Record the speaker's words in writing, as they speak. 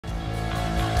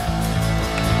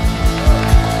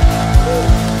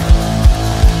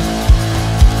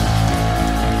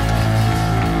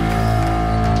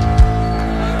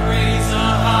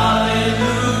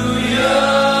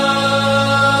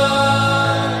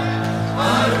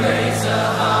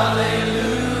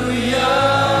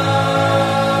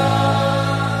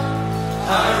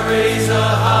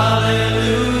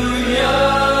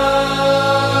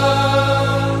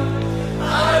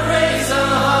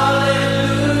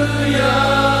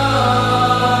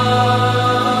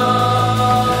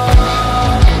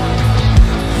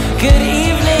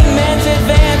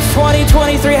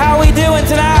2023. How are we doing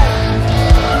tonight?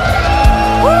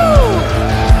 Woo!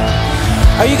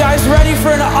 Are you guys ready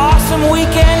for an awesome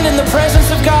weekend in the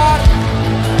presence of God?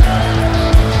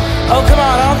 Oh, come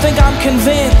on, I don't think I'm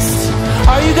convinced.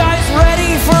 Are you guys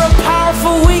ready for a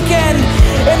powerful weekend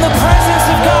in the presence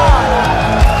of God?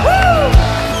 Woo!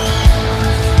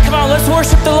 Come on, let's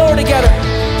worship the Lord together.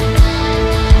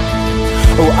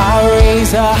 Oh, I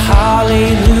raise a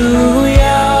hallelujah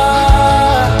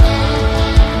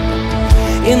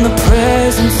in the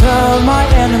presence of my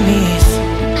enemies.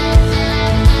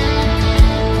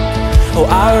 Oh,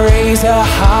 I raise a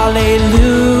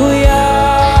hallelujah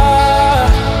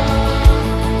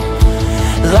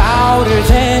louder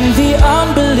than the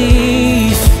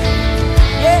unbelief.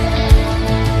 Yeah.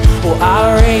 Oh,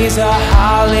 I raise a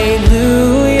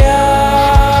hallelujah.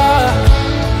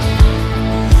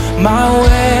 My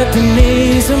weapon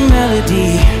is a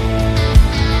melody.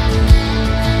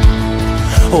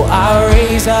 Oh, I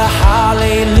raise a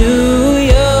hallelujah.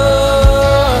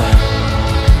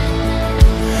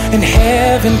 And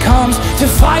heaven comes to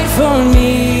fight for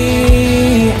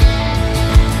me.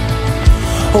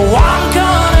 Oh, I'm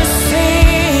gonna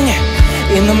sing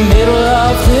in the middle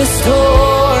of the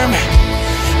storm.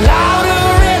 Louder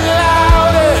and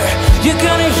louder, you're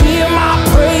gonna hear my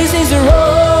praises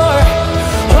roar.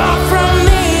 Up from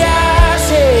the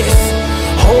ashes,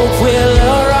 hope will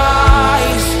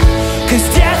arise. 'Cause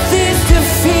death is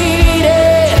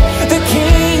defeated, the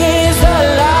King is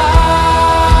alive.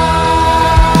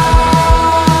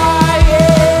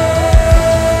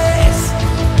 Yes.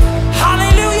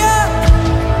 Hallelujah.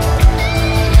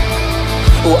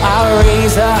 Oh, I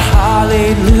raise a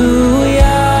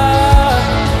hallelujah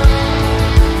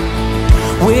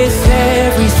with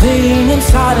everything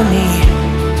inside of me.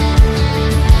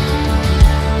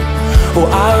 Oh,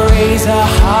 I raise a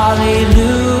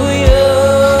hallelujah.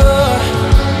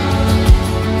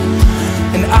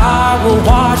 And I will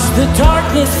watch the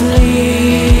darkness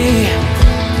flee.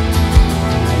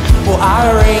 Oh, I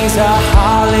raise a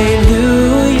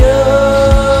hallelujah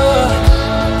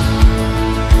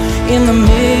in the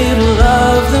middle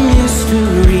of the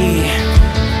mystery.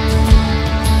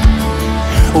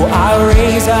 Oh, I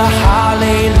raise a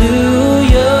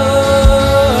hallelujah.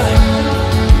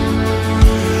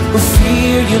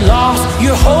 Fear you lost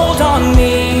your hold on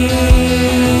me.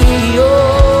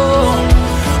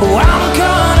 Oh, I'm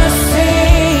gonna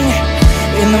sing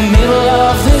in the middle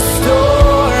of the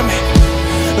storm.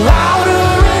 Louder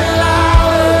and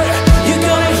louder, you're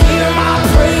gonna hear my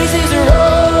praises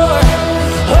roar.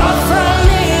 Up from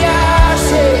the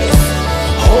ashes,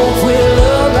 hope will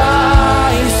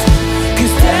arise.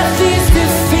 'Cause death is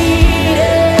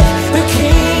defeated, the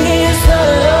King is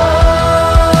alive.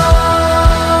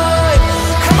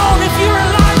 Come on, if you're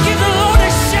alive, give the Lord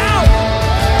a shout.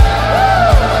 Woo!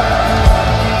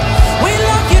 We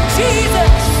love you,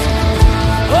 Jesus.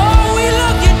 Oh, we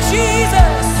love you,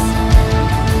 Jesus.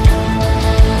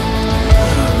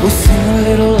 We'll sing a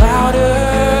little louder.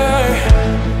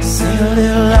 Sing a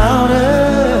little louder.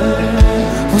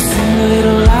 We'll sing a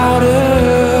little louder.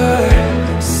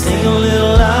 Sing a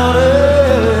little louder.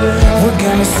 We're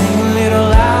gonna sing a little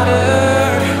louder.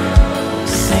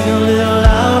 Sing a little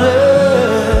louder.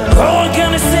 Oh, we're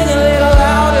gonna sing a little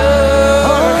louder.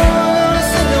 Oh, we're gonna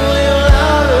sing a little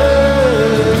louder.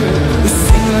 We'll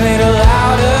sing a little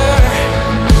louder.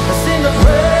 Sing the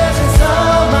presence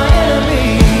of my enemy.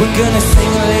 We're gonna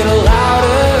sing a little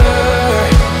louder.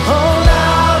 Oh,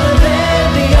 louder than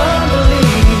the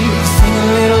unbelief. Sing a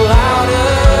little louder.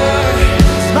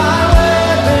 My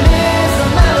weapon is a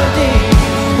melody.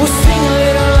 We'll sing a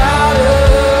little louder.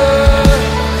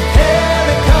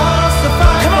 Heaven comes to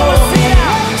fight. Come on, let's sing it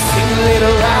out. Sing a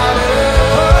little louder.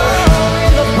 Oh,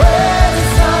 in the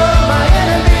presence of my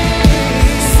enemy.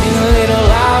 Sing a little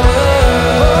louder.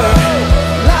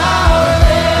 Louder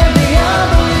than the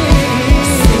unbelief.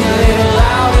 Sing a little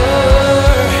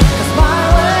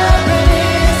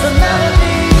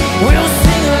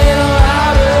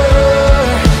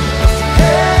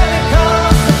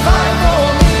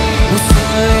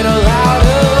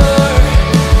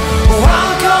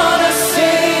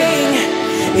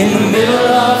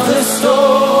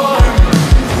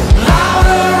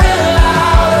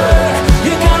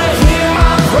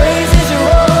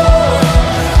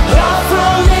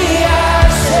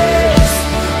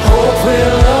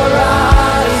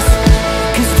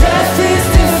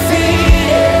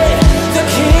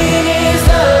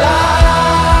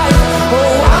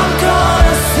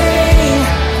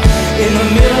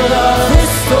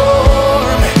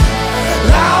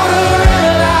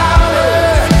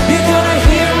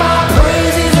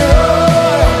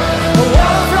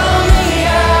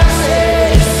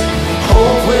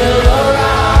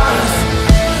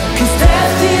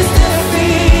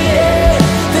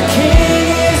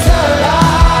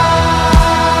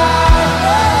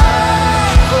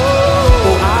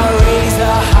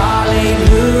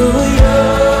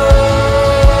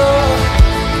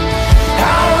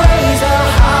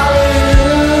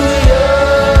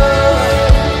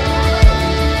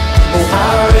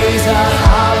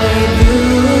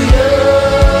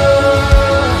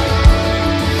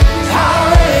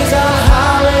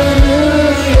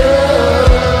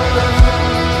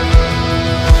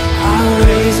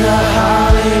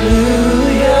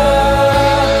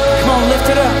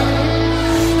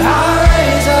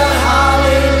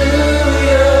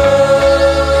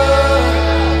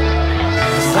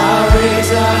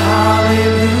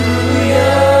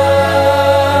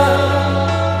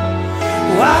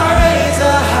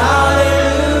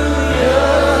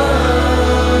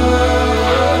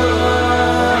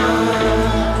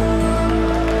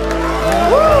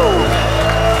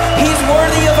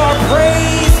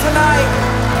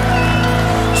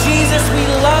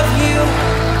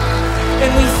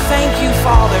And we thank you,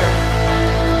 Father,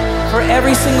 for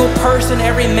every single person,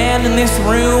 every man in this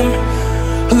room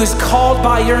who is called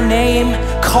by your name,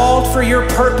 called for your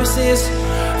purposes,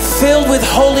 filled with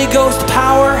Holy Ghost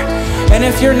power. And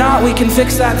if you're not, we can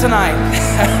fix that tonight.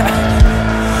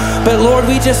 But Lord,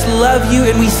 we just love you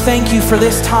and we thank you for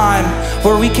this time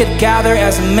where we could gather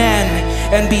as men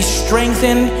and be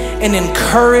strengthened and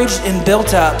encouraged and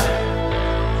built up.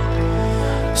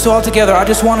 So all together, I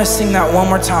just want to sing that one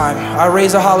more time. I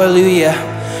raise a hallelujah,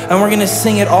 and we're going to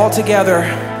sing it all together.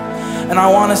 And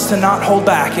I want us to not hold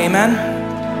back, amen?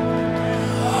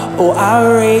 Oh, I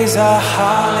raise a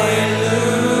hallelujah.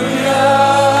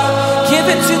 Give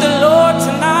it to the Lord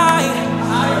tonight.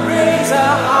 I raise a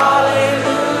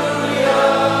hallelujah.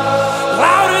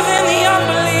 Louder than the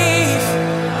unbelief.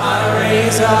 I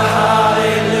raise a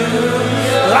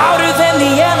hallelujah. Louder than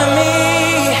the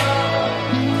enemy.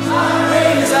 I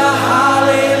raise a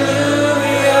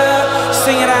hallelujah.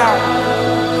 Sing it out.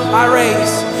 I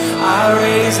raise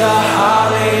a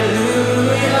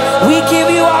hallelujah. We give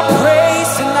you our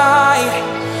praise tonight.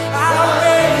 I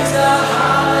raise a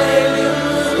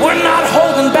hallelujah. We're not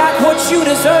holding back what you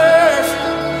deserve.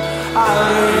 I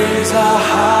raise a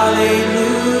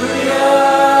hallelujah.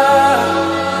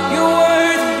 You're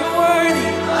worthy, you're worthy.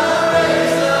 I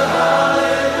raise a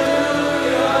hallelujah.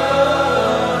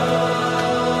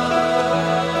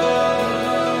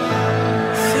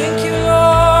 Thank you,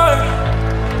 Lord.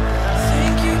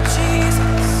 Thank you,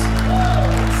 Jesus.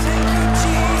 Thank you,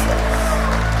 Jesus.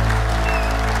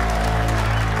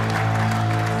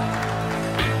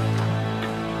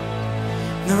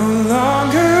 No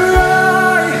longer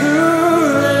I who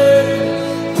live,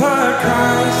 but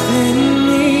Christ in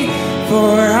me.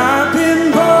 For I've been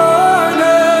born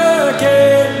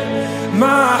again.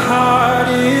 My heart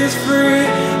is free.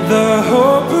 The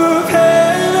hope of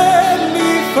heaven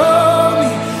before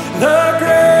me, the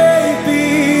grave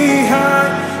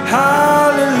behind.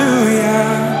 Hallelujah,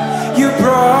 you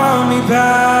brought me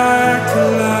back to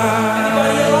life.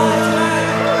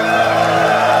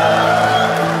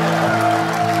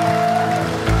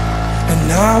 And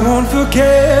I won't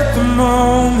forget the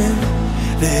moment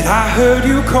that I heard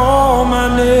you call my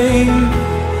name.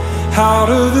 Out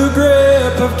of the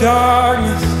grip of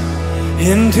darkness,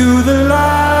 into the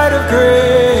light of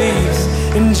grace.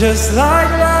 And just like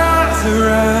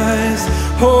Lazarus,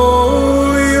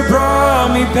 oh, you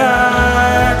brought me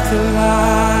back to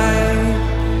life.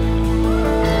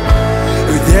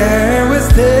 There was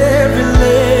their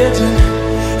religion,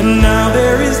 and now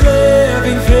there is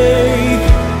living faith.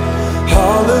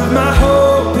 All of my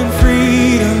hope and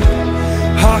freedom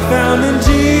are found in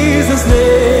Jesus'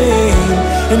 name.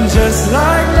 And just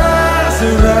like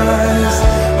Lazarus,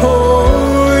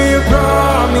 oh, you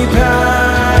brought me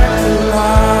back to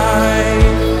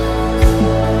life.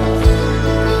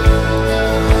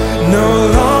 No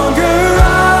longer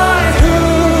I who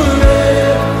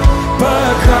live,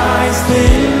 but Christ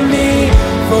in me.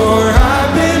 For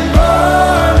I've been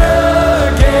born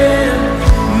again.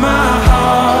 My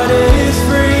heart is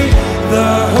free.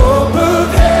 The hope of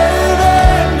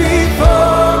heaven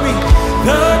before me,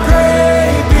 the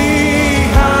grave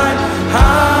behind.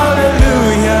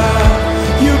 Hallelujah,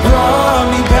 you brought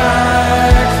me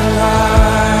back to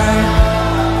life.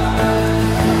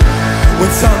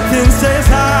 When something says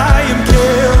I am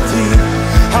guilty,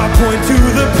 I point to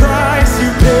the price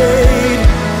you paid.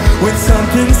 When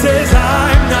something says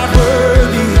I'm not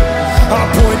worthy, I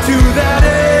point to that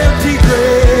empty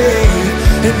grave.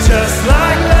 And just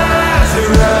like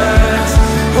Lazarus,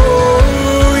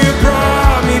 oh, you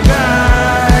brought me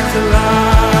back to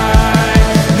life.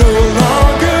 No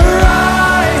longer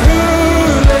I who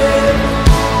live,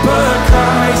 but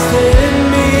Christ in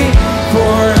me.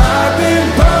 For I've been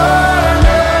born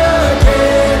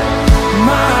again.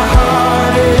 My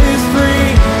heart is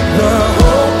free. The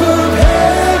hope of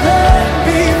heaven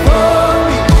before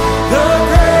me, the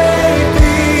grave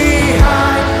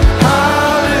behind.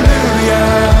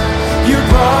 Hallelujah, you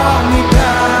brought me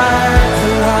back to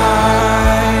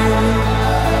life.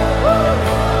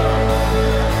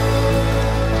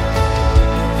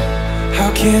 How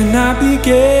can I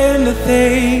begin to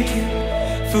thank you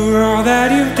for all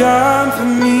that you've done for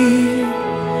me?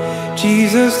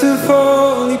 Jesus, to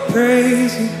fully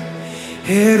praise you,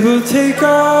 it will take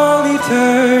all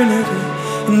eternity.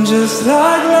 And just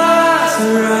like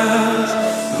Lazarus,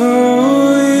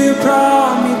 oh, you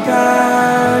brought me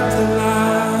back to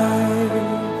life.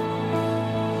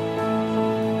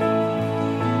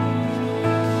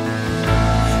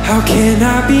 How can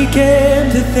I begin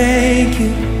to thank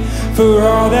you for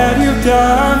all that you've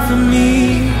done for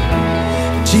me?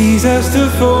 Jesus, to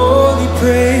fully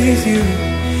praise you,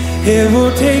 It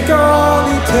will take all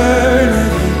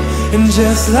eternity. And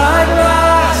just like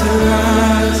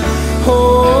Lazarus,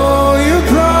 oh, you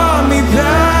brought me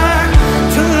back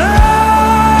to life.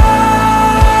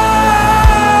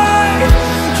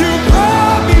 You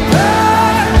brought me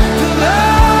back to life.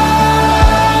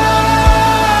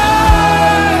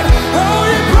 Oh,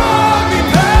 you brought me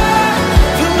back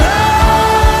to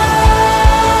life.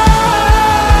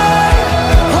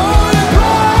 Oh, you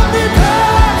brought me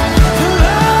back to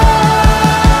life.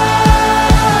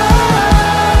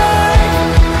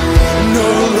 No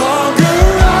longer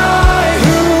I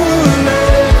who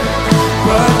live,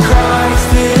 but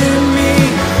Christ in me.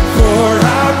 For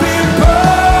I've been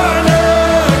born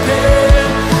again.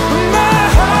 My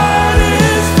heart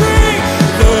is free.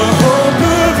 The hope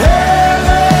of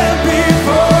heaven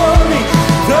before me.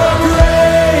 The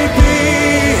grave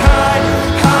behind.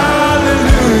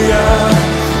 Hallelujah.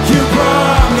 You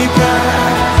brought me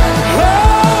back.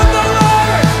 Oh,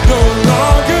 no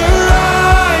longer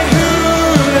I who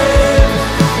live,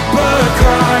 but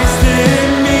Christ in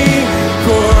me.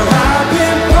 For I've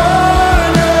been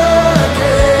born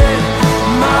again.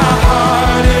 My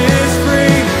heart is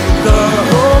free. The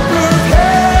hope of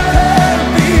heaven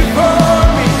before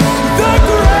me. The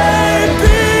grave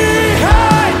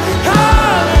behind.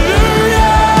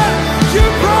 Hallelujah. You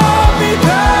brought me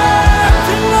back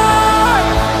to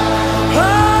life.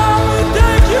 Oh,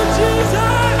 thank you,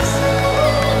 Jesus.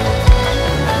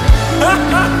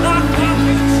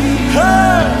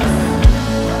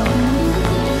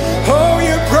 Oh,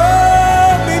 you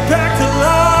brought me back to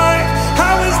life.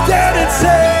 I was dead and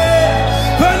sin,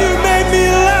 but you made me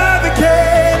alive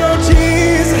again. Oh,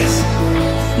 Jesus.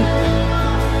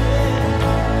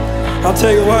 I'll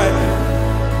tell you what.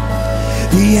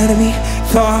 The enemy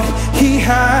thought he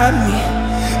had me,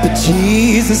 but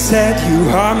Jesus said, you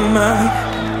are mine.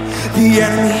 The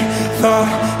enemy thought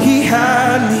he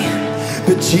had me,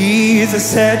 but Jesus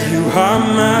said, you are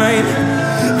mine.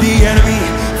 The enemy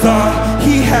thought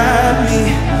he had me,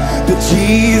 but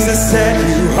Jesus said,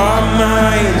 you are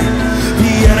mine.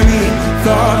 The enemy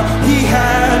thought he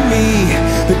had me,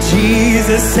 but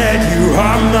Jesus said, you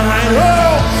are mine.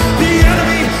 Oh, the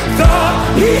enemy thought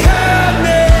he had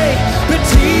me, but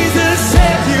Jesus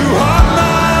said, you are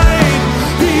mine.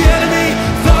 The enemy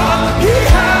thought he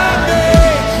had me,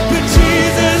 but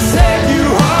Jesus said, you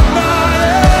are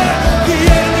mine. The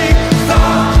enemy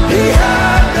thought he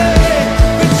had me,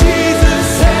 but Jesus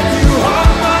said, you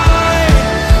are mine.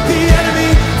 The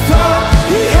enemy thought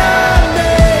he had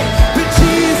me, but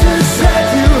Jesus said,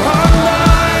 you are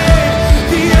mine.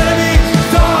 The enemy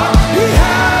thought he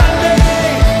had me,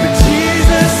 but Jesus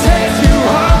said, you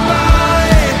are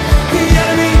mine. The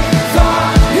enemy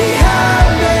thought he had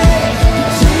me,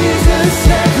 but Jesus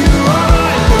said, you are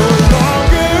mine. No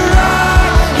longer I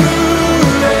who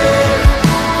live,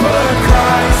 but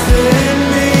Christ in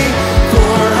me.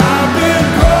 For I've been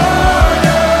born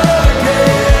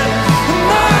again.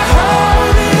 My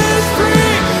heart is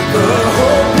free. The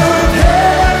hope of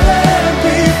heaven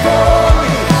before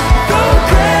me. The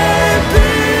grave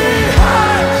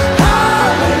behind.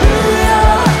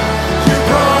 Hallelujah. You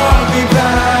brought me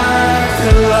back to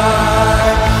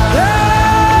life. Yeah.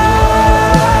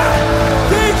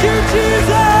 Thank you,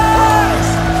 Jesus.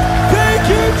 Thank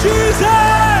you,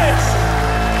 Jesus.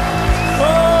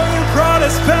 Oh, you brought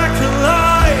us back to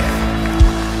life.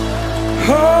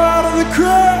 Oh, out of the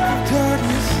grave of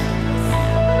darkness.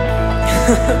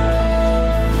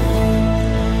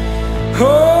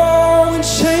 Oh, when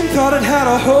shame thought it had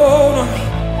a hold on me,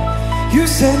 you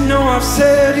said, no, I've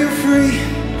set you free.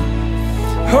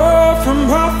 Oh, from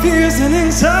all fears and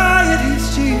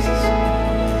anxieties, Jesus.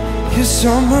 You're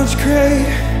so much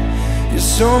greater. You're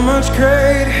so much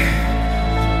greater.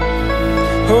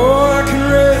 Oh, I can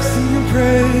rest in your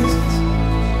presence.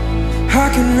 I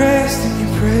can rest in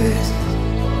your presence.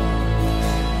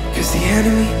 'Cause the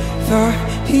enemy thought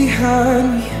he had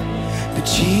me, but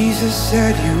Jesus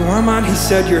said, you are mine. He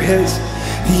said, you're his.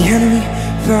 The enemy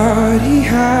thought he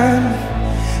had me,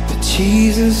 but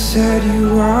Jesus said,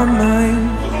 you are mine.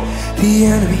 The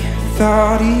enemy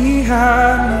thought he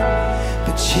had me,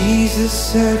 but Jesus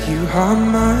said, you are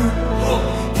mine.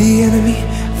 The enemy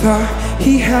thought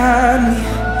he had me,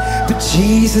 but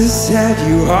Jesus said,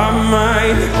 you are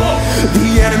mine. The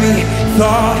enemy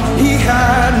thought he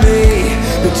had me,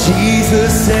 but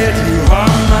Jesus said, you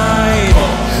are mine.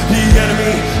 The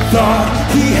enemy thought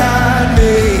he had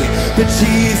me, but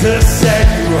Jesus said,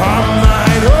 you are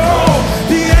mine. Oh,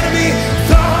 the enemy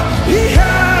thought he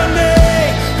had me,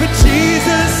 but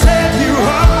Jesus said, you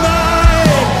are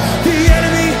mine. The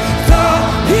enemy thought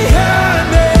he had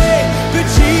me, but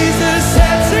Jesus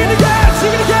said, sing it again,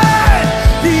 sing it again.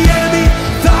 The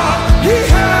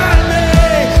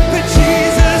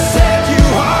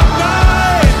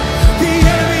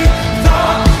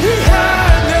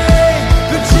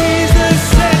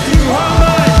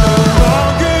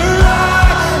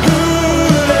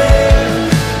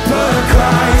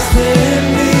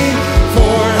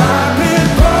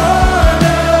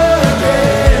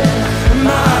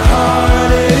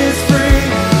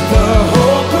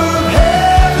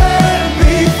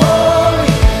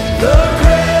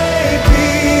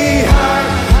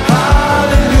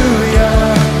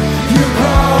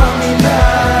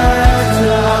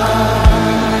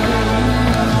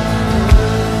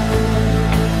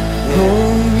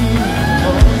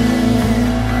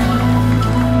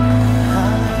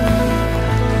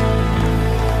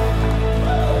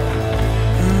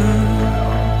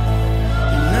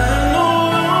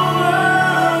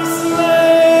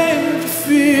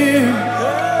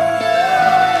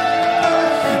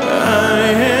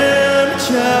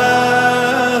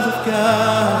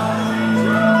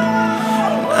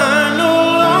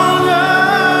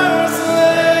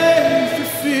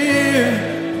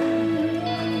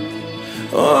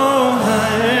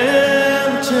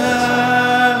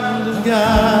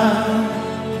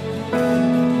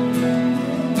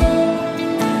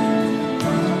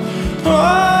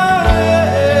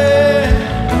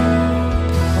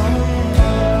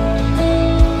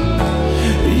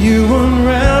You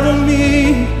unravel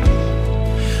me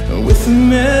with a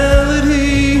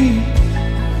melody.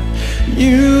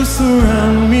 You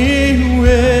surround me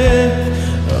with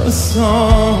a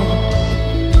song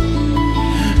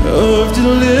of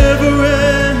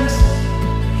deliverance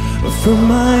from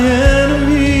my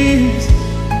enemies,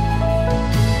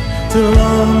 till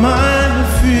all my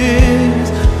fears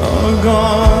are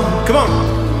gone. Come on.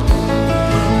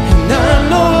 And I'm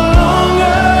no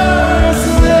longer a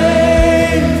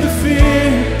slave to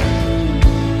fear.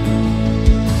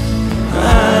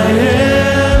 I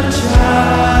am a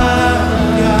child of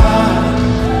God.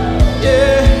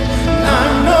 Yeah.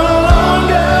 I'm no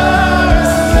longer a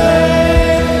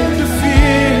slave to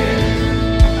fear.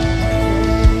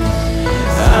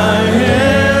 I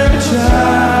am a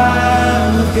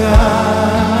child of God.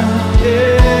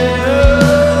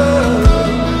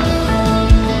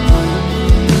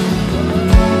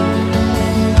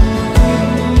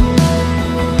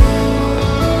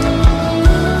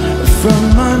 From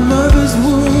my mother's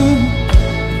womb,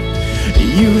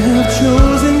 you have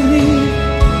chosen me,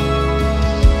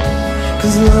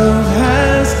 'cause love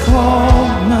has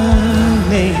called my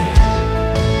name.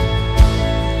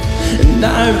 And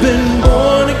I've been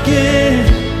born again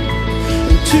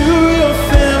into your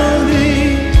family.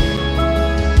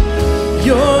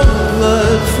 Your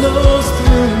blood flows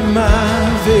through my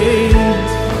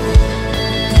veins.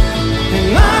 And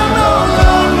I'm no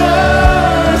longer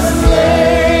a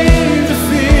slave to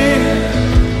fear.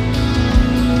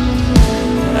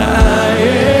 I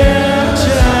am a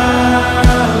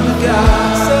child of God.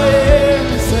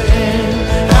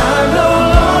 I'm no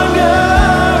longer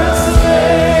a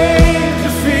slave to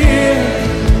fear.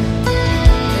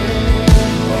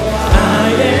 I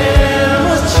am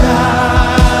a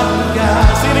child of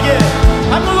God. Sing it again.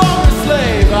 I'm no longer a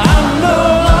slave. I'm no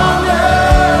longer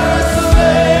a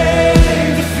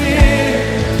slave to fear.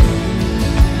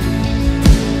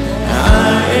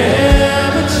 I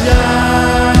am a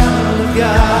child of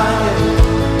God.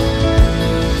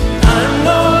 I'm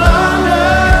no longer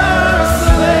a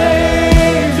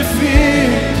slave to fear.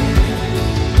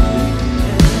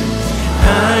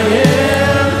 I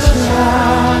am a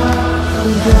child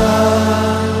of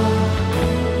God.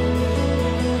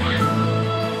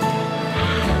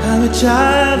 I'm a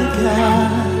child of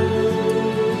God.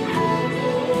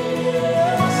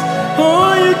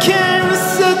 Oh, you came to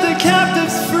set the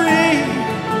captives free.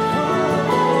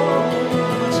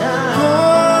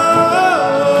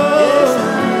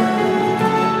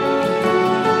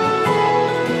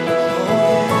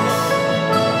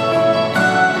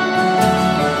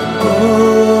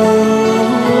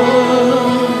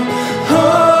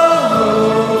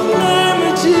 Name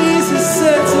of Jesus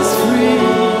sets us free.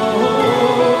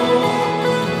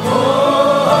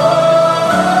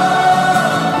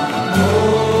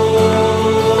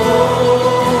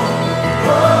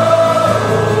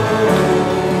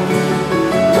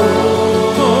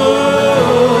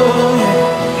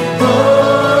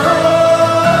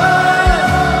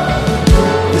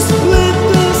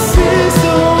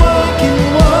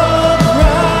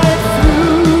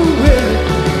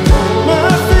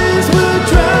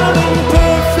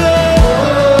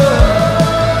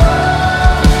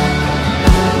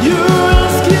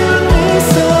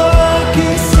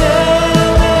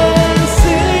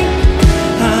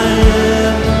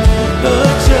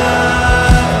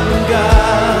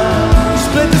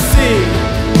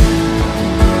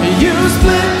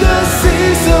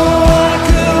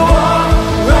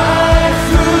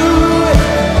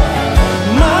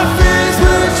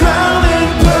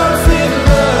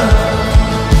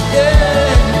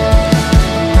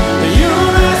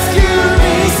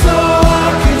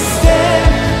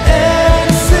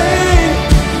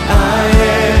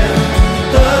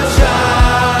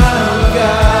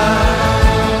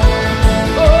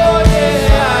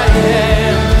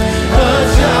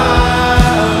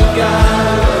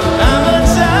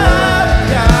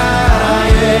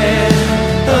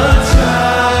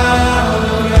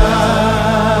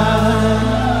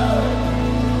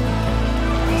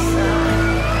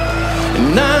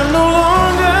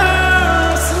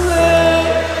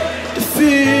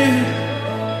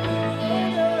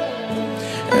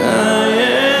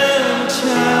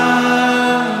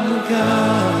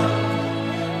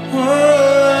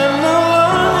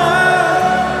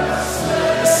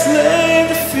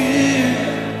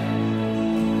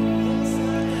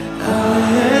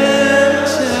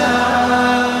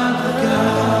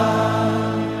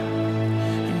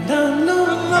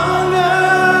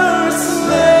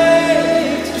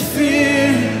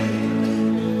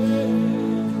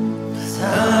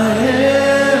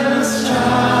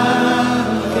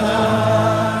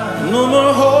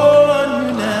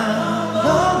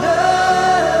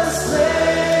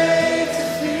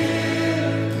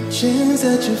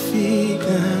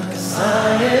 'cause I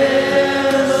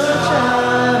am a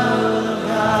child of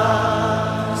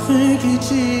God. Thank you,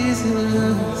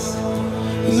 Jesus.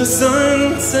 When the sun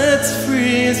sets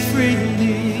free, is free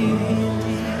indeed.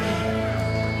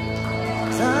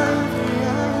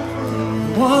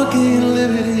 Walking in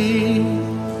liberty.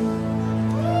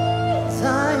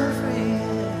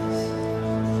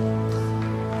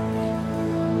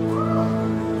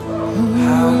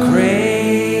 How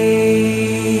great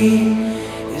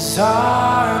is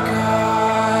our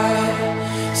God?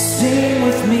 Sing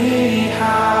with me,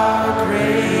 how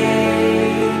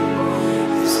great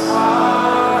is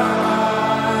our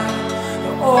God?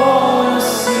 Oh,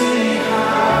 see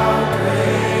how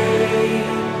great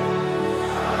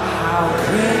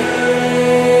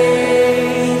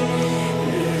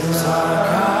is our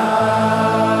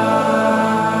God.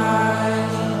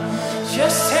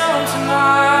 Just tell him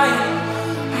tonight.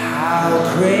 How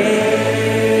great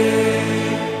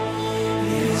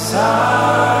is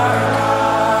our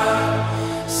God?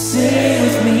 Sing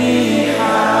with me,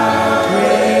 how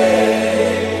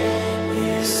great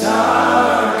is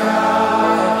our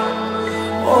God?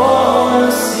 Oh,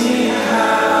 see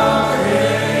how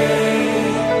great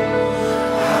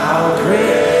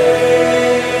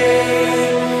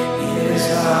is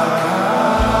our God?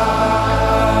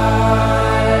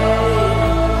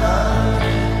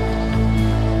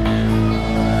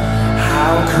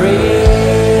 How great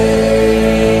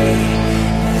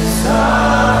is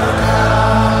our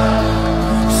God?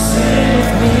 Sing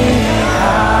with me,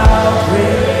 how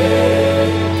great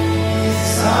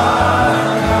is our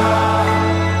God?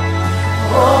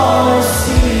 Oh,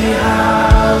 see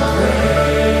how great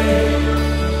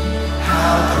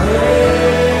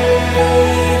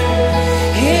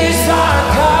is our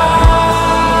God.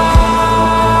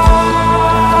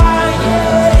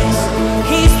 Yes,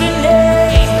 he's the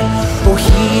name. Oh,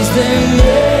 he's the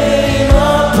name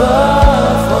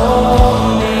above all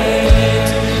names.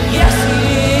 Yes, he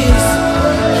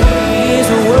is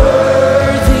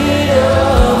worthy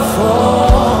of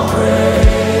all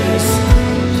praise.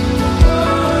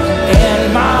 And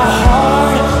my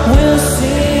heart will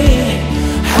sing,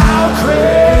 how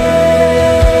great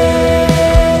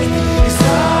is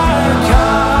our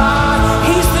God.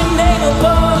 He's the name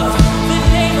above, the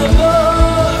name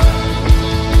above.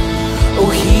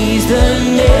 Oh, he's the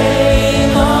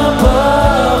name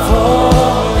above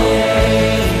all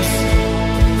names.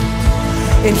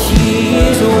 And he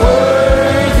is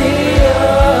worthy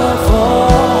of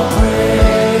all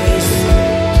praise.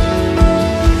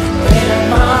 And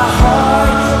my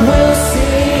heart will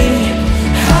sing,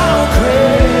 how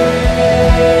great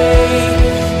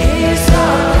is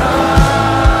our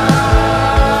God.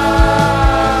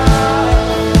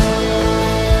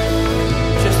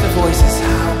 Just the voices,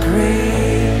 how great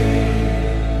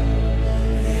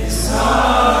is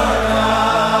our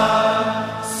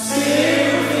God? Sing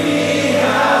with me,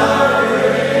 how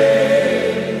great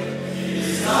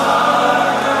is our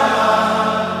God?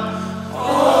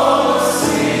 Oh,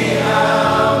 see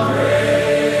how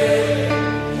great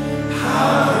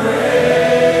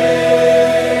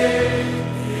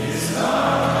is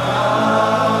our God.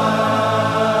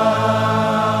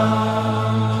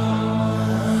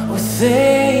 Oh,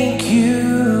 thank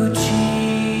you,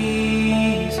 Jesus.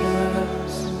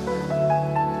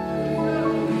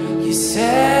 You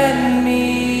set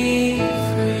me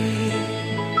free.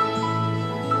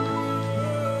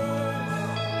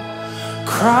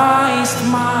 Christ,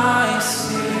 my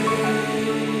Savior,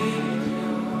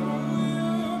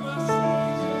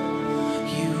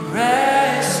 you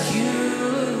rescued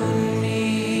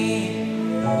me.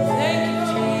 Thank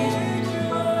you,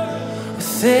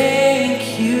 Jesus. Thank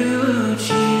you,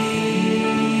 Jesus.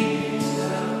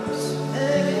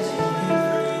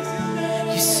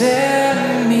 You set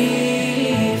me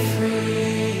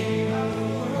free.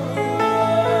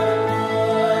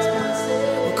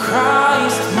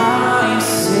 Christ, my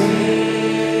Savior,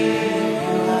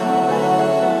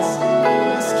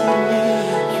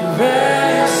 you rescued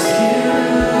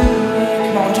me.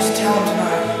 Come on, just tell him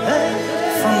tonight,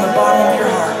 from the bottom of your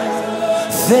heart.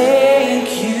 Thank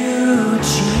you,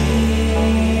 Jesus.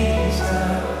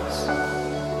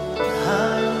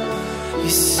 You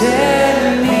set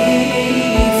me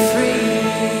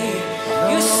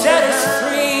free. You set us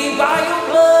free by your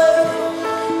blood.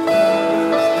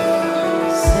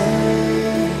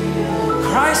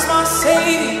 Christ, my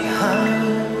Savior,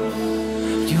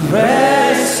 you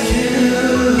rescued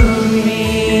me.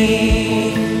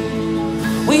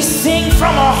 We sing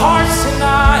from our hearts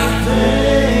tonight.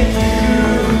 Thank you,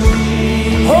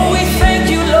 Jesus. Oh, we thank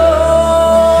you,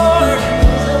 Lord.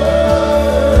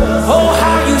 Oh,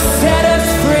 how you set us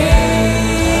free.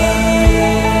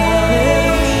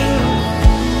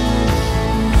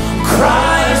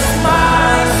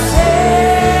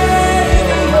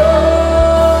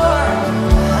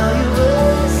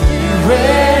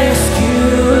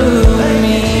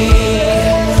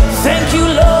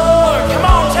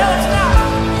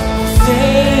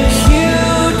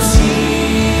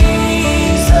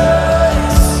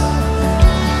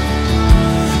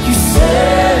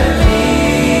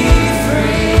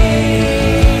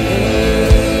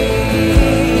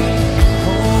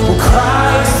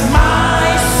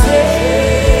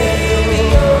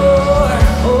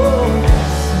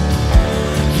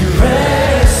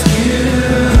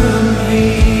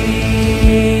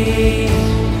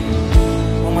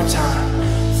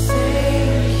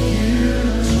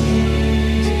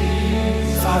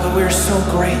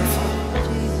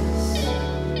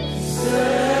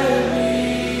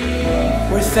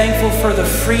 thankful for the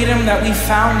freedom that we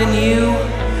found in you.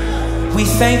 We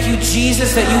thank you,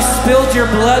 Jesus, that you spilled your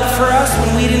blood for us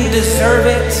when we didn't deserve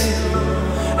it.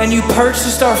 And you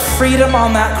purchased our freedom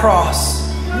on that cross.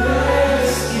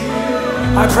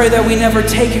 I pray that we never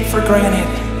take it for granted.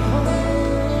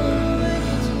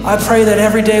 I pray that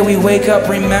every day we wake up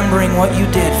remembering what you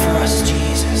did for us,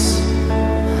 Jesus.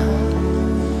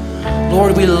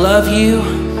 Lord, we love you.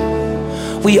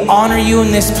 We honor you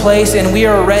in this place, and we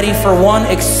are ready for one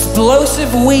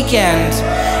explosive weekend.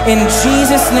 In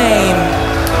Jesus' name,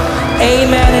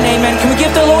 amen and amen. Can we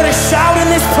give the Lord a shout in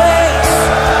this place?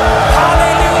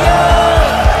 Hallelujah!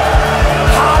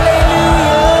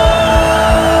 Hallelujah!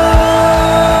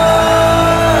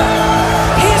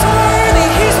 He's worthy,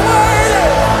 he's worthy.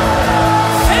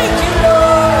 Thank you,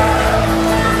 Lord.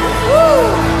 Woo!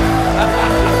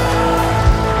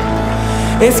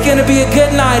 It's gonna be a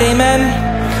good night, amen.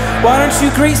 Why don't you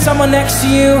greet someone next to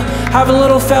you, have a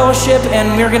little fellowship,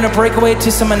 and we're gonna break away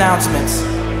to some announcements.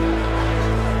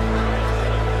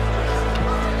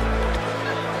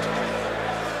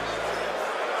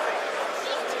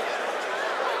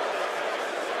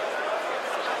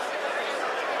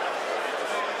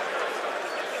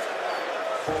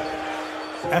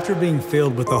 After being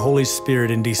filled with the Holy Spirit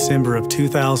in December of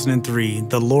 2003,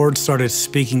 the Lord started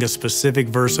speaking a specific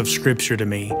verse of Scripture to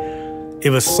me. It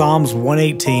was Psalms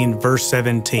 118, verse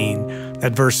 17.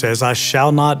 That verse says, "I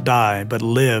shall not die, but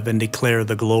live and declare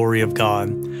the glory of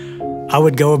God." I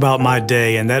would go about my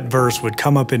day and that verse would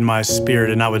come up in my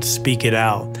spirit and I would speak it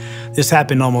out. This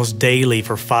happened almost daily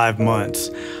for 5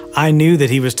 months. I knew that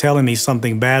He was telling me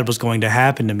something bad was going to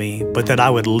happen to me, but that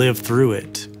I would live through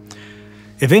it.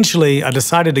 Eventually, I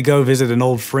decided to go visit an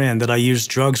old friend that I used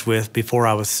drugs with before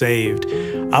I was saved.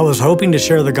 I was hoping to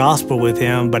share the gospel with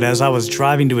him, but as I was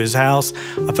driving to his house,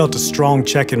 I felt a strong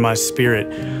check in my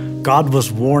spirit. God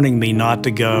was warning me not to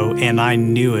go, and I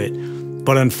knew it.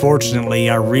 But unfortunately,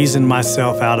 I reasoned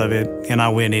myself out of it, and I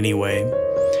went anyway.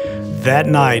 That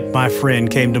night, my friend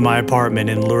came to my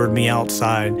apartment and lured me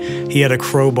outside. He had a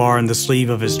crowbar in the sleeve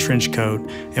of his trench coat,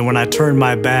 and when I turned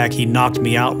my back, he knocked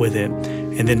me out with it,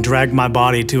 and then dragged my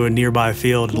body to a nearby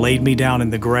field, laid me down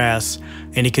in the grass,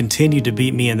 and he continued to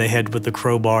beat me in the head with the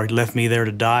crowbar. He left me there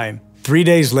to die. 3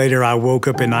 days later, I woke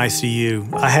up in ICU.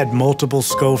 I had multiple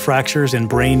skull fractures and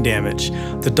brain damage.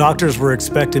 The doctors were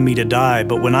expecting me to die,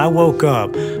 but when I woke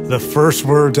up, the first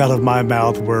words out of my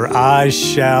mouth were, "I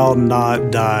shall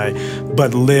not die,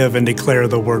 but live and declare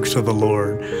the works of the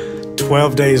Lord."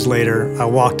 12 days later, I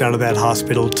walked out of that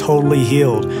hospital totally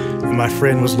healed, and my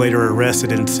friend was later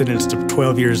arrested and sentenced to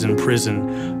 12 years in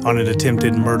prison on an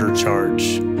attempted murder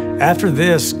charge. After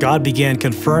this, God began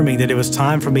confirming that it was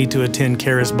time for me to attend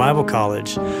Charis Bible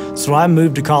College. So I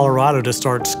moved to Colorado to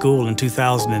start school in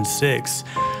 2006.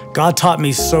 God taught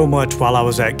me so much while I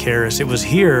was at Charis. It was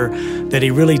here that He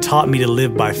really taught me to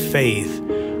live by faith.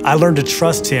 I learned to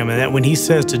trust Him, and that when He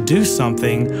says to do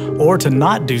something or to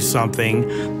not do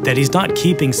something, that He's not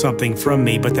keeping something from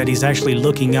me, but that He's actually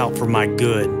looking out for my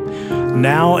good.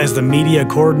 Now, as the media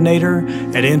coordinator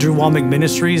at Andrew Wommack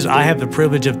Ministries, I have the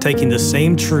privilege of taking the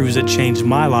same truths that changed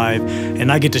my life,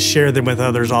 and I get to share them with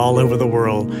others all over the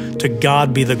world. To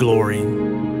God be the glory.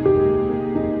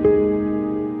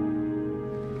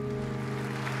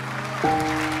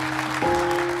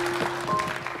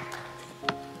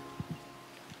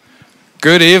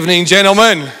 Good evening,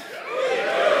 gentlemen.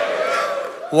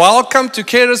 Welcome to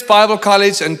Charis Bible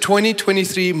College and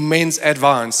 2023 Men's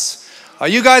Advance. Are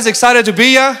you guys excited to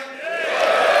be here?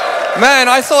 Man,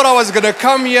 I thought I was going to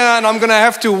come here and I'm going to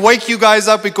have to wake you guys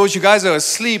up because you guys are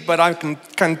asleep, but I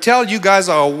can tell you guys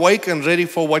are awake and ready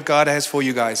for what God has for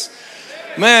you guys.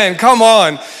 Man, come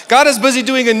on. God is busy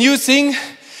doing a new thing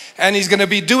and He's going to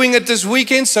be doing it this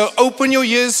weekend, so open your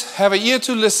ears, have an ear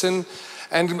to listen,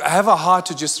 and have a heart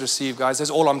to just receive, guys. That's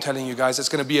all I'm telling you guys. It's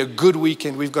going to be a good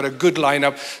weekend. We've got a good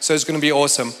lineup, so it's going to be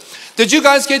awesome. Did you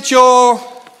guys get your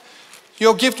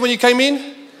gift when you came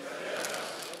in?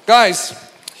 Guys,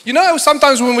 you know,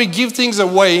 sometimes when we give things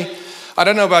away, I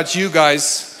don't know about you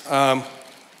guys. No,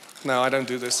 I don't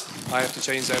do this. I have to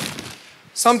change that.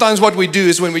 Sometimes what we do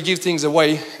is when we give things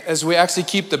away is we actually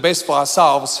keep the best for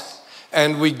ourselves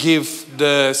and we give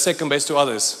the second best to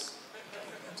others.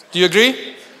 Do you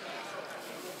agree?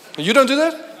 You don't do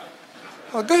that?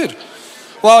 Oh, good.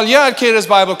 Well, yeah, at Charis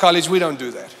Bible College, we don't do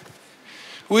that.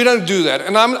 We don't do that.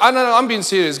 And I'm being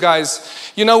serious, guys.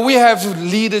 You know, we have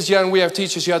leaders here and we have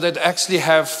teachers here that actually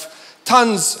have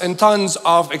tons and tons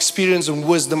of experience and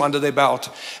wisdom under their belt.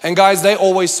 And guys, they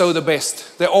always sow the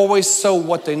best. They always sow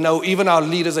what they know. Even our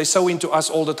leaders, they sow into us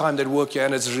all the time that work here,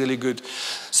 and it's really good.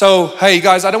 So, hey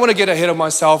guys, I don't want to get ahead of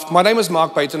myself. My name is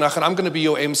𝐓𝐡𝐻𝐿𝐴, and I'm going to be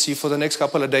your MC for the next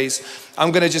couple of days.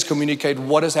 I'm going to just communicate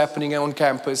what is happening on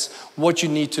campus, what you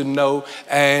need to know,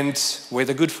 and where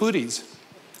the good food is.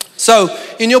 So,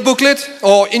 in your booklet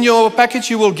or in your package,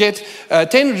 you will get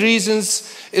 10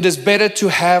 reasons it is better to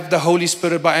have the Holy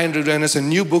Spirit by Andrew. And it's a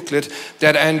new booklet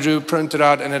that Andrew printed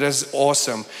out, and it is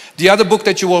awesome. The other book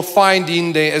that you will find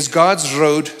in there is God's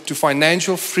Road to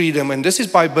Financial Freedom. And this is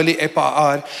by Billy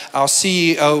Epperhart, our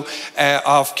CEO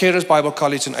of Charis Bible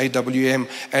College and 𝐴WM.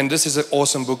 And this is an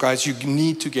awesome book, guys. You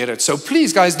need to get it. So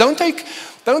please, guys, don't take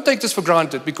this for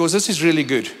granted, because this is really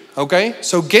good. Okay?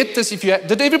 So get this if you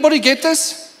did everybody get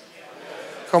this?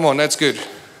 Come on, that's good.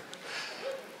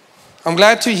 I'm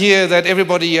glad to hear that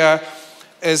everybody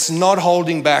is not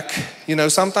holding back. You know,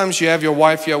 sometimes you have your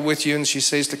wife here with you and she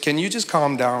says, can you just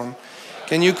calm down?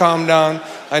 Can you calm down?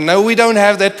 I know we don't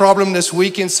have that problem this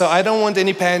weekend, so I don't want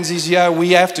any pansies here.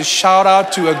 We have to shout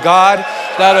out to a God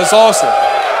that is awesome.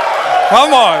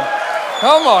 Come on.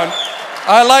 Come on.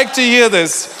 I like to hear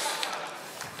this.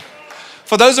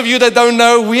 For those of you that don't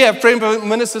know, we have prayer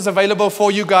ministers available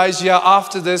for you guys here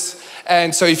after this.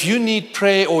 And so if you need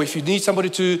prayer, or if you need somebody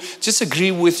to just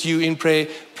agree with you in prayer,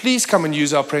 please come and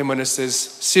use our prayer ministers.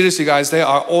 Seriously, guys, they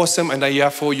are awesome, and they're here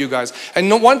for you guys.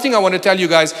 And one thing I want to tell you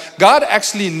guys, God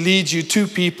actually leads you to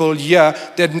people here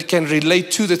that can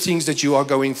relate to the things that you are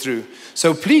going through.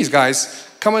 So please, guys,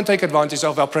 come and take advantage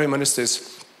of our prayer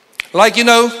ministers. Like, you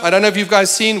know, I don't know if you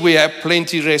guys seen, we have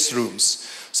plenty restrooms.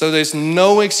 So there's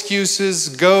no excuses.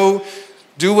 Go.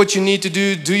 Do what you need to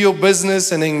do your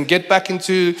business, and then get back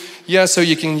into here so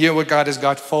you can hear what God has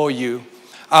got for you.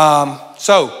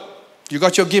 So, you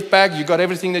got your gift bag, you got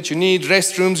everything that you need,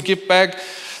 restrooms, gift bag.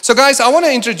 So guys, I want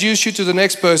to introduce you to the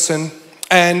next person,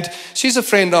 and she's a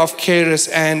friend of Charis,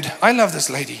 and I love this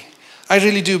lady. I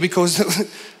really do, because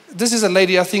this is a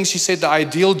lady, I think she said the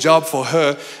ideal job for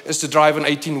her is to drive an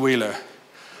 18-wheeler.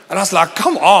 And I was like,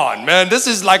 come on, man. This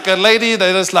is like a lady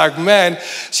that is like, man,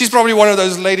 she's probably one of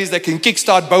those ladies that can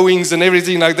kickstart Boeings and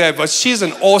everything like that. But she's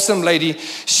an awesome lady.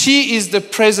 She is the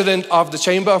president of the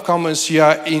Chamber of Commerce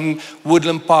here in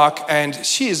Woodland Park. And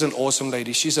she is an awesome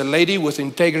lady. She's a lady with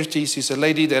integrity. She's a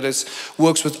lady that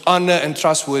works with honor and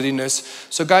trustworthiness.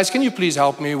 So guys, can you please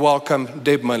help me welcome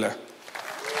Deb Miller?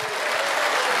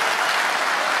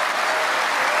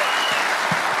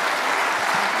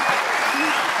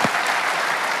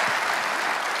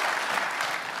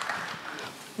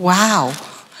 Wow.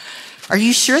 Are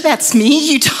you sure that's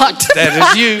me you talked about?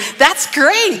 That is you. That's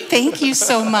great. Thank you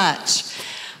so much.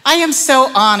 I am so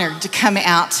honored to come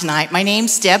out tonight. My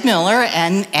name's Deb Miller,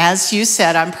 and as you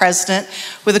said, I'm president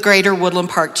with the Greater Woodland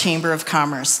Park Chamber of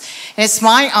Commerce. And it's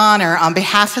my honor, on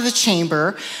behalf of the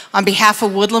Chamber, on behalf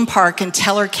of Woodland Park and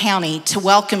Teller County, to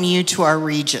welcome you to our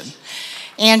region.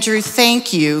 Andrew,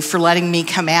 thank you for letting me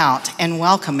come out and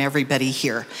welcome everybody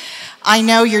here. I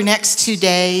know your next 2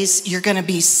 days, you're going to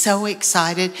be so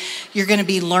excited. You're going to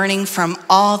be learning from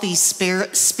all these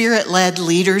spirit-led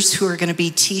leaders who are going to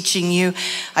be teaching you.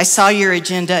 I saw your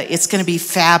agenda. It's going to be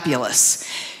fabulous.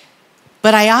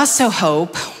 But I also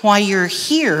hope while you're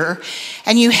here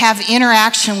and you have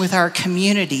interaction with our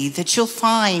community that you'll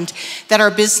find that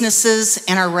our businesses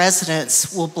and our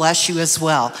residents will bless you as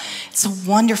well. It's a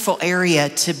wonderful area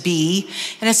to be,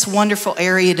 and it's a wonderful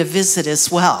area to visit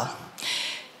as well.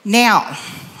 Now,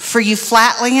 for you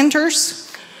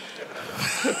Flatlanders,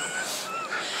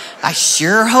 I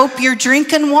sure hope you're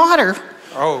drinking water.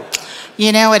 Oh.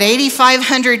 You know, at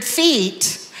 8,500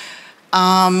 feet,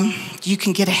 you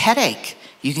can get a headache.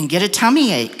 You can get a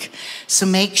tummy ache. So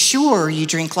make sure you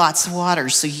drink lots of water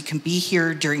so you can be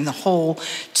here during the whole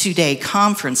 2-day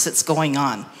conference that's going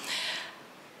on.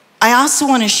 I also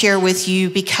want to share with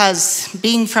you, because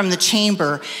being from the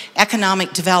Chamber,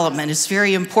 economic development is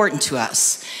very important to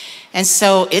us. And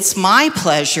so it's my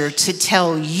pleasure to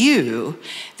tell you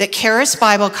that Charis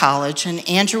Bible College and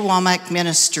Andrew Wommack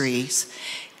Ministries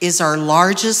is our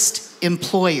largest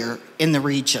employer in the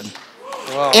region.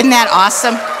 Wow. Isn't that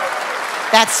awesome?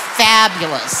 That's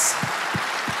fabulous.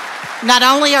 Not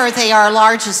only are they our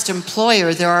largest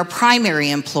employer, they're our primary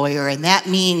employer, and that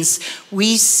means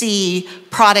we see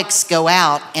products go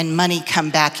out and money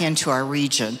come back into our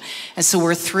region. And so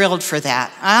we're thrilled for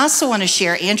that. I also want to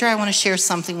share, Andrew, I want to share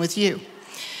something with you.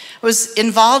 I was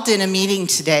involved in a meeting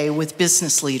today with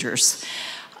business leaders,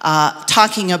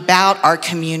 talking about our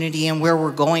community and where we're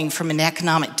going from an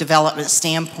economic development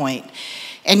standpoint.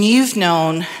 And you've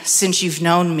known, since you've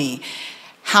known me,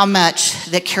 how much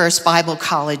that Charis Bible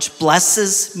College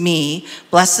blesses me,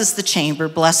 blesses the chamber,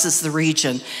 blesses the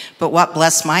region. But what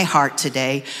blessed my heart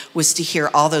today was to hear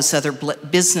all those other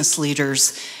business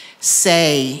leaders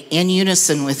say in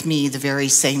unison with me the very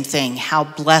same thing, how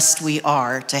blessed we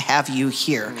are to have you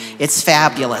here. It's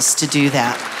fabulous to do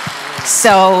that.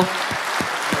 So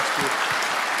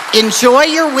enjoy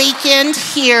your weekend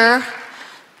here.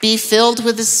 Be filled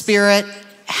with the Spirit.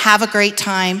 Have a great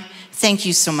time. Thank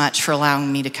you so much for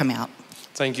allowing me to come out.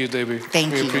 Thank you, Debbie.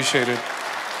 Thank you. We appreciate it.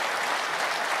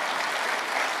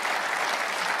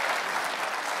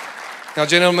 Now,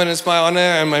 gentlemen, it's my honor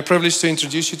and my privilege to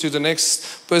introduce you to the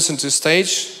next person to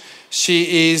stage.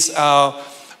 She is our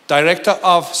Director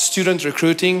of Student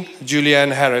Recruiting,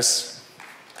 Julianne Harris.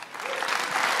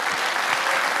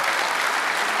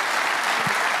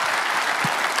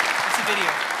 It's a video.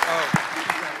 Oh.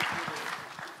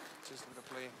 Just gonna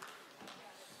play.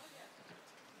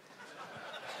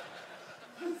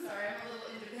 Sorry, I'm a little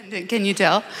independent, can you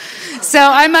tell? So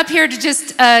I'm up here to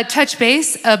just touch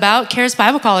base about Charis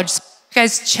Bible College. You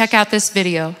guys check out this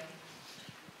video.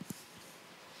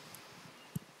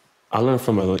 I learned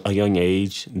from a young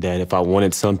age that if I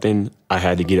wanted something, I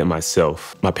had to get it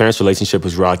myself. My parents' relationship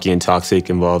was rocky and toxic,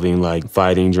 involving like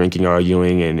fighting, drinking,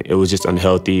 arguing, and it was just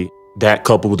unhealthy. That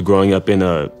coupled with growing up in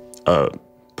a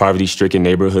poverty-stricken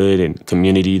neighborhood and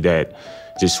community that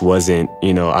just wasn't,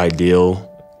 ideal.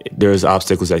 There's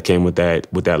obstacles that came with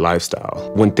that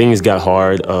lifestyle. When things got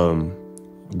hard,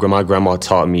 my grandma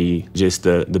taught me just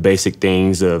the basic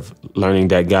things of learning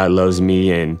that God loves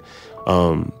me, and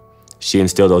she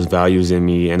instilled those values in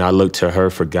me, and I looked to her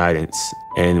for guidance.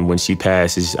 And when she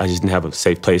passed, I just didn't have a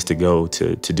safe place to go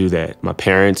to do that. My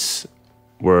parents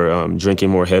were drinking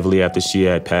more heavily after she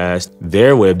had passed.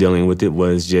 Their way of dealing with it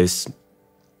was just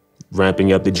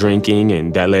ramping up the drinking,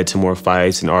 and that led to more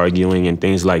fights and arguing and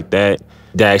things like that.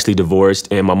 Dad actually divorced,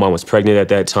 and my mom was pregnant at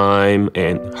that time,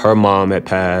 and her mom had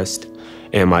passed.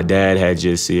 And my dad had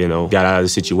just, got out of the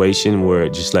situation where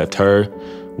it just left her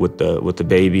with the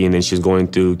baby, and then she was going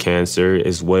through cancer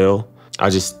as well. I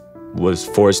just was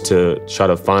forced to try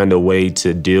to find a way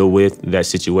to deal with that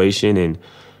situation, and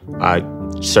I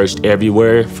searched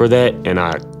everywhere for that, and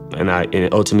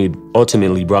it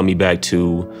ultimately brought me back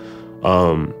to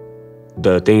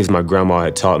the things my grandma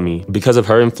had taught me. Because of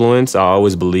her influence, I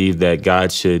always believed that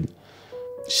God should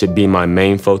be my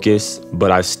main focus,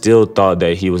 but I still thought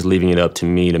that he was leaving it up to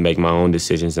me to make my own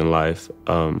decisions in life.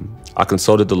 I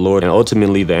consulted the Lord, and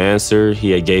ultimately the answer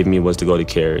he had gave me was to go to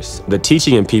Charis. The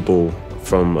teaching in people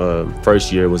from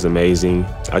first year was amazing.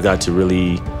 I got to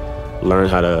really learn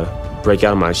how to break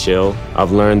out of my shell.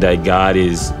 I've learned that God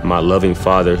is my loving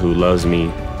Father who loves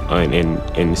me and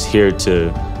is here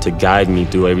to guide me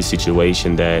through every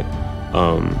situation that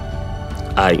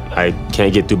I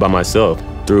can't get through by myself.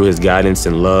 Through his guidance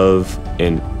and love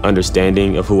and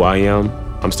understanding of who I am,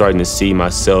 I'm starting to see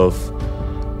myself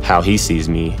how he sees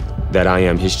me, that I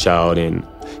am his child, and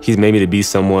he's made me to be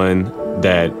someone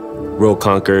that will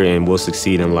conquer and will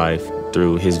succeed in life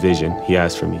through his vision he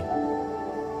has for me.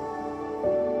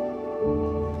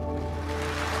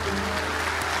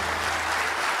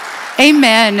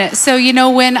 Amen. So,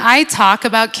 when I talk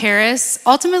about Charis,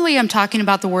 ultimately I'm talking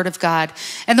about the Word of God.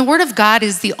 And the Word of God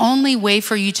is the only way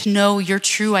for you to know your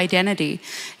true identity.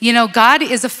 God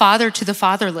is a father to the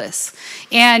fatherless.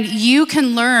 And you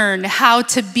can learn how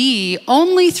to be,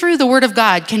 only through the Word of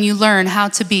God can you learn how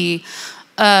to be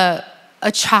a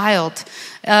child,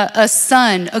 a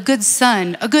son, a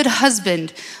good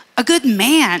husband, a good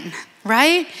man.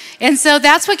 Right? And so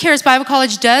that's what Charis Bible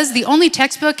College does. The only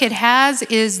textbook it has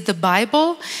is the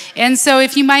Bible. And so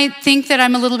if you might think that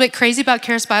I'm a little bit crazy about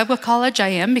Charis Bible College, I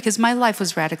am, because my life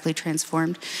was radically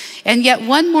transformed. And yet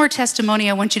one more testimony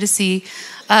I want you to see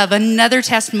of another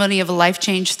testimony of a life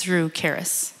change through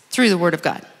Charis, through the Word of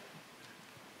God.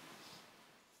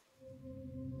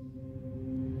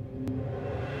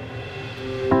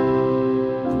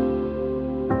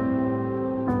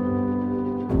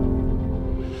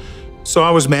 So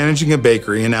I was managing a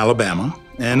bakery in Alabama,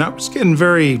 and I was getting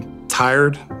very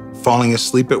tired, falling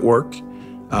asleep at work,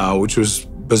 which was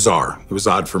bizarre. It was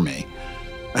odd for me.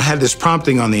 I had this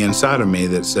prompting on the inside of me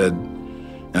that said,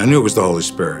 and I knew it was the Holy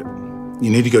Spirit, you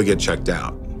need to go get checked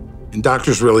out. And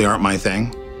doctors really aren't my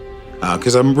thing,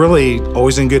 because I'm really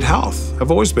always in good health.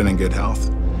 I've always been in good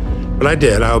health. But I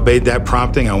did. I obeyed that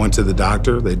prompting. I went to the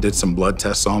doctor. They did some blood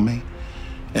tests on me.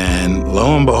 And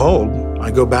lo and behold, I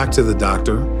go back to the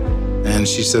doctor, and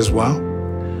she says, well,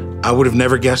 I would have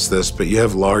never guessed this, but you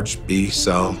have large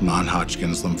B-cell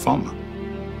non-Hodgkin's lymphoma.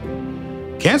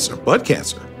 Cancer, blood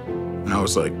cancer. And I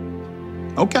was like,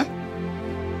 okay,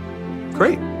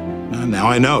 great. Now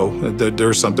I know that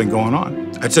there's something going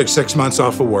on. I took 6 months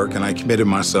off of work and I committed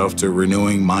myself to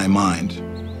renewing my mind.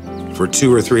 For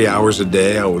 2 or 3 hours a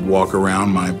day, I would walk around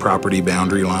my property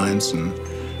boundary lines and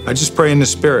I just pray in the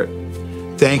Spirit,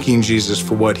 thanking Jesus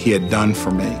for what he had done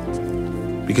for me.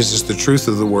 Because it's the truth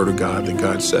of the Word of God that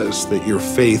God says that your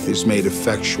faith is made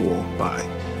effectual by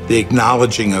the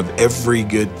acknowledging of every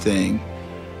good thing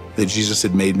that Jesus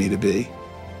had made me to be.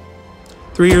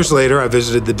 3 years later, I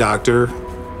visited the doctor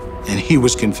and he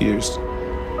was confused.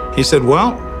 He said,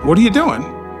 well, what are you doing?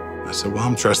 I said, well,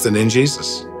 I'm trusting in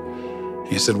Jesus.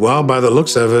 He said, well, by the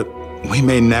looks of it, we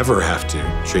may never have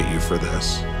to treat you for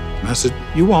this. And I said,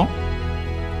 you won't.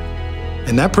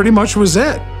 And that pretty much was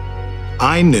it.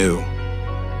 I knew,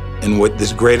 and what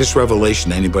this greatest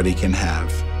revelation anybody can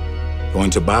have, going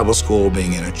to Bible school,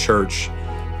 being in a church,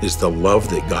 is the love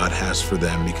that God has for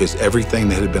them, because everything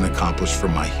that had been accomplished for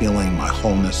my healing, my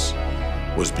wholeness,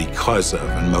 was because of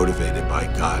and motivated by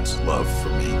God's love for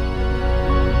me.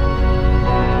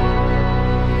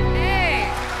 Hey,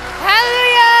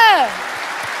 hallelujah!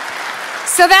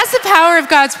 So that's the power of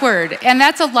God's word, and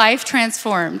that's a life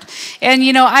transformed. And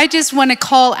you know, I just want to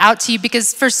call out to you,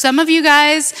 because for some of you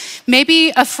guys,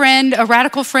 maybe a friend, a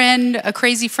radical friend, a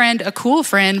crazy friend, a cool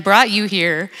friend brought you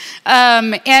here.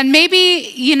 And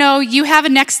maybe, you know, you have a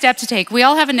next step to take. We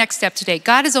all have a next step to take.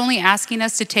 God is only asking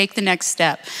us to take the next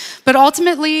step. But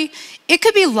ultimately, it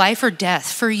could be life or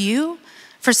death for you,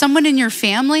 for someone in your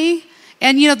family.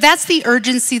 And you know, that's the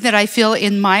urgency that I feel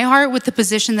in my heart with the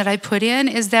position that I put in,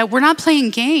 is that we're not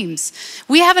playing games.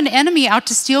 We have an enemy out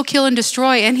to steal, kill, and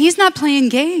destroy, and he's not playing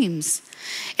games.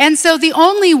 And so the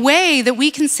only way that we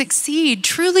can succeed,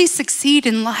 truly succeed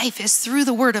in life, is through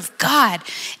the Word of God.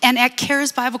 And at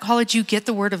Charis Bible College, you get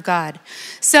the Word of God.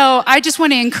 So I just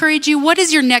want to encourage you, what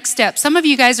is your next step? Some of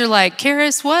you guys are like,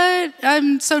 Charis, what?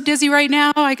 I'm so dizzy right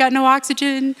now. I got no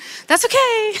oxygen. That's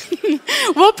okay.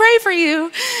 We'll pray for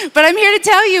you. But I'm here to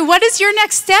tell you, what is your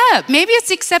next step? Maybe it's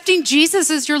accepting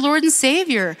Jesus as your Lord and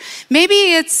Savior.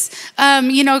 Maybe it's,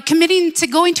 you know, committing to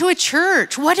going to a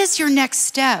church. What is your next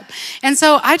step? And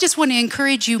so I just want to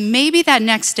encourage you, maybe that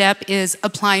next step is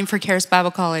applying for Charis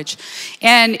Bible College.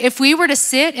 And if we were to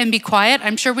sit and be quiet,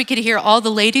 I'm sure we could hear all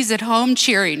the ladies at home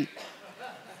cheering.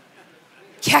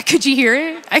 Yeah, could you hear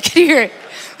it? I could hear it.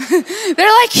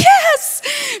 They're like, yes,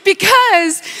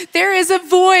 because there is a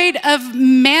void of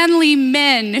manly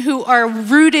men who are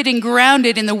rooted and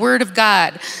grounded in the Word of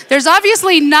God. There's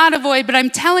obviously not a void, but I'm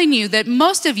telling you that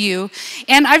most of you,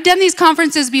 and I've done these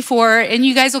conferences before, and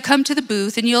you guys will come to the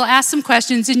booth and you'll ask some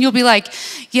questions and you'll be like,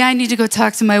 yeah, I need to go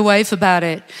talk to my wife about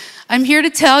it. I'm here to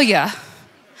tell you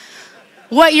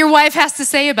what your wife has to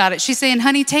say about it. She's saying,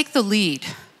 honey, take the lead.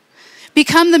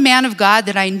 Become the man of God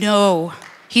that I know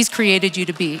He's created you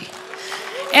to be.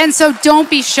 And so don't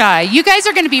be shy. You guys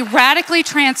are going to be radically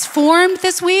transformed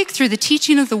this week through the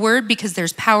teaching of the Word, because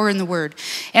there's power in the Word.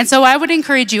 And so I would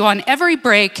encourage you, on every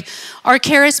break, our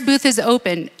Charis booth is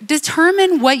open.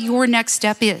 Determine what your next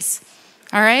step is.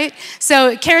 All right?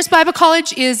 So Charis Bible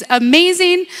College is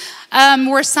amazing.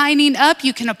 We're signing up.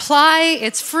 You can apply.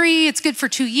 It's free. It's good for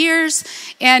 2 years.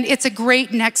 And it's a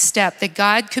great next step that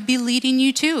God could be leading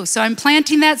you to. So I'm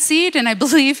planting that seed, and I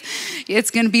believe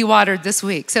it's going to be watered this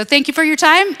week. So thank you for your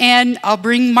time, and I'll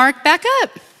bring Mark back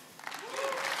up.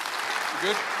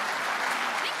 Good.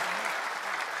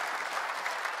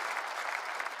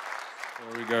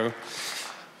 There we go.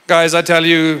 Guys, I tell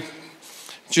you,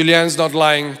 Julianne's not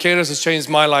lying. Charis has changed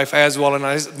my life as well,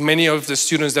 and many of the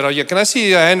students that are here. Can I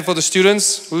see a hand for the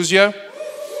students? Who's here?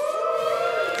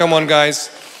 Come on, guys.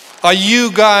 Are you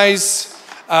guys,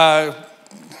 are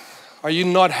you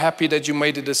not happy that you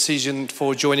made a decision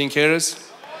for joining Charis?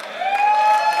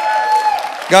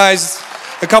 Guys,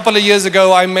 a couple of years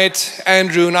ago, I met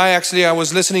Andrew, and I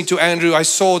was listening to Andrew. I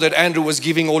saw that Andrew was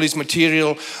giving all his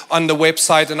material on the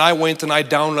website, and I went and I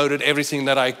downloaded everything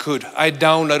that I could. I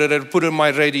downloaded it, put it on my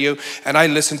radio, and I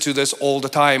listened to this all the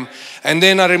time. And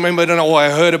then I remembered, I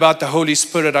heard about the Holy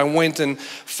Spirit. I went and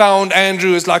found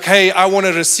Andrew. It's like, hey, I want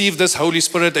to receive this Holy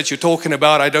Spirit that you're talking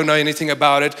about. I don't know anything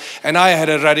about it. And I had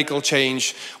a radical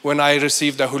change when I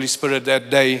received the Holy Spirit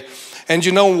that day. And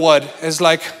you know what? It's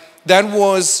like, that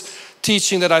was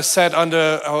teaching that I sat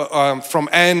under from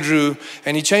Andrew,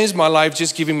 and he changed my life,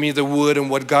 just giving me the Word and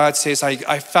what God says.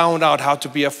 I found out how to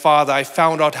be a father. I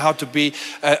found out how to be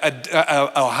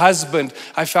a husband.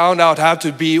 I found out how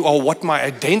to be, or what my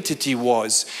identity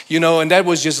was, and that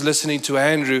was just listening to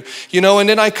Andrew, and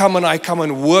then I come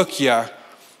and work here.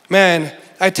 Man,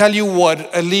 I tell you what,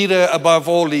 a leader above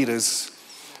all leaders,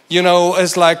 you know,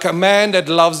 is like a man that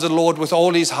loves the Lord with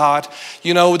all his heart,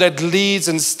 you know, that leads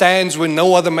and stands when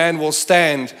no other man will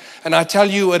stand. And I tell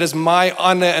you, it is my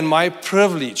honor and my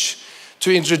privilege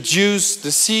to introduce the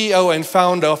CEO and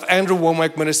founder of Andrew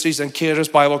Wommack Ministries and Charis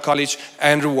Bible College,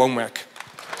 Andrew Wommack.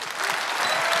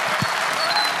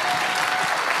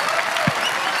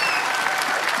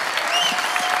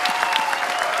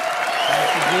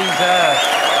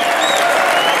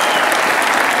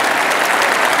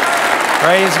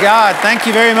 Praise God. Thank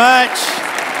you very much.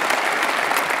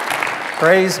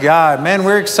 Praise God. Man,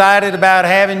 we're excited about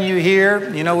having you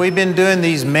here. You know, we've been doing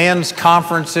these men's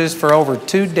conferences for over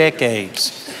 2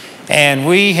 decades. And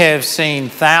we have seen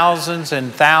thousands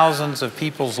and thousands of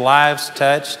people's lives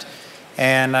touched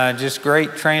and just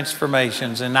great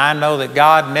transformations. And I know that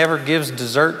God never gives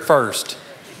dessert first.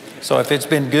 So if it's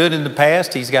been good in the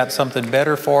past, He's got something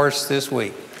better for us this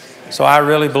week. So I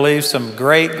really believe some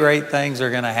great, great things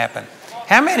are going to happen.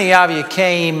 How many of you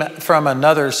came from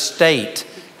another state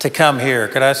to come here?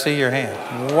 Could I see your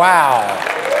hand? Wow.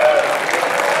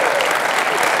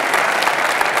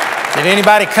 Did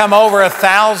anybody come over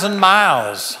 1,000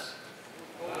 miles?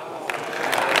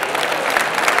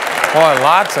 Boy,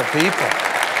 lots of people.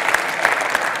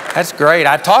 That's great.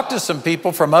 I talked to some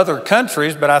people from other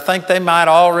countries, but I think they might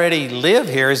already live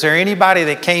here. Is there anybody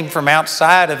that came from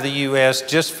outside of the U.S.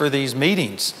 just for these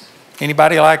meetings?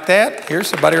 Anybody like that? Here's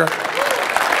somebody.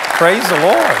 Praise the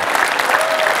Lord.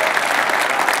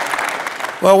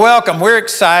 Well, welcome. We're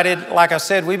excited. Like I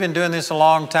said, we've been doing this a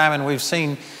long time, and we've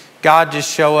seen God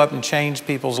just show up and change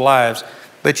people's lives.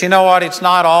 But you know what? It's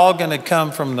not all going to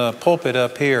come from the pulpit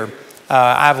up here.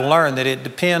 I've learned that it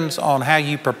depends on how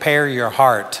you prepare your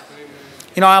heart.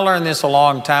 You know, I learned this a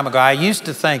long time ago. I used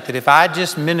to think that if I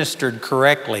just ministered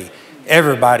correctly,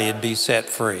 everybody would be set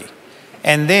free.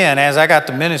 And then as I got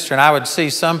to ministering, I would see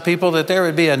some people that there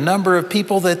would be a number of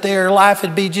people that their life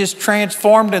would be just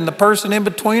transformed and the person in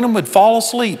between them would fall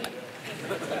asleep.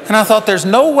 And I thought, there's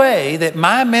no way that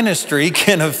my ministry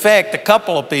can affect a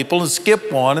couple of people and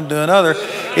skip one and do another.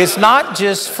 It's not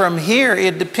just from here.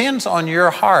 It depends on your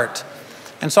heart.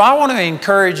 And so I want to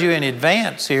encourage you in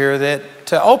advance here that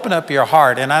to open up your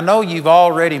heart. And I know you've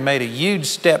already made a huge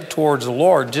step towards the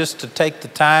Lord just to take the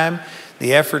time,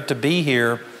 the effort to be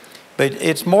here. But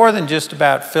it's more than just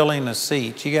about filling a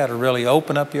seat. You got to really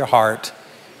open up your heart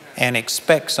and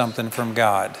expect something from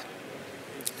God.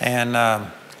 And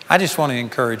I just want to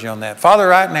encourage you on that. Father,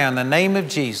 right now, in the name of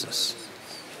Jesus,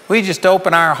 we just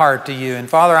open our heart to you. And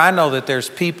Father, I know that there's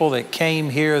people that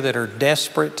came here that are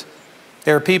desperate.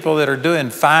 There are people that are doing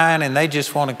fine and they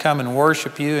just want to come and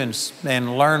worship you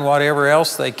and learn whatever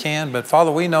else they can. But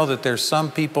Father, we know that there's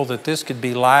some people that this could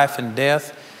be life and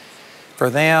death for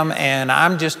them, and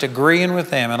I'm just agreeing with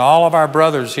them and all of our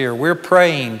brothers here. We're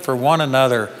praying for one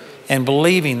another and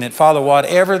believing that, Father,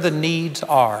 whatever the needs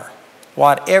are,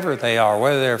 whatever they are,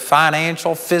 whether they're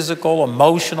financial, physical,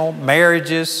 emotional,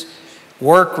 marriages,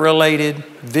 work-related,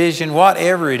 vision,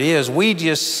 whatever it is, we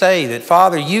just say that,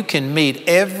 Father, you can meet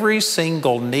every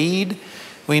single need.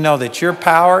 We know that your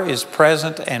power is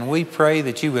present, and we pray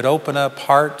that you would open up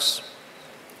hearts,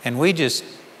 and we just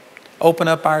open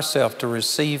up ourselves to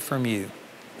receive from you.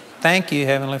 Thank you,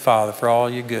 Heavenly Father, for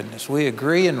all your goodness. We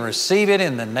agree and receive it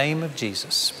in the name of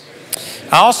Jesus.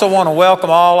 I also want to welcome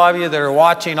all of you that are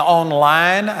watching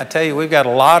online. I tell you, we've got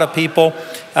a lot of people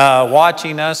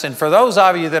watching us. And for those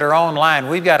of you that are online,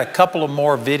 we've got a couple of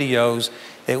more videos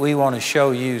that we want to show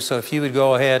you. So if you would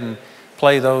go ahead and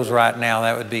play those right now,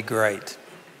 that would be great.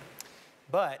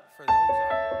 But for those...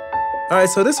 All right,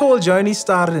 so this whole journey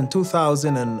started in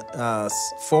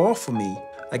 2004 for me.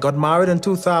 I got married in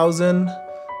 2000,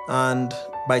 and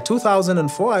by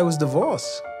 2004, I was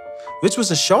divorced, which was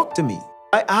a shock to me.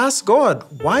 I asked God,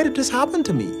 why did this happen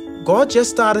to me? God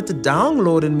just started to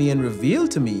download in me and reveal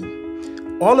to me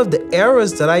all of the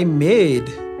errors that I made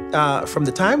from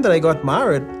the time that I got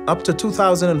married up to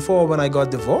 2004 when I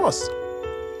got divorced.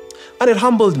 And it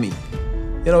humbled me.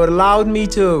 You know, it allowed me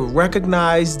to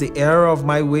recognize the error of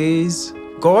my ways.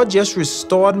 God just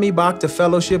restored me back to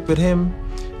fellowship with Him.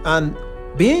 And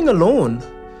being alone,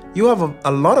 you have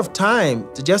a lot of time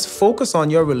to just focus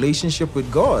on your relationship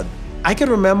with God. I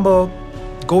can remember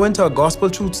going to a gospel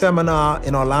truth seminar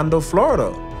in Orlando,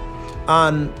 Florida.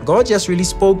 And God just really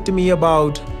spoke to me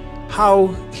about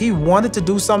how He wanted to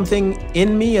do something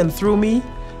in me and through me,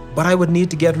 but I would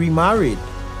need to get remarried.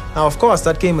 Now, of course,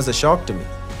 that came as a shock to me,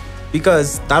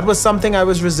 because that was something I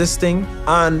was resisting.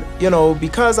 And, you know,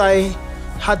 because I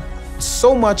had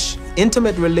so much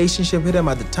intimate relationship with Him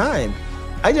at the time,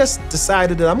 I just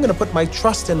decided that I'm going to put my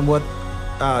trust in what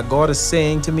God is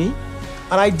saying to me.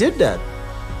 And I did that.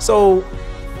 So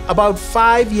About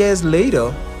 5 years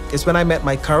later is when I met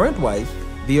my current wife,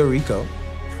 Viorico.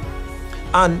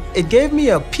 And it gave me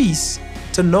a peace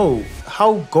to know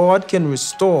how God can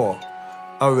restore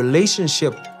a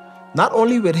relationship, not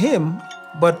only with him,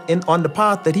 but on the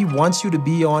path that he wants you to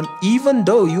be on, even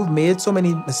though you've made so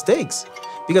many mistakes.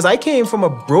 Because I came from a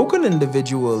broken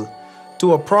individual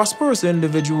to a prosperous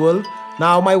individual.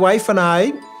 Now my wife and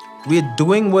I, we're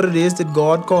doing what it is that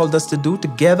God called us to do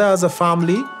together as a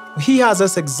family. He has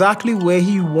us exactly where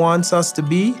he wants us to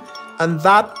be. And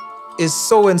that is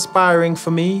so inspiring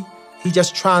for me. He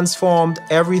just transformed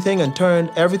everything and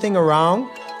turned everything around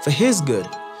for his good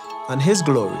and his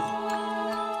glory.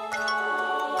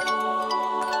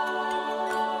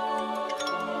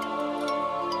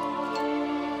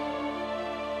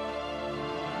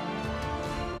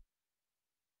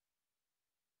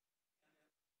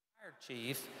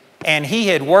 Chief, and he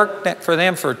had worked for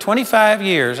them for 25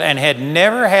 years and had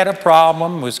never had a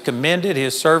problem, was commended,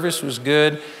 his service was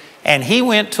good, and he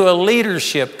went to a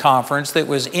leadership conference that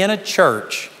was in a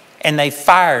church, and they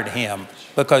fired him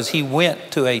because he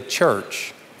went to a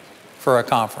church for a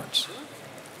conference.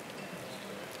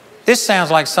 This sounds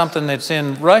like something that's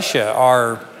in Russia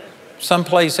or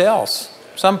someplace else,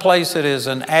 someplace that is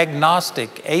an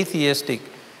agnostic, atheistic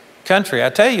country. I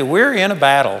tell you, we're in a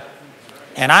battle.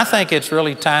 And I think it's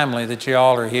really timely that you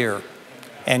all are here.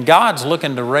 And God's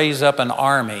looking to raise up an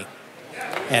army.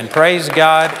 And praise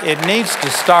God, it needs to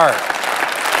start.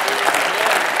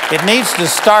 It needs to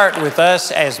start with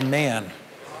us as men.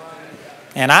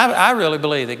 And I really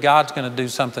believe that God's going to do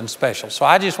something special. So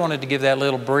I just wanted to give that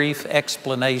little brief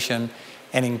explanation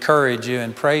and encourage you.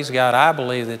 And praise God, I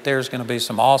believe that there's going to be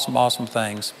some awesome, awesome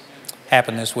things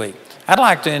happen this week. I'd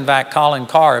like to invite Colin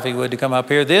Carr, if he would, to come up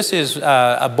here. This is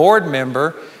a board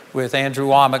member with Andrew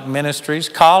Wommack Ministries.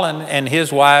 Colin and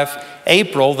his wife,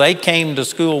 April, they came to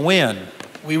school when?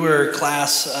 We were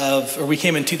we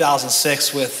came in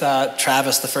 2006 with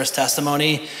Travis, the First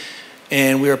Testimony,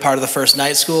 and we were part of the first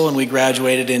night school, and we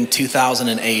graduated in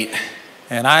 2008.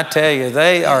 And I tell you,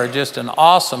 they are just an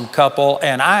awesome couple,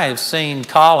 and I have seen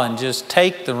Colin just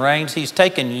take the reins. He's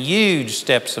taken huge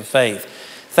steps of faith.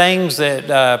 Things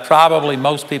that probably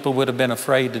most people would have been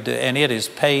afraid to do, and it is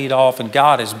paid off, and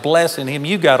God is blessing him.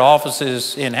 You've got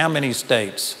offices in how many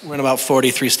states? We're in about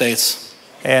 43 states.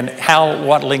 And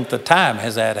what length of time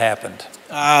has that happened?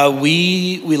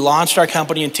 We launched our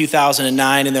company in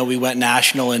 2009, and then we went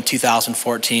national in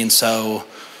 2014. So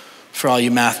for all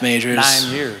you math majors,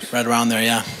 9 years. Right around there,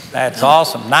 yeah. That's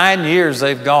awesome. 9 years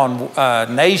they've gone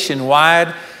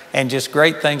nationwide. And just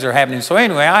great things are happening. So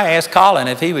anyway, I asked Colin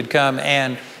if he would come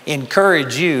and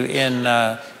encourage you in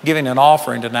giving an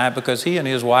offering tonight, because he and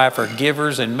his wife are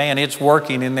givers, and man, it's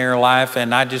working in their life,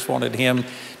 and I just wanted him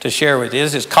to share with you.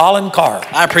 This is Colin Carr.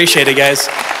 I appreciate it, guys.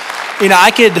 You know,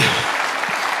 I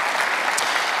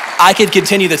could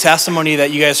continue the testimony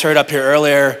that you guys heard up here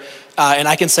earlier, and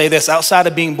I can say this: outside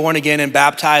of being born again and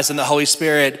baptized in the Holy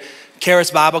Spirit,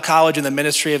 Charis Bible College and the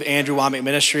ministry of Andrew Wommack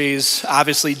Ministries,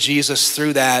 obviously Jesus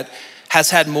through that, has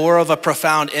had more of a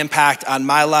profound impact on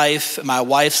my life, my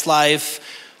wife's life.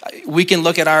 We can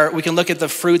look at the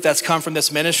fruit that's come from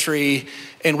this ministry,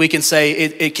 and we can say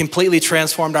it completely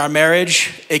transformed our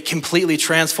marriage. It completely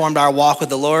transformed our walk with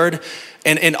the Lord.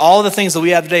 And all the things that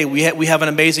we have today, we have an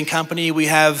amazing company, we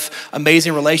have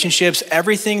amazing relationships.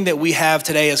 Everything that we have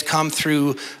today has come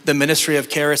through the ministry of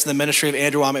Charis and the ministry of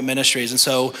Andrew Wommack Ministries. And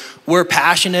so we're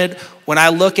passionate. When I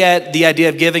look at the idea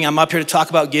of giving, I'm up here to talk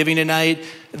about giving tonight.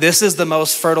 This is the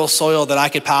most fertile soil that I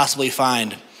could possibly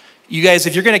find. You guys,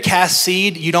 if you're gonna cast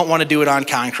seed, you don't wanna do it on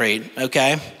concrete,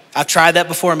 okay? I've tried that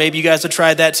before, maybe you guys have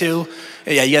tried that too.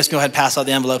 Yeah, you guys can go ahead and pass out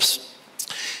the envelopes.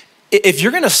 If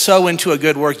you're gonna sow into a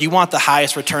good work, you want the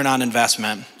highest return on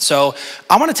investment. So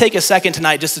I wanna take a second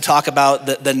tonight just to talk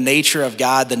about the nature of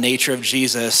God, the nature of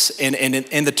Jesus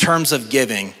in the terms of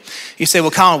giving. You say,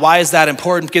 well, Colin, why is that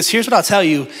important? Because here's what I'll tell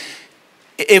you.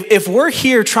 If we're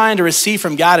here trying to receive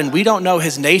from God and we don't know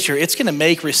his nature, it's gonna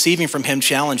make receiving from him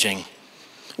challenging.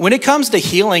 When it comes to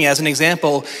healing, as an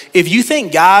example, if you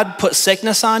think God put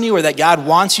sickness on you, or that God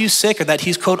wants you sick, or that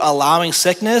he's, quote, allowing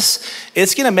sickness,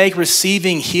 it's gonna make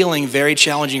receiving healing very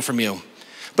challenging from you.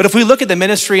 But if we look at the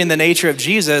ministry and the nature of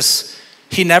Jesus,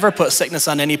 he never put sickness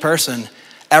on any person.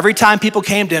 Every time people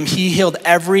came to him, he healed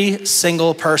every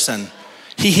single person.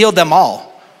 He healed them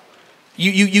all.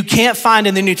 You can't find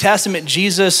in the New Testament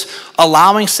Jesus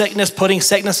allowing sickness, putting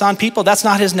sickness on people. That's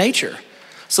not his nature.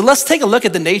 So let's take a look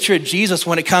at the nature of Jesus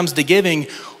when it comes to giving.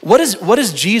 What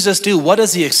does Jesus do? What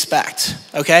does he expect?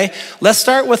 Okay, let's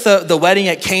start with the wedding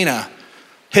at Cana.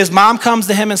 His mom comes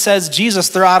to him and says, Jesus,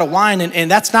 they're out of wine.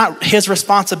 And that's not his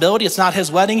responsibility. It's not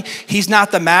his wedding. He's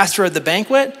not the master of the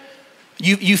banquet.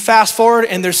 You fast forward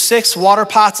and there's 6 water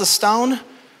pots of stone.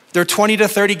 They're 20 to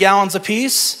 30 gallons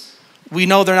apiece. We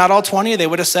know they're not all 20. They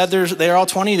would have said they're all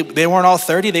 20. They weren't all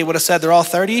 30. They would have said they're all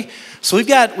 30. So we've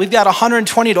got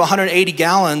 120 to 180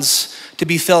 gallons to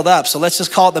be filled up. So let's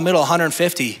just call it the middle,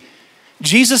 150.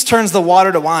 Jesus turns the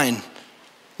water to wine.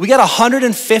 We got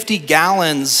 150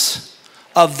 gallons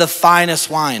of the finest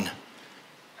wine.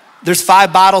 There's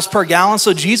 5 bottles per gallon,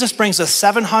 so Jesus brings a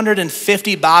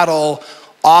 750 bottle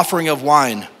offering of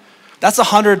wine. That's a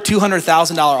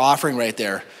 $200,000 offering right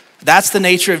there. That's the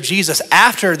nature of Jesus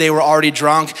after they were already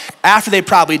drunk, after they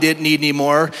probably didn't need any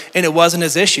more, and it wasn't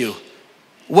his issue.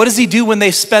 What does he do when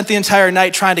they spent the entire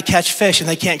night trying to catch fish and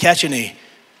they can't catch any?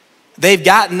 They've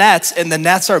got nets, and the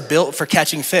nets are built for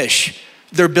catching fish.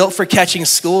 They're built for catching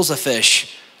schools of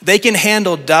fish. They can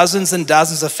handle dozens and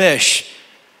dozens of fish.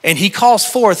 And he calls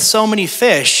forth so many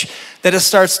fish that it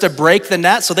starts to break the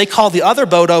net. So they call the other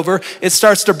boat over. It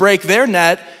starts to break their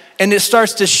net, and it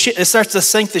starts to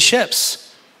sink the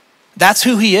ships. That's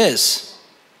who he is.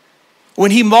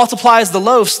 When he multiplies the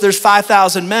loaves, there's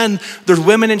 5,000 men, there's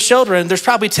women and children, there's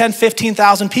probably 10,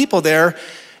 15,000 people there,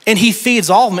 and he feeds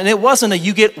all of them. And it wasn't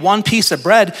you get one piece of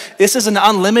bread. This is an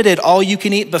unlimited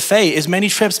all-you-can-eat buffet, as many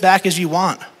trips back as you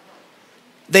want.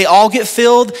 They all get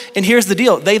filled, and here's the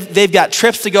deal. They've got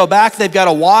trips to go back. They've got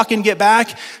to walk and get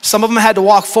back. Some of them had to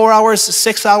walk 4 hours,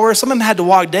 6 hours. Some of them had to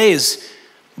walk days.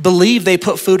 Believe they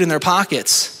put food in their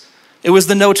pockets. It was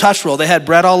the no-touch rule. They had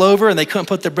bread all over, and they couldn't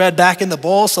put the bread back in the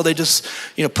bowl, so they just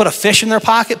put a fish in their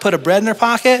pocket, put a bread in their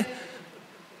pocket.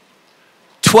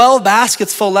 12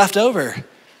 baskets full left over.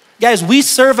 Guys, we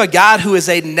serve a God who is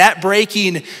a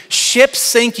net-breaking,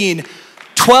 ship-sinking,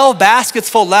 12 baskets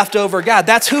full leftover God.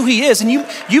 That's who he is. And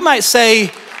you might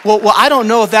say, well, I don't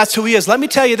know if that's who he is. Let me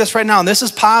tell you this right now, and this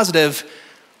is positive.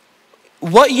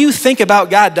 What you think about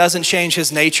God doesn't change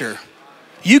his nature.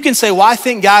 You can say, well, I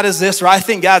think God is this, or I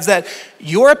think God's that.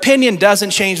 Your opinion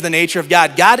doesn't change the nature of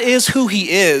God. God is who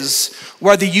he is,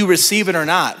 whether you receive it or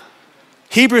not.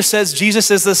 Hebrews says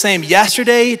Jesus is the same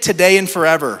yesterday, today, and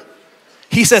forever.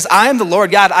 He says, I am the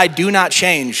Lord God, I do not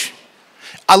change.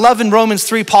 I love in Romans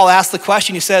 3, Paul asks the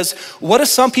question, he says, what if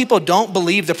some people don't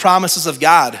believe the promises of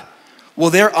God? Will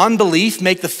their unbelief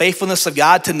make the faithfulness of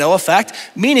God to no effect?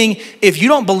 Meaning, if you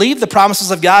don't believe the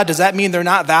promises of God, does that mean they're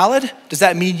not valid? Does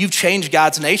that mean you've changed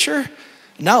God's nature?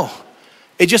 No.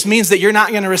 It just means that you're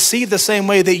not going to receive the same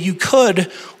way that you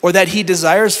could or that he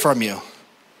desires from you.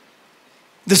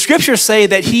 The scriptures say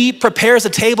that he prepares a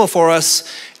table for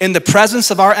us in the presence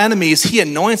of our enemies. He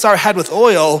anoints our head with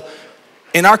oil,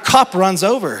 and our cup runs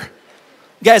over.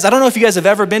 Guys, I don't know if you guys have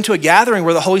ever been to a gathering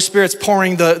where the Holy Spirit's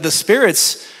pouring the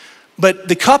spirits, but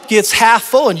the cup gets half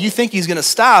full and you think he's gonna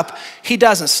stop. He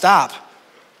doesn't stop.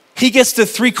 He gets to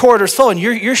 3/4 full and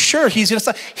you're sure he's gonna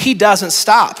stop. He doesn't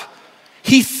stop.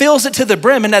 He fills it to the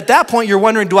brim, and at that point you're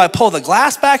wondering, do I pull the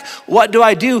glass back? What do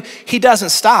I do? He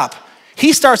doesn't stop.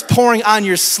 He starts pouring on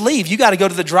your sleeve. You gotta go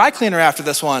to the dry cleaner after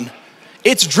this one.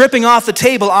 It's dripping off the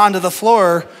table onto the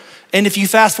floor. And if you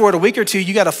fast forward a week or two,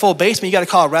 you got a full basement, you got to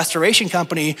call a restoration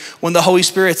company when the Holy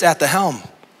Spirit's at the helm.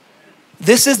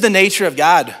 This is the nature of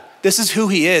God. This is who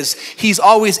he is. He's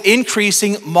always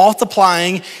increasing,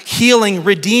 multiplying, healing,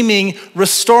 redeeming,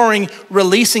 restoring,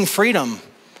 releasing freedom.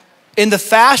 And the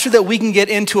faster that we can get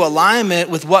into alignment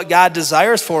with what God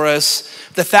desires for us,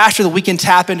 the faster that we can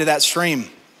tap into that stream.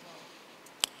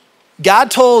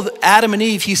 God told Adam and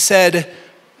Eve, he said,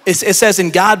 it says,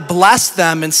 and God blessed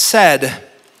them and said,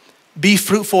 be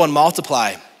fruitful and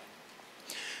multiply.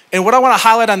 And what I want to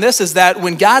highlight on this is that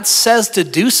when God says to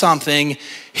do something,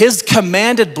 his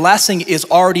commanded blessing is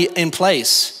already in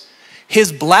place.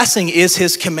 His blessing is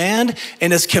his command,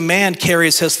 and his command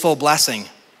carries his full blessing.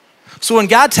 So when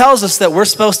God tells us that we're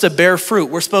supposed to bear fruit,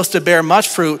 we're supposed to bear much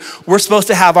fruit, we're supposed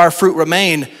to have our fruit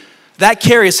remain, that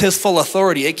carries his full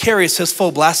authority. It carries his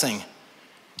full blessing.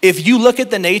 If you look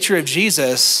at the nature of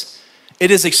Jesus,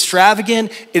 it is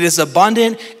extravagant, it is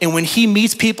abundant, and when he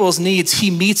meets people's needs,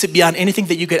 he meets it beyond anything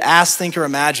that you could ask, think, or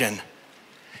imagine.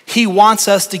 He wants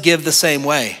us to give the same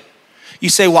way. You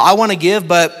say, well, I want to give,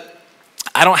 but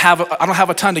I don't have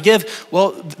a ton to give.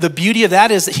 Well, the beauty of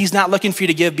that is that he's not looking for you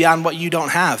to give beyond what you don't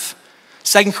have.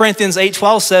 2 Corinthians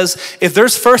 8:12 says, if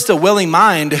there's first a willing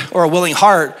mind or a willing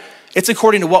heart, it's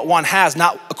according to what one has,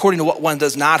 not according to what one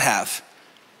does not have.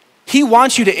 He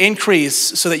wants you to increase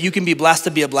so that you can be blessed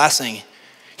to be a blessing.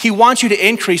 He wants you to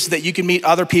increase so that you can meet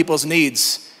other people's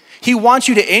needs. He wants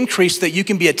you to increase so that you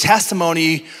can be a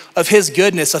testimony of his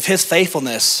goodness, of his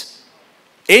faithfulness.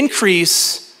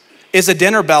 Increase is a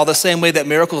dinner bell the same way that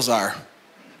miracles are.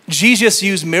 Jesus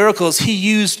used miracles. He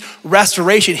used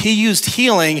restoration. He used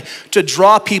healing to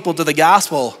draw people to the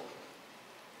gospel.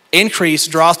 Increase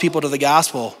draws people to the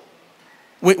gospel.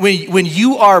 When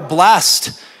you are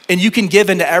blessed and you can give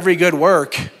into every good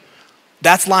work,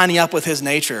 that's lining up with his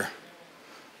nature.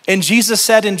 And Jesus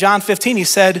said in John 15, he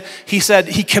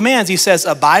says,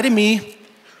 abide in me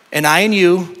and I in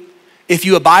you. If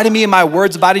you abide in me and my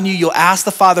words abide in you, you'll ask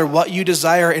the Father what you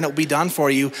desire and it'll be done for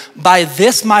you. By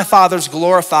this my Father's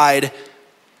glorified,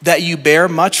 that you bear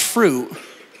much fruit,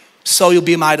 so you'll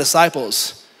be my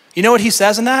disciples. You know what he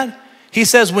says in that? He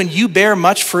says, when you bear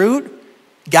much fruit,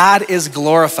 God is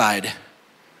glorified.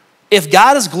 If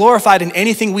God is glorified in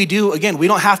anything we do, again, we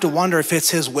don't have to wonder if it's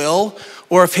his will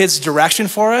or if his direction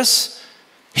for us.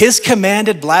 His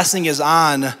commanded blessing is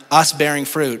on us bearing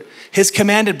fruit. His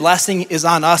commanded blessing is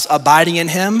on us abiding in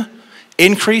him,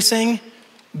 increasing,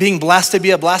 being blessed to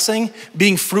be a blessing,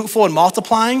 being fruitful and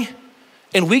multiplying.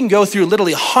 And we can go through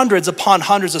literally hundreds upon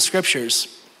hundreds of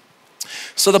scriptures.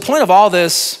 So the point of all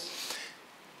this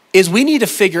is we need to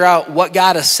figure out what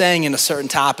God is saying in a certain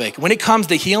topic. When it comes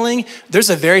to healing, there's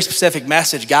a very specific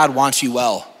message. God wants you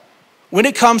well. When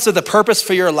it comes to the purpose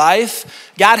for your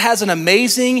life, God has an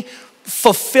amazing,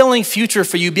 fulfilling future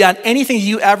for you beyond anything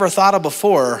you ever thought of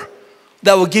before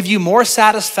that will give you more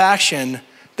satisfaction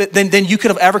than you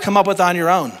could have ever come up with on your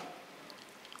own.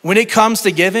 When it comes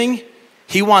to giving,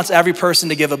 he wants every person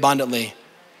to give abundantly.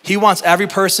 He wants every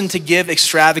person to give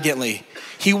extravagantly.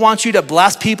 He wants you to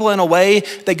bless people in a way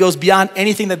that goes beyond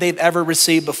anything that they've ever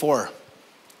received before.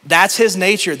 That's his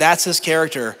nature, that's his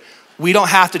character. We don't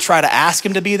have to try to ask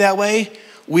him to be that way.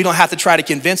 We don't have to try to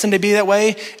convince him to be that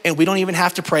way, and we don't even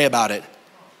have to pray about it.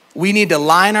 We need to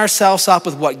line ourselves up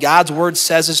with what God's word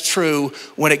says is true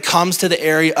when it comes to the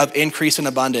area of increase and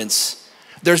abundance.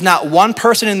 There's not one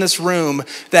person in this room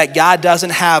that God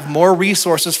doesn't have more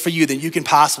resources for you than you can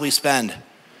possibly spend.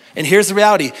 And here's the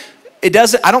reality.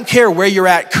 I don't care where you're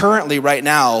at currently right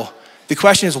now. The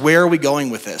question is, where are we going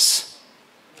with this?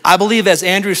 I believe, as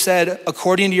Andrew said,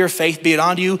 according to your faith, be it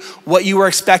on you, what you are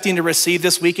expecting to receive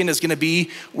this weekend is gonna be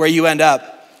where you end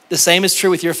up. The same is true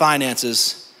with your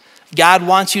finances. God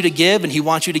wants you to give, and he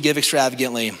wants you to give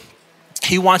extravagantly.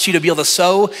 He wants you to be able to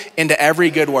sow into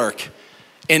every good work.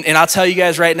 And I'll tell you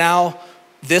guys right now,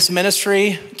 this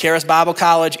ministry, Charis Bible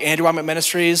College, Andrew Wommack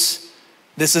Ministries,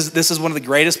 this is one of the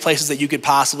greatest places that you could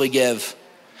possibly give.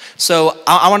 So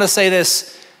I wanna say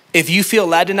this, if you feel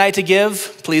led tonight to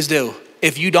give, please do.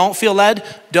 If you don't feel led,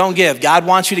 don't give. God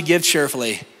wants you to give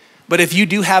cheerfully. But if you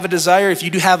do have a desire, if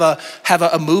you do have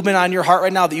a movement on your heart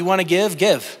right now that you wanna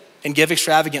give, and give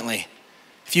extravagantly.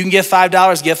 If you can give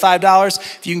 $5, give $5.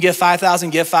 If you can give 5,000,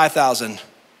 give 5,000.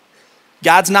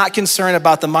 God's not concerned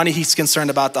about the money, he's concerned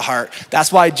about the heart.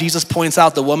 That's why Jesus points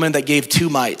out the woman that gave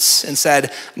 2 mites and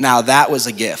said, now that was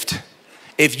a gift.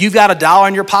 If you've got $1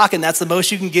 in your pocket and that's the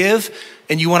most you can give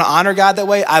and you wanna honor God that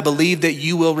way, I believe that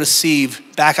you will receive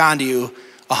back onto you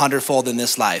 100-fold in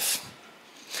this life.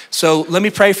 So let me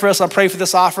pray for us. I'll pray for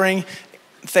this offering.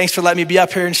 Thanks for letting me be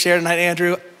up here and share tonight,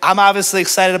 Andrew. I'm obviously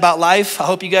excited about life. I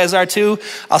hope you guys are too.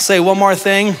 I'll say one more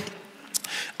thing.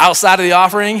 Outside of the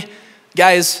offering,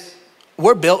 guys,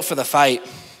 we're built for the fight.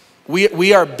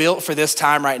 We are built for this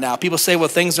time right now. People say, well,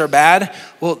 things are bad.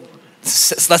 Well,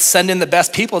 let's send in the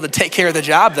best people to take care of the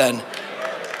job then.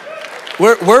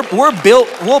 We're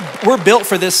built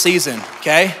for this season,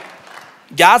 okay?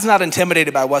 God's not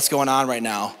intimidated by what's going on right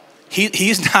now.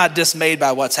 He's not dismayed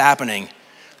by what's happening.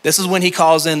 This is when he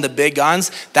calls in the big guns.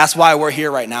 That's why we're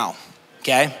here right now,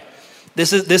 okay?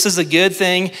 This is a good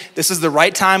thing. This is the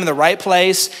right time and the right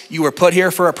place. You were put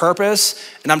here for a purpose.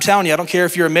 And I'm telling you, I don't care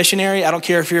if you're a missionary. I don't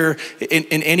care if you're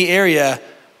in any area.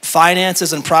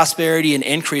 Finances and prosperity and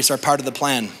increase are part of the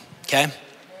plan, okay?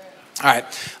 All right,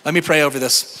 let me pray over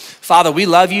this. Father, we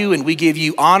love you and we give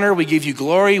you honor, we give you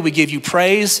glory, we give you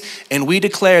praise, and we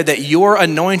declare that your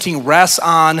anointing rests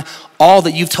on all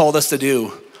that you've told us to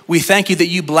do. We thank you that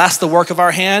you bless the work of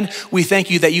our hand. We thank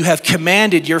you that you have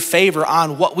commanded your favor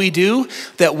on what we do,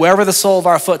 that wherever the sole of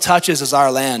our foot touches is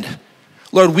our land.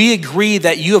 Lord, we agree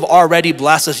that you have already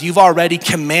blessed us. You've already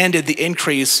commanded the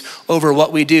increase over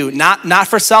what we do, not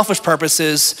for selfish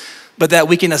purposes, but that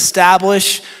we can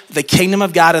establish the kingdom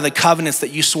of God and the covenants that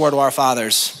you swore to our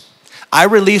fathers. I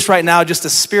release right now just a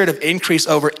spirit of increase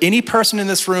over any person in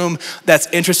this room that's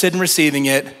interested in receiving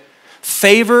it.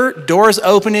 Favor, doors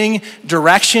opening,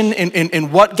 direction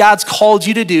in what God's called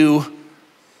you to do.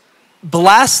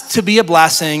 Blessed to be a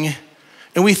blessing.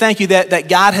 And we thank you that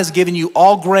God has given you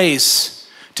all grace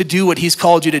to do what he's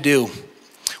called you to do.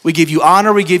 We give you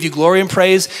honor, we give you glory and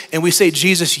praise, and we say,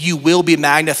 Jesus, you will be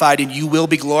magnified and you will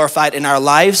be glorified in our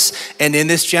lives and in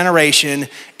this generation.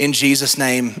 In Jesus'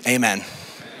 name, amen.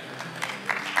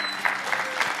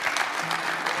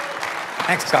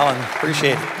 Thanks, Colin.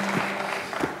 Appreciate it.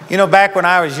 You know, back when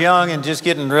I was young and just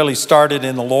getting really started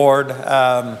in the Lord,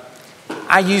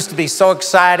 I used to be so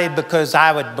excited because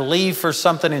I would believe for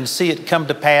something and see it come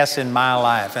to pass in my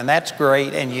life. And that's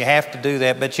great, and you have to do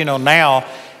that. But you know, now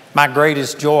my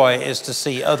greatest joy is to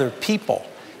see other people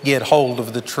get hold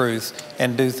of the truth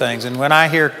and do things. And when I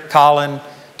hear Colin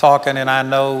talking and I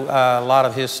know a lot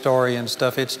of his story and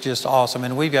stuff, it's just awesome.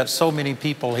 And we've got so many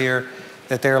people here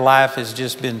that their life has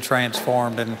just been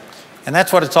transformed. And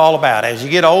that's what it's all about. As you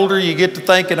get older, you get to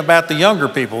thinking about the younger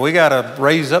people. We got to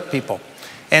raise up people.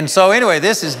 And so anyway,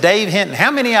 this is Dave Hinton. How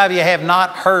many of you have not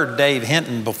heard Dave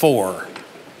Hinton before?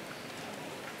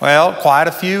 Well, quite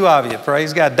a few of you.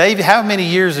 Praise God. Dave, how many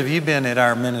years have you been at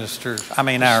our men's event?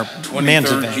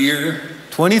 23rd year.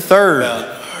 23rd.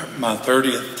 About my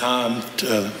 30th time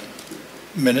to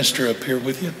minister up here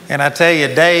with you. And I tell you,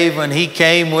 Dave, when he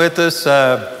came with us,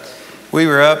 we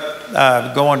were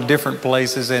up going to different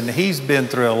places, and he's been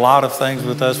through a lot of things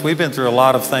with us. We've been through a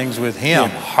lot of things with him. Yeah.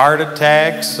 Heart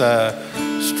attacks,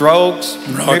 strokes.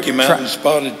 Rocky Mountain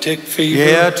spotted tick fever.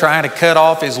 Yeah, trying to cut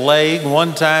off his leg.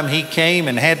 One time he came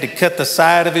and had to cut the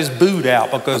side of his boot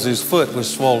out because his foot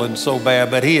was swollen so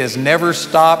bad, but he has never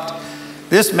stopped.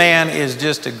 This man is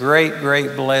just a great,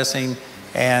 great blessing.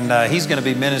 And he's going to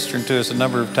be ministering to us a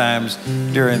number of times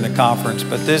during the conference.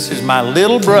 But this is my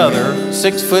little brother,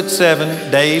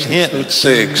 6'7", Dave Hinton.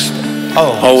 6'6".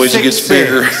 Oh, always gets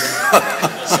bigger.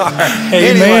 Sorry.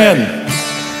 Amen. Anyway,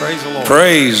 praise the Lord.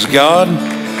 Praise God.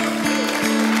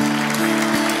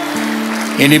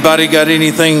 Anybody got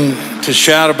anything to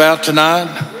shout about tonight?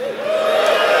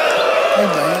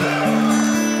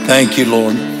 Amen. Thank you,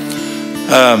 Lord.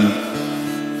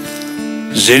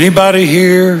 Is anybody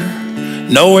here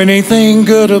know anything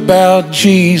good about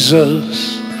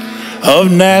Jesus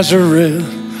of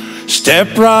Nazareth?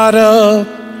 Step right up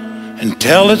and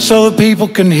tell it so the people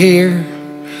can hear.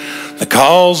 The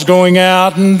call's going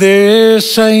out in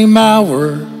this same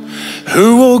hour.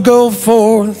 Who will go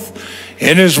forth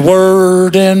in his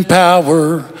word and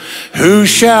power? Who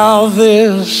shall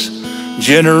this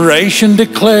generation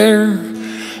declare?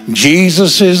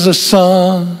 Jesus is the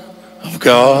Son of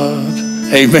God.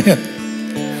 Amen.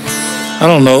 I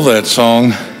don't know that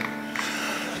song.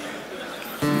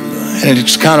 And it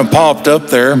just kind of popped up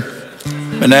there.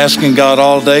 Been asking God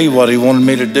all day what he wanted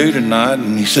me to do tonight,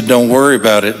 and he said, don't worry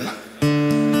about it.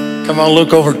 Come on,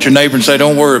 look over at your neighbor and say,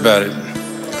 don't worry about it.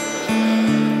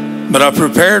 But I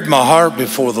prepared my heart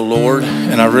before the Lord,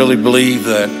 and I really believe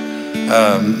that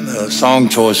song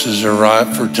choices are right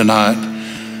for tonight.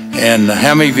 And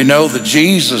how many of you know that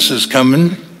Jesus is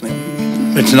coming?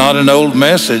 It's not an old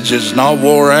message. It's not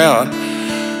wore out.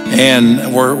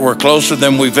 And we're closer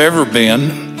than we've ever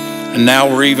been. And now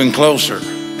we're even closer.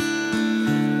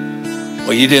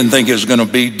 Well, you didn't think it was going to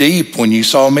be deep when you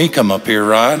saw me come up here,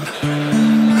 right?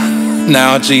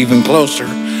 Now it's even closer.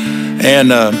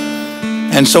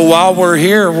 And so while we're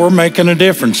here, we're making a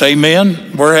difference.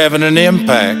 Amen? We're having an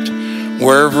impact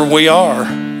wherever we are.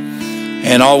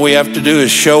 And all we have to do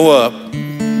is show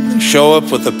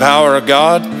up with the power of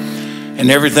God and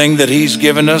everything that he's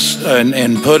given us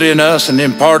and put in us and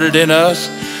imparted in us.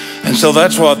 And so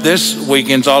that's what this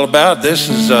weekend's all about. This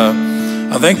is,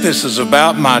 I think this is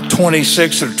about my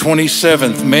 26th or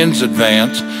 27th men's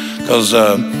advance, because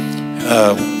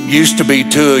used to be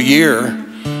 2 a year,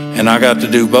 and I got to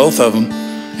do both of them.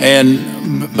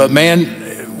 But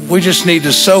man, we just need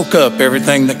to soak up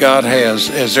everything that God has,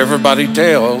 as everybody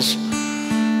tells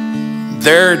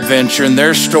their adventure and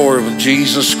their story with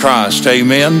Jesus Christ.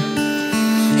 Amen.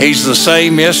 He's the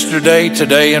same yesterday,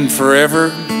 today, and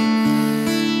forever.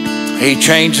 He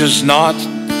changes not.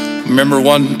 Remember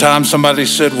one time somebody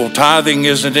said, well, tithing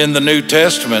isn't in the New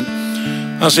Testament.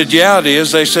 I said, yeah, it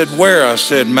is. They said, where? I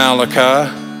said, Malachi.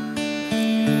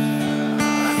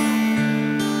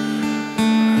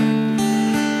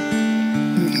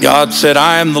 God said,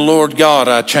 I am the Lord God,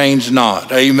 I change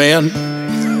not. Amen.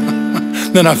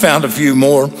 Then I found a few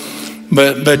more.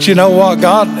 But you know what?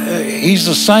 God, he's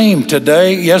the same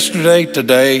today, yesterday,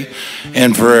 today,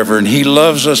 and forever. And he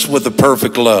loves us with a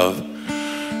perfect love.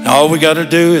 Now, all we got to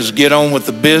do is get on with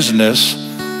the business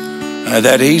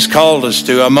that he's called us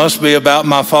to. I must be about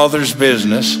my Father's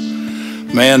business.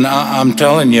 Man, I'm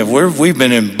telling you, we've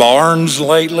been in barns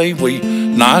lately,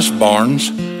 nice barns.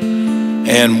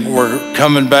 And we're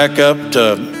coming back up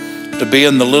to be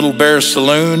in the Little Bear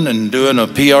Saloon and doing a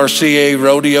PRCA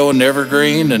rodeo in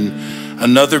Evergreen. And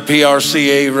another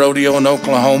PRCA rodeo in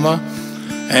Oklahoma.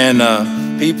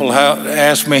 And people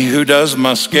ask me who does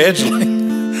my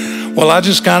scheduling. Well, I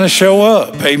just kind of show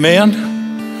up, amen?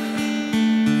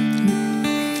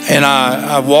 And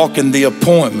I walk in the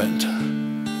appointment.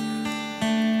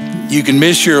 You can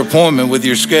miss your appointment with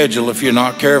your schedule if you're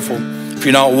not careful, if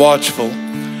you're not watchful.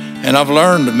 And I've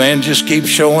learned, man, just keep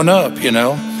showing up, you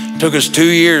know. It took us 2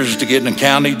 years to get in a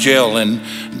county jail in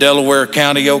Delaware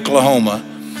County, Oklahoma.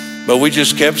 But we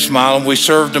just kept smiling. We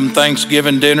served them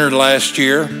Thanksgiving dinner last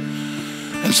year.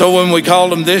 And so when we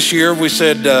called them this year, we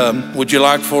said, would you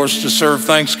like for us to serve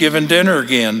Thanksgiving dinner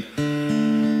again?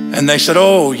 And they said,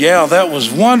 oh, yeah, that was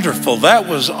wonderful. That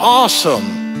was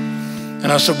awesome.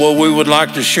 And I said, well, we would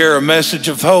like to share a message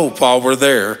of hope while we're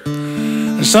there.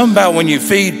 And something about when you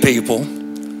feed people,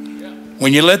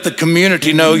 when you let the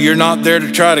community know you're not there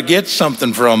to try to get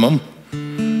something from them.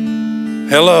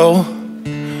 Hello?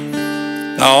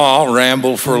 Oh, I'll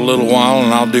ramble for a little while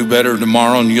and I'll do better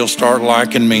tomorrow and you'll start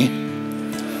liking me.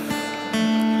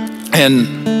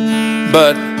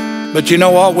 But you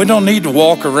know what? We don't need to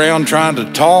walk around trying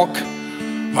to talk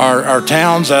our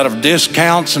towns out of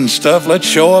discounts and stuff. Let's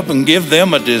show up and give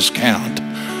them a discount.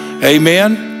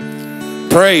 Amen?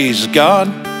 Praise God.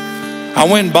 I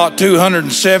went and bought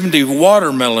 270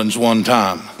 watermelons one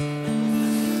time.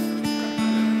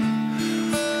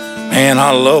 Man,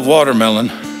 I love watermelon.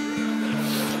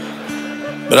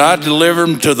 But I delivered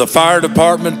them to the fire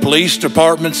department, police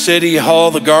department, city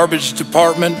hall, the garbage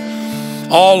department,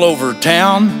 all over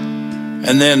town.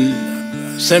 And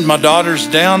then sent my daughters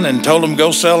down and told them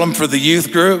go sell them for the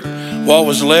youth group, what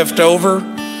was left over.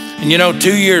 And you know,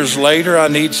 2 years later, I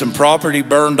need some property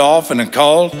burned off, and I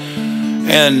called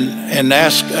and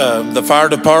asked the fire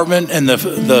department, and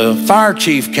the fire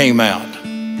chief came out.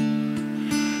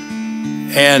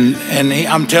 And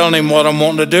I'm telling him what I'm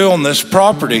wanting to do on this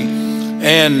property.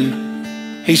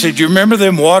 And he said, you remember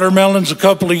them watermelons a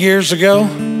couple of years ago?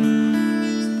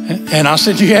 And I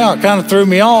said, yeah, it kind of threw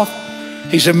me off.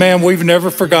 He said, man, we've never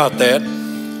forgot that.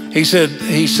 He said,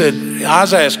 I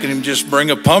was asking him just bring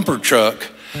a pumper truck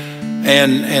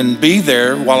and be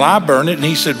there while I burn it. And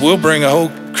he said, we'll bring a whole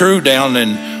crew down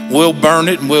and we'll burn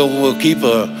it, and we'll keep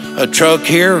a truck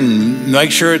here and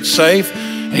make sure it's safe.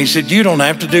 And he said, you don't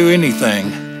have to do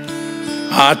anything.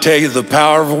 I tell you, the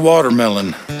power of a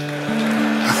watermelon.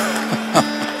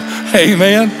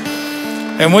 Amen.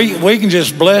 And we can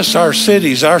just bless our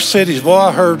cities. Our cities. Well,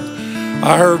 I heard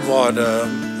what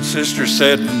Sister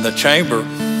said in the chamber,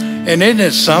 and isn't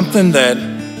it something that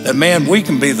man, we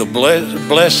can be the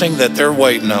blessing that they're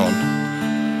waiting on.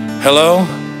 Hello.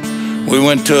 We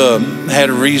had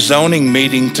a rezoning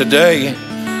meeting today,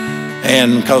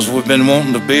 and because we've been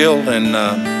wanting to build, and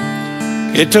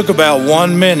it took about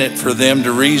 1 minute for them to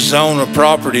rezone a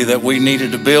property that we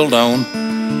needed to build on.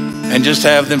 And just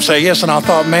have them say yes. And I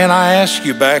thought, man, I asked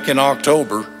you back in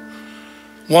October.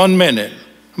 1 minute.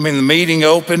 I mean, the meeting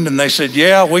opened and they said,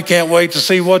 yeah, we can't wait to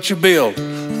see what you build.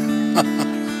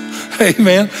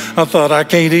 Amen. I thought, I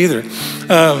can't either.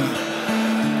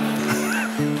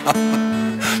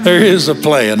 There is a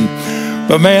plan.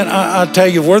 But man, I tell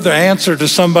you, we're the answer to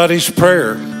somebody's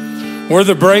prayer. We're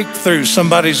the breakthrough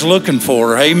somebody's looking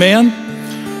for.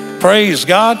 Amen. Praise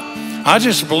God. I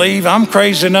just believe, I'm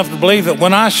crazy enough to believe that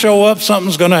when I show up,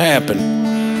 something's going to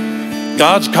happen.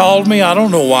 God's called me. I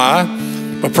don't know why,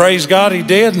 but praise God, he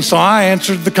did. And so I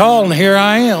answered the call, and here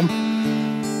I am.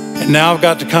 And now I've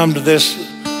got to come to this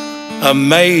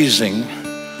amazing,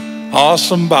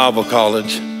 awesome Bible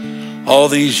college all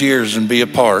these years and be a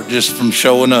part just from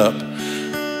showing up.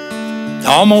 I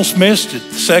almost missed it.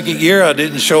 The second year I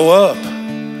didn't show up.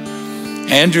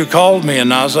 Andrew called me,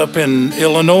 and I was up in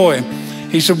Illinois.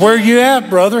 He said, where are you at,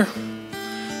 brother?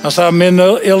 I said, I'm in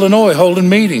Illinois holding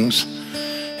meetings.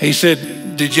 He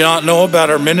said, did you not know about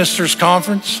our ministers'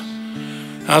 conference?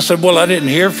 I said, well, I didn't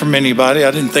hear from anybody.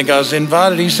 I didn't think I was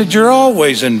invited. He said, you're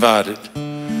always invited.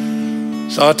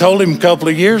 So I told him a couple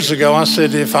of years ago, I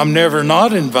said, if I'm never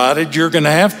not invited, you're going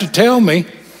to have to tell me.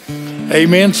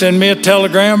 Amen. Send me a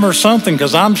telegram or something,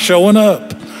 because I'm showing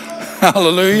up.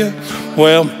 Hallelujah.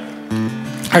 Well,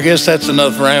 I guess that's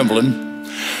enough rambling.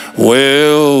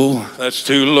 Well, that's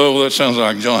too low. That sounds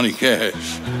like Johnny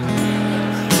Cash.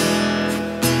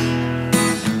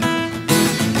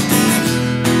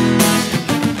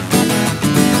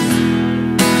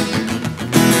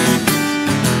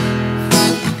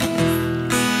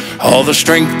 All the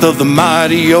strength of the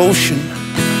mighty ocean,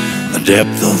 the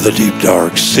depth of the deep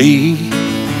dark sea,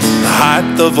 the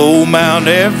height of old Mount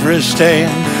Everest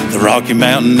and the Rocky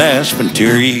Mountain aspen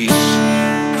trees,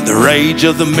 the rage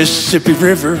of the Mississippi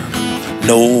River,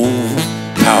 no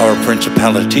power,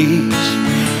 principalities.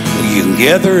 You can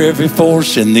gather every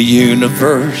force in the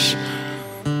universe,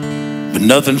 but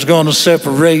nothing's gonna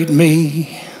separate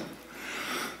me.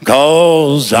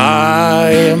 'Cause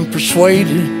I am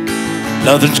persuaded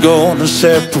nothing's gonna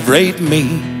separate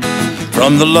me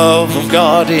from the love of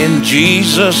God in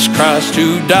Jesus Christ,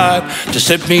 who died to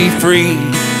set me free.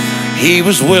 He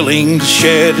was willing to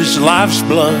shed his life's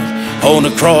blood on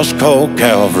a cross called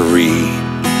Calvary.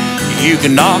 You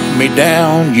can knock me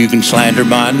down, you can slander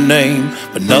my name,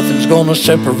 but nothing's gonna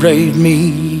separate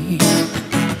me.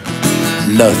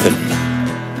 Nothing.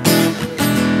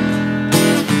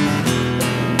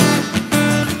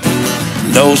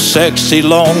 No sexy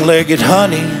long-legged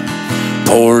honey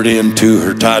poured into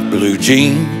her tight blue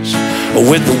jeans,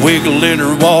 with a wiggle in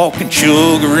her walk and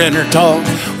sugar in her talk,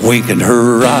 winking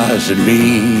her eyes at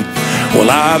me. Well,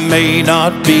 I may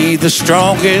not be the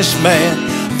strongest man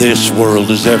this world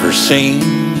has ever seen.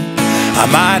 I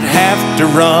might have to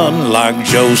run like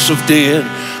Joseph did,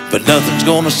 but nothing's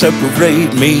gonna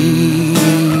separate me.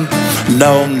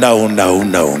 No, no, no,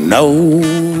 no, no.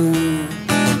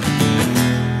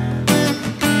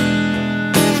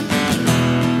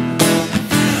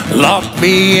 Lock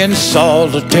me in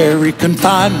solitary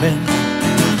confinement,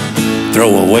 throw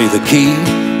away the key,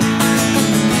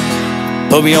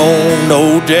 put me on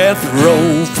no death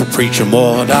row for preaching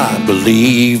what I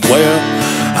believe. Well,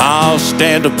 I'll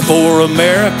stand up for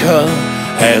America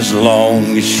as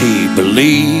long as she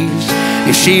believes.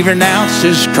 If she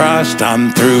renounces Christ,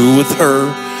 I'm through with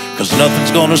her, 'cause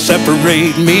nothing's gonna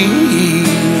separate me.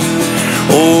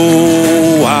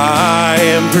 Oh, I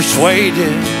am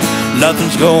persuaded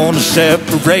nothing's gonna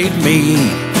separate me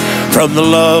from the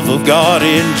love of God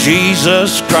in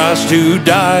Jesus Christ, who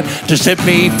died to set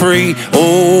me free.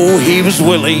 Oh, he was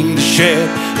willing to shed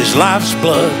his life's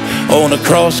blood on a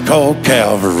cross called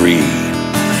Calvary.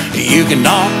 You can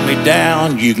knock me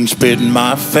down, you can spit in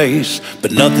my face,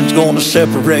 but nothing's gonna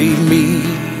separate me.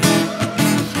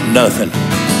 Nothing.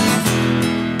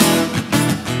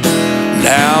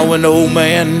 Now an old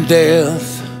man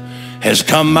death has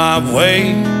come my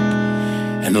way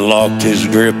and locked his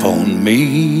grip on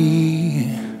me.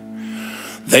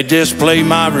 They display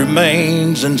my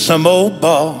remains in some old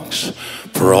box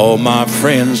for all my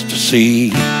friends to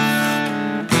see.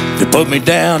 They put me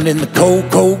down in the cold,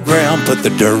 cold ground, put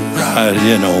the dirt right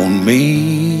in on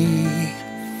me.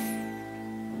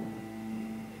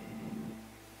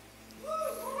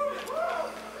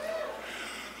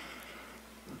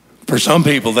 For some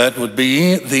people, that would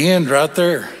be the end right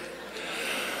there.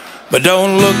 But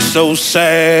don't look so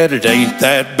sad, it ain't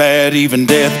that bad. Even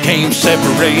death can't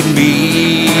separate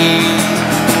me.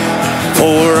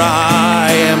 For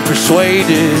I am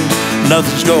persuaded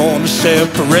nothing's gonna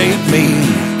separate me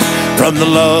from the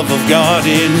love of God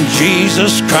in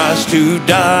Jesus Christ, who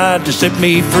died to set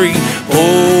me free.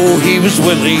 Oh, he was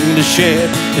willing to shed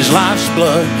his life's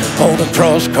blood on a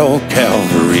cross called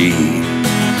Calvary.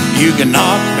 You can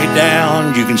knock me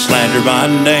down, you can slander my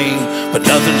name, but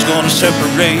nothing's gonna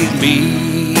separate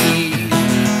me.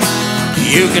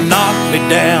 You can knock me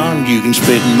down, you can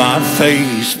spit in my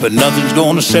face, but nothing's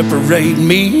gonna separate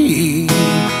me.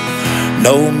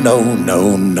 No, no,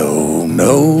 no, no,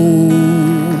 no.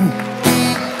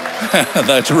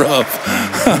 That's rough.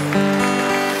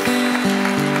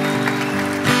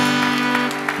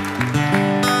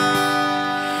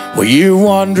 Well, you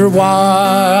wonder why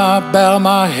I bow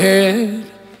my head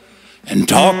and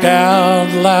talk out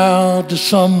loud to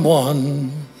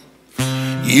someone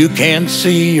you can't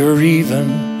see or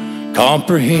even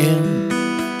comprehend.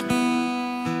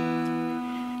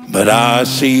 But I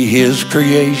see his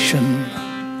creation,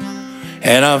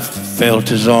 and I've felt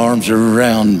his arms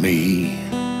around me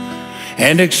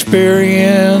and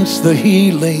experienced the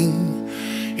healing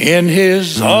in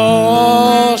his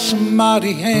awesome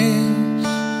mighty hands.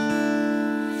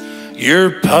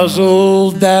 You're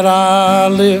puzzled that I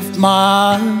lift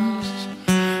my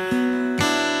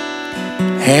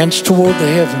hands toward the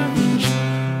heavens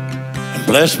and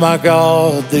bless my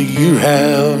God that you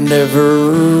have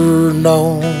never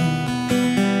known.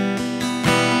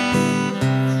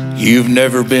 You've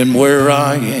never been where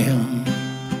I am,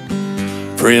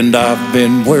 friend, I've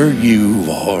been where you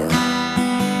are.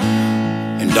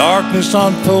 In darkness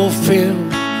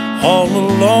unfulfilled, all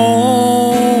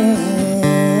alone.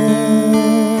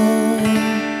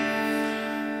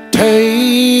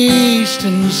 Taste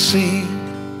and see,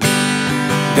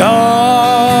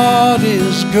 God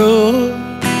is good.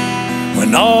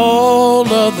 When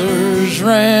all others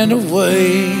ran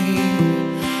away,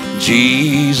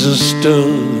 Jesus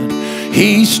stood,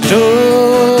 he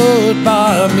stood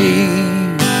by me.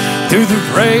 through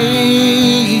the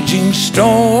raging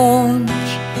storms.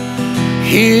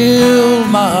 Heal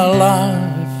my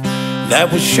life that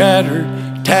was shattered,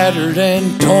 tattered,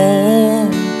 and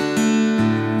torn.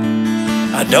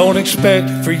 I don't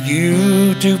expect for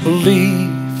you to believe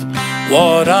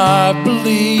what I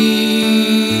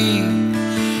believe,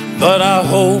 but I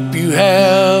hope you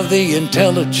have the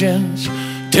intelligence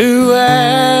to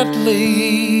at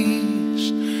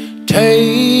least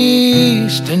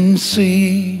taste and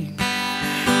see.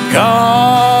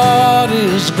 God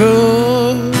is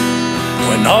good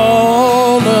when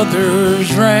all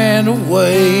others ran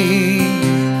away.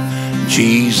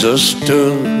 Jesus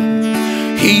stood,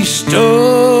 he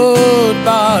stood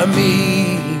by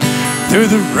me through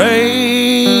the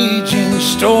raging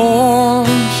storms.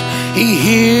 He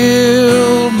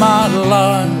healed my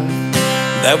life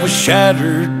that was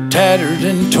shattered, tattered,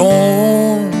 and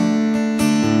torn.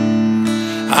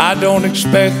 I don't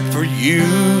expect for you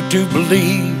to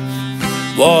believe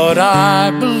what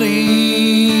I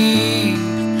believe,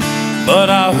 but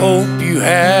I hope you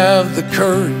have the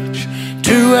courage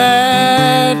to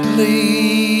at least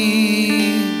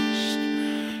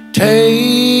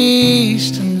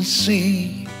taste and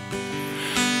see.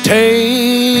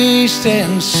 Taste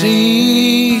and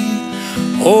see.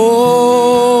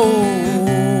 Oh,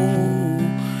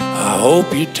 I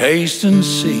hope you taste and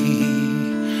see.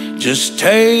 Just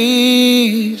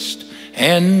taste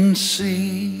and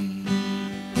see.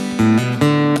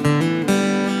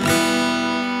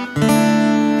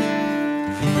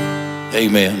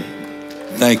 Amen.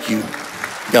 Thank you.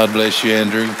 God bless you,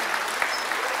 Andrew.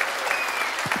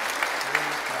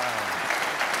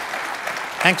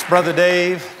 Thanks, Brother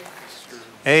Dave.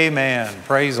 Amen.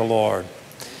 Praise the Lord.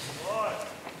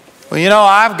 Well, you know,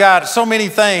 I've got so many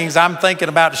things I'm thinking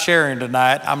about sharing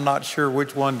tonight. I'm not sure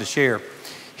which one to share.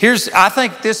 I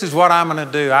think this is what I'm going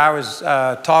to do. I was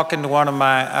talking to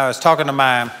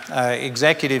my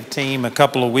executive team a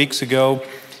couple of weeks ago,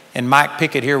 and Mike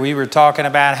Pickett here. We were talking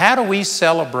about how do we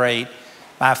celebrate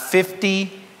my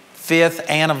 55th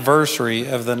anniversary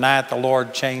of the night the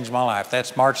Lord changed my life.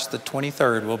 That's March the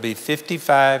 23rd. Will be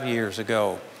 55 years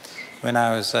ago when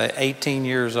I was 18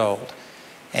 years old,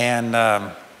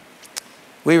 and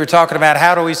we were talking about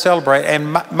how do we celebrate,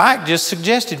 and Mike just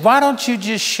suggested, why don't you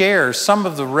just share some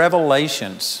of the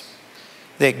revelations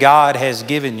that God has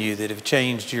given you that have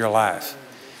changed your life?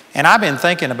 And I've been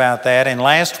thinking about that, and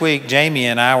last week Jamie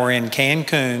and I were in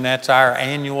Cancun. That's our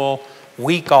annual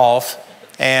week off,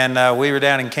 and we were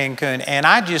down in Cancun, and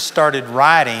I just started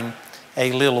writing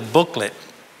a little booklet,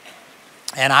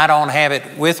 and I don't have it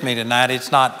with me tonight.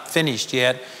 It's not finished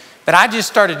yet, but I just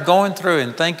started going through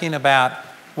and thinking about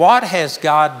what has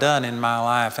God done in my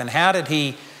life and how did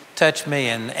he touch me?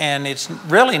 And it's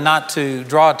really not to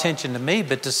draw attention to me,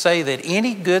 but to say that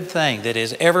any good thing that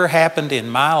has ever happened in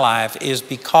my life is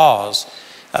because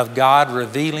of God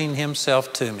revealing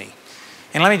himself to me.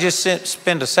 And let me just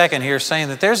spend a second here saying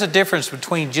that there's a difference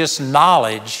between just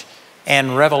knowledge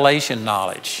and revelation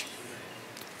knowledge.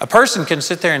 A person can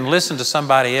sit there and listen to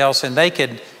somebody else and they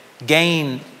could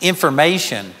gain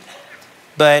information,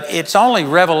 but it's only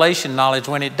revelation knowledge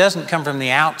when it doesn't come from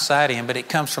the outside in, but it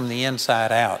comes from the inside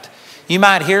out. You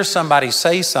might hear somebody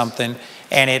say something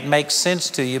and it makes sense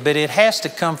to you, but it has to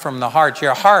come from the heart.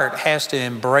 Your heart has to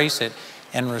embrace it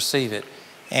and receive it.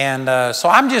 And so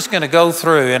I'm just going to go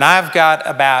through, and I've got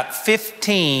about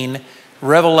 15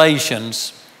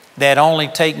 revelations that only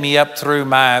take me up through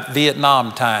my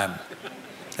Vietnam time.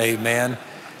 Amen.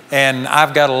 And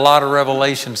I've got a lot of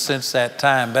revelations since that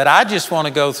time. But I just want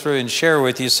to go through and share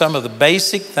with you some of the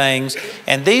basic things.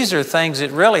 And these are things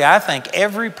that really I think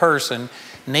every person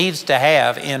needs to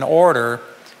have in order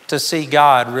to see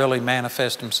God really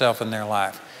manifest himself in their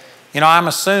life. You know, I'm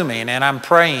assuming and I'm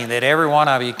praying that every one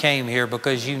of you came here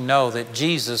because you know that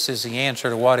Jesus is the answer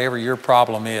to whatever your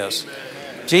problem is.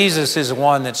 Jesus is the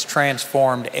one that's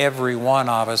transformed every one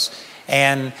of us.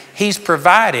 And he's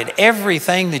provided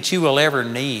everything that you will ever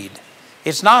need.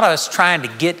 It's not us trying to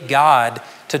get God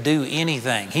to do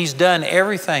anything. He's done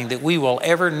everything that we will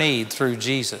ever need through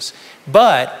Jesus.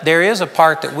 But there is a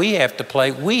part that we have to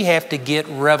play. We have to get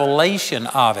revelation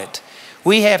of it.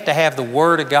 We have to have the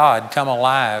Word of God come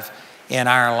alive in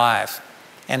our life.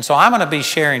 And so I'm going to be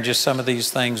sharing just some of these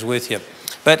things with you.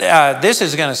 But this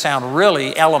is going to sound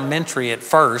really elementary at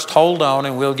first. Hold on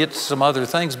and we'll get to some other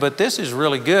things. But this is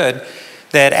really good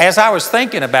that as I was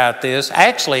thinking about this,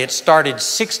 actually it started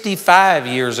 65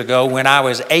 years ago when I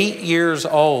was 8 years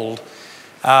old.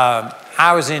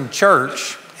 I was in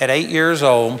church at 8 years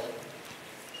old,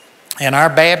 and our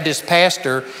Baptist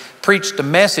pastor preached a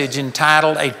message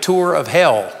entitled A Tour of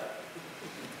Hell.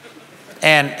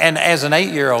 And as an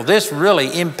 8-year-old, this really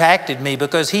impacted me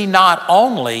because he not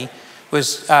only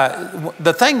was,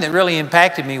 the thing that really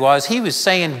impacted me was he was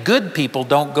saying good people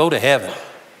don't go to heaven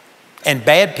and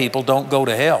bad people don't go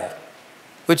to hell,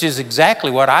 which is exactly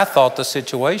what I thought the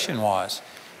situation was.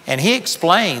 And he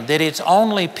explained that it's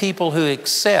only people who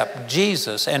accept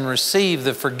Jesus and receive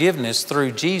the forgiveness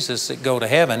through Jesus that go to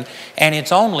heaven, and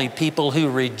it's only people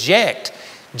who reject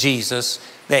Jesus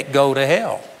that go to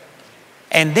hell.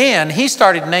 And then he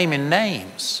started naming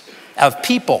names of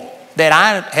people that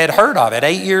I had heard of at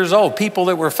 8 years old, people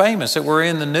that were famous, that were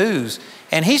in the news.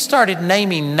 And he started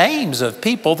naming names of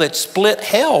people that split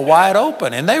hell wide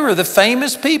open, and they were the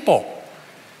famous people.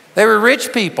 They were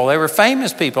rich people, they were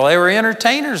famous people, they were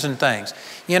entertainers and things.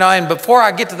 You know, and before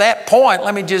I get to that point,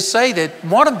 let me just say that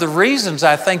one of the reasons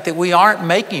I think that we aren't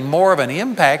making more of an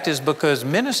impact is because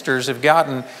ministers have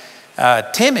gotten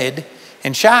timid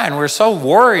and shy, and we're so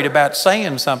worried about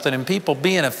saying something and people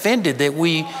being offended that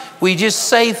we just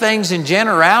say things in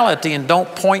generality and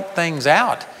don't point things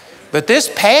out. But this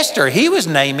pastor, he was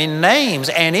naming names,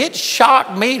 and it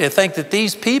shocked me to think that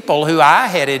these people who I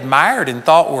had admired and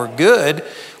thought were good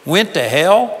went to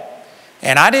hell.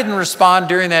 And I didn't respond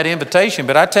during that invitation,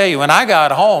 but I tell you, when I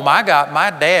got home, I got my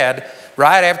dad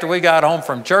right after we got home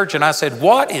from church, and I said,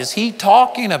 "What is he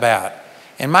talking about?"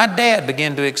 And my dad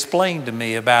began to explain to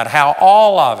me about how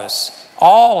all of us,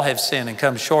 all have sinned and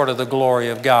come short of the glory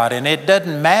of God. And it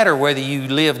doesn't matter whether you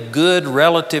live good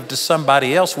relative to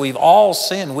somebody else. We've all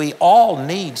sinned. We all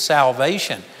need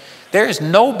salvation. There is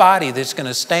nobody that's going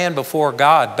to stand before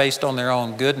God based on their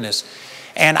own goodness.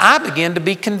 And I began to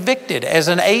be convicted as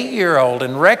an 8-year-old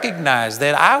and recognize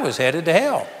that I was headed to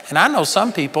hell. And I know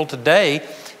some people today,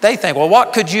 they think, well,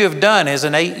 what could you have done as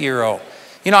an 8-year-old?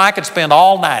 You know, I could spend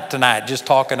all night tonight just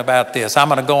talking about this. I'm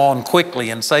going to go on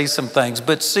quickly and say some things.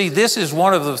 But see, this is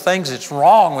one of the things that's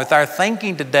wrong with our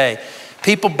thinking today.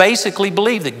 People basically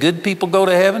believe that good people go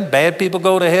to heaven, bad people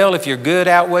go to hell. If your good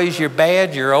outweighs your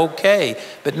bad, you're okay.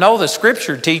 But no, the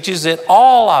scripture teaches that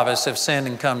all of us have sinned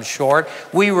and come short.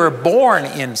 We were born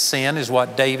in sin, is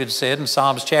what David said in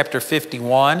Psalms chapter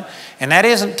 51. And that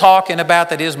isn't talking about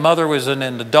that his mother was in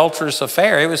an adulterous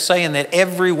affair. It was saying that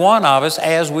every one of us,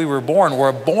 as we were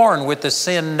born with the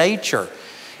sin nature.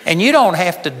 And you don't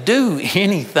have to do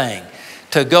anything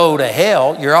to go to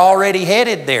hell. You're already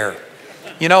headed there.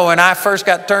 You know, when I first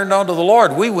got turned on to the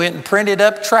Lord, we went and printed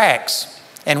up tracts.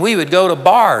 And we would go to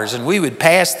bars and we would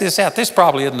pass this out. This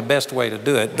probably isn't the best way to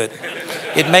do it, but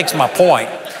it makes my point.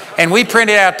 And we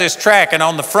printed out this tract, and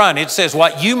on the front it says,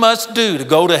 "What you must do to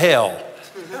go to hell."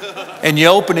 And you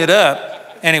open it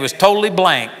up and it was totally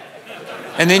blank.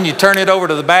 And then you turn it over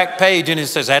to the back page and it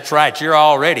says, "That's right, you're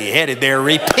already headed there.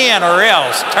 Repent or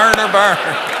else, turn or burn."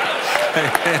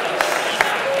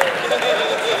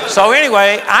 So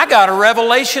anyway, I got a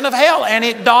revelation of hell, and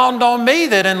it dawned on me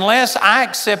that unless I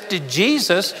accepted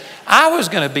Jesus, I was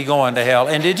going to be going to hell.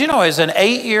 And did you know, as an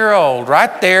 8-year-old,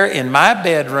 right there in my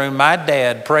bedroom, my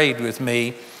dad prayed with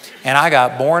me, and I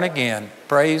got born again.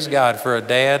 Praise God for a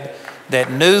dad that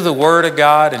knew the Word of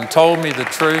God and told me the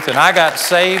truth, and I got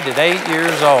saved at 8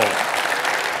 years old.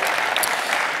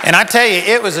 And I tell you,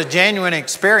 it was a genuine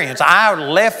experience. I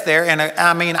left there, and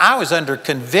I was under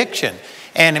conviction.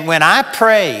 And when I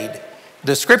prayed,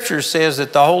 the scripture says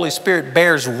that the Holy Spirit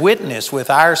bears witness with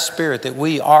our spirit that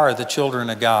we are the children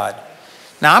of God.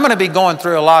 Now, I'm going to be going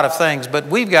through a lot of things, but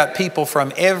we've got people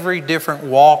from every different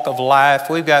walk of life.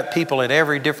 We've got people at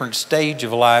every different stage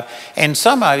of life. And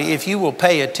somebody, if you will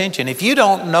pay attention, if you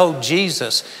don't know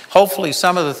Jesus, hopefully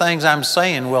some of the things I'm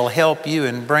saying will help you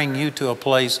and bring you to a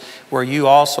place where you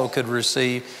also could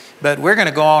receive. But we're going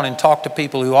to go on and talk to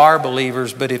people who are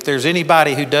believers. But if there's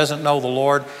anybody who doesn't know the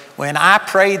Lord, when I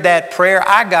prayed that prayer,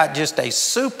 I got just a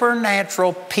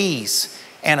supernatural peace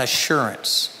and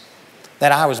assurance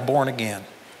that I was born again.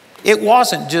 It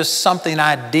wasn't just something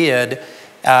I did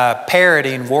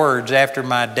parroting words after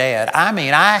my dad.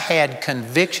 I had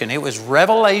conviction. It was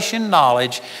revelation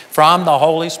knowledge from the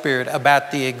Holy Spirit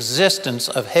about the existence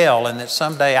of hell, and that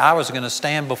someday I was going to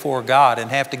stand before God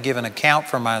and have to give an account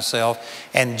for myself,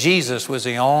 and Jesus was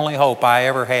the only hope I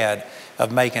ever had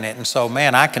of making it. And so,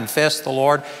 man, I confessed the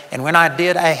Lord, and when I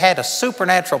did, I had a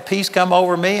supernatural peace come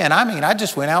over me, and I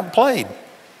just went out and played.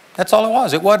 That's all it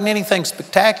was. It wasn't anything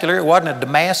spectacular. It wasn't a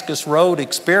Damascus Road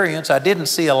experience. I didn't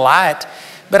see a light.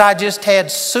 But I just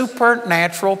had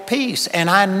supernatural peace, and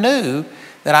I knew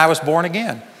that I was born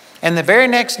again. And the very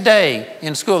next day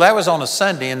in school, that was on a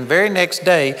Sunday, and the very next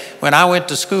day when I went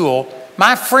to school,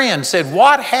 my friend said,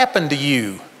 "What happened to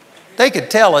you?" They could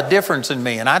tell a difference in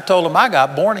me, and I told them I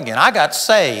got born again. I got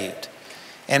saved.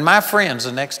 And my friends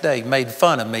the next day made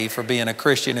fun of me for being a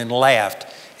Christian and laughed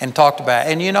and talked about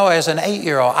it. And you know, as an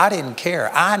 8-year-old, I didn't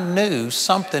care. I knew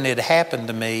something had happened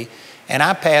to me, and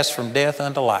I passed from death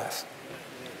unto life.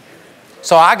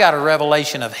 So I got a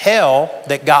revelation of hell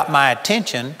that got my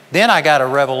attention. Then I got a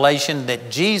revelation that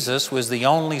Jesus was the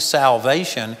only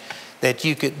salvation that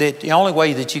the only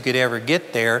way that you could ever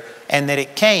get there, and that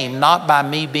it came not by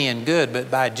me being good, but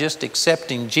by just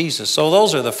accepting Jesus. So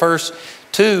those are the first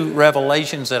 2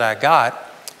 revelations that I got.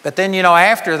 But then, you know,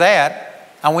 after that,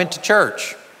 I went to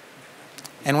church.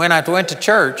 And when I went to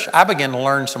church, I began to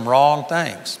learn some wrong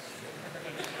things.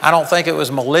 I don't think it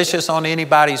was malicious on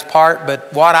anybody's part,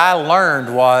 but what I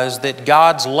learned was that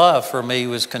God's love for me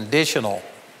was conditional.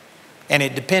 And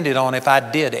it depended on if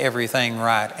I did everything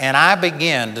right. And I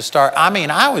began to start,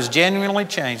 I was genuinely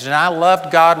changed. And I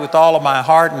loved God with all of my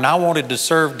heart, and I wanted to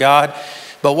serve God.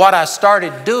 But what I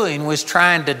started doing was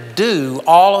trying to do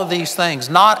all of these things,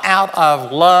 not out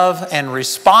of love and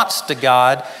response to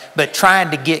God, but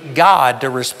trying to get God to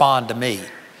respond to me.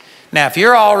 Now, if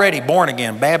you're already born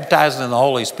again, baptized in the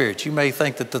Holy Spirit, you may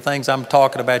think that the things I'm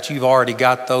talking about, you've already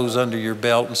got those under your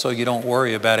belt, and so you don't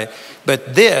worry about it.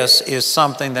 But this is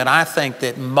something that I think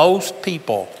that most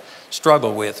people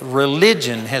struggle with.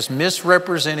 Religion has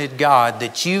misrepresented God,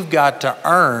 that you've got to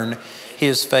earn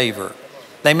His favor.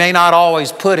 They may not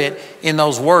always put it in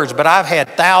those words, but I've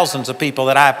had thousands of people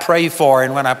that I pray for,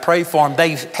 and when I pray for them,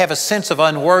 they have a sense of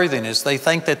unworthiness. They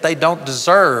think that they don't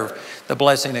deserve the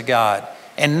blessing of God.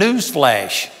 And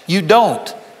newsflash, you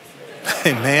don't.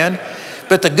 Amen.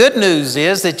 But the good news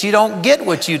is that you don't get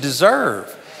what you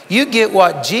deserve. You get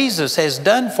what Jesus has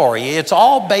done for you. It's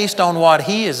all based on what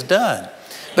He has done.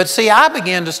 But see, I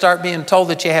began to start being told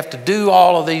that you have to do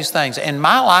all of these things. And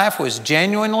my life was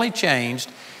genuinely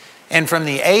changed. And from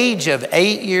the age of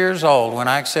 8 years old, when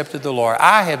I accepted the Lord,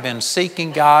 I have been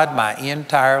seeking God my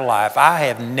entire life. I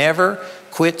have never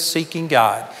quit seeking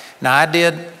God. Now, I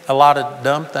did a lot of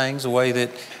dumb things the way that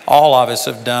all of us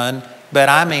have done, but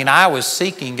I was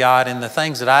seeking God, and the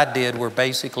things that I did were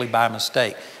basically by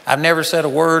mistake. I've never said a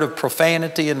word of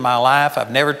profanity in my life.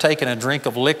 I've never taken a drink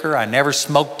of liquor. I never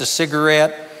smoked a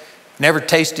cigarette, never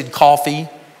tasted coffee,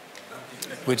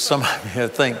 which some of you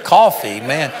think, coffee,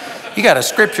 man. You got a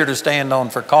scripture to stand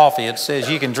on for coffee. It says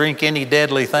you can drink any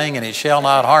deadly thing and it shall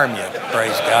not harm you.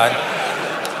 Praise God.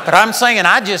 But I'm saying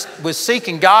I just was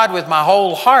seeking God with my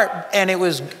whole heart, and it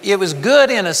was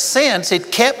good in a sense.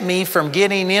 It kept me from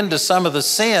getting into some of the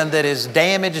sin that has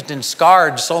damaged and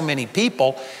scarred so many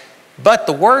people. But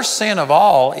the worst sin of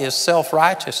all is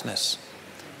self-righteousness.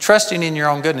 Trusting in your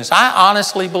own goodness. I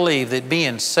honestly believe that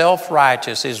being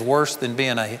self-righteous is worse than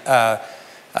being a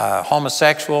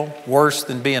homosexual, worse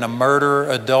than being a murderer,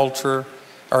 adulterer,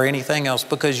 or anything else,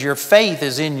 because your faith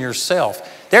is in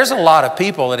yourself. There's a lot of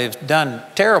people that have done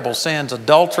terrible sins,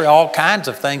 adultery, all kinds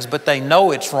of things, but they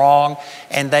know it's wrong,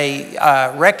 and they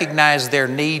recognize their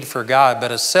need for God.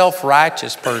 But a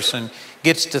self-righteous person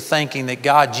gets to thinking that,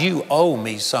 God, you owe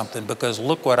me something because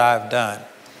look what I've done.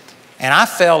 And I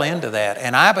fell into that,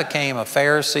 and I became a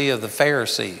Pharisee of the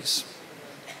Pharisees.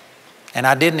 And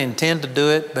I didn't intend to do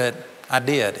it, but I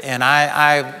did. And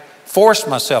I forced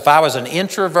myself. I was an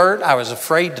introvert. I was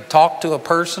afraid to talk to a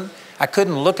person. I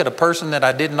couldn't look at a person that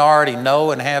I didn't already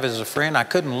know and have as a friend. I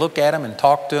couldn't look at him and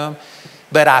talk to him.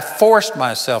 But I forced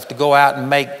myself to go out and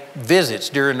make visits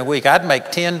during the week. I'd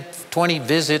make 10, 20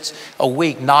 visits a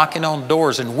week, knocking on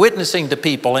doors and witnessing to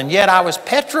people. And yet I was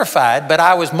petrified, but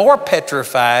I was more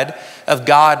petrified of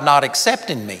God not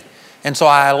accepting me. And so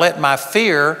I let my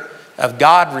fear of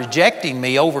God rejecting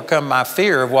me overcome my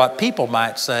fear of what people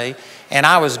might say. And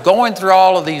I was going through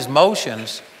all of these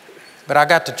motions, but I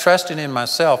got to trusting in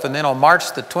myself. And then on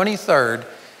March the 23rd,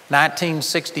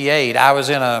 1968, I was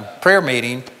in a prayer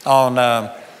meeting on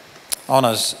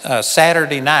a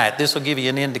Saturday night. This will give you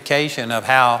an indication of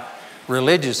how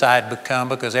religious I had become,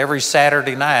 because every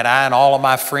Saturday night, I and all of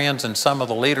my friends and some of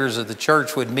the leaders of the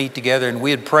church would meet together, and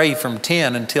we'd pray from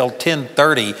 10 until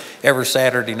 10:30 every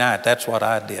Saturday night. That's what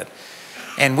I did.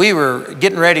 And we were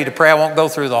getting ready to pray. I won't go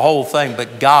through the whole thing,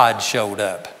 but God showed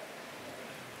up.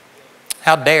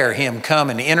 How dare Him come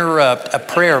and interrupt a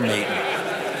prayer meeting?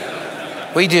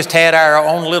 We just had our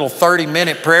own little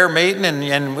 30-minute prayer meeting,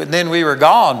 and then we were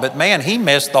gone. But man, He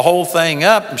messed the whole thing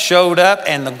up and showed up,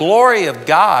 and the glory of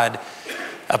God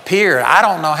appeared. I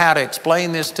don't know how to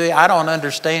explain this to you. I don't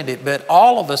understand it. But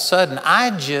all of a sudden,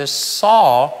 I just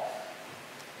saw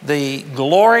the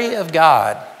glory of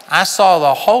God. I saw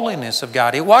the holiness of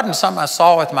God. It wasn't something I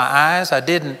saw with my eyes. I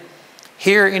didn't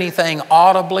hear anything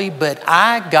audibly, but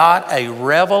I got a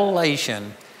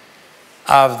revelation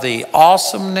of the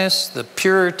awesomeness, the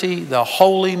purity, the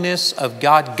holiness of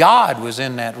God. God was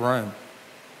in that room.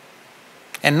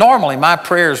 And normally my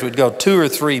prayers would go 2 or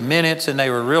 3 minutes and they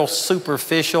were real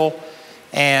superficial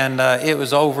and it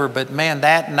was over. But man,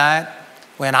 that night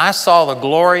when I saw the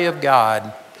glory of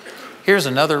God, here's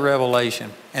another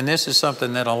revelation. And this is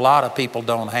something that a lot of people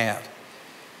don't have.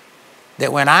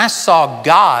 That when I saw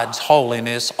God's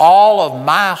holiness, all of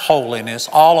my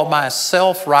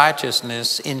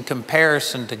self-righteousness in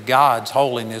comparison to God's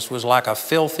holiness was like a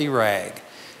filthy rag.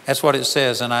 That's what it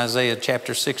says in Isaiah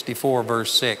chapter 64,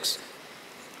 verse 6.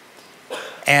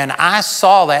 And I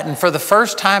saw that, and for the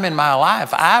first time in my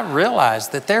life, I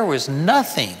realized that there was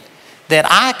nothing that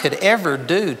I could ever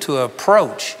do to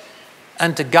approach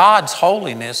unto God's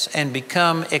holiness and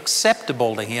become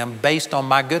acceptable to Him based on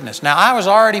my goodness. Now, I was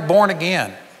already born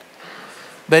again.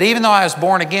 But even though I was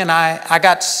born again, I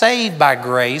got saved by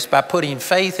grace by putting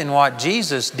faith in what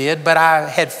Jesus did, but I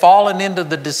had fallen into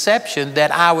the deception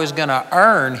that I was going to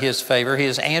earn His favor,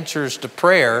 His answers to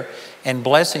prayer and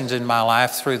blessings in my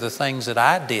life through the things that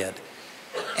I did.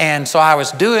 And so I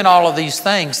was doing all of these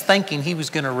things thinking He was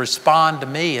going to respond to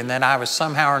me, and then I was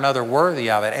somehow or another worthy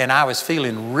of it. And I was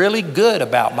feeling really good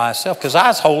about myself because I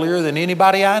was holier than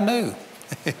anybody I knew.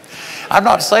 I'm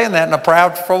not saying that in a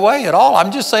proudful way at all.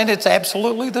 I'm just saying it's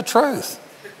absolutely the truth.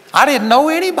 I didn't know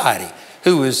anybody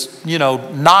who was,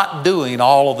 not doing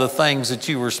all of the things that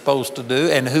you were supposed to do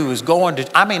and who was going to,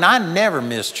 I never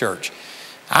missed church.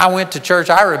 I went to church,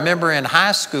 I remember in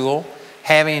high school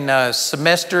having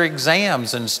semester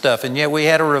exams and stuff, and yet we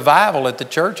had a revival at the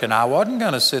church, and I wasn't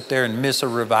going to sit there and miss a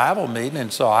revival meeting,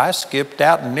 and so I skipped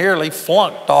out and nearly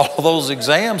flunked all of those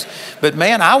exams. But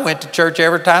man, I went to church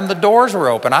every time the doors were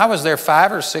open. I was there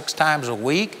 5 or 6 times a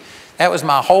week. That was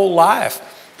my whole life.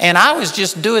 And I was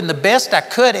just doing the best I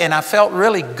could, and I felt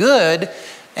really good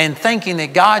and thinking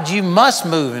that, God, you must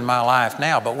move in my life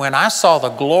now. But when I saw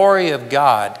the glory of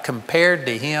God compared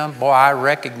to Him, boy, I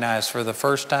recognized for the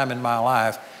first time in my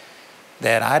life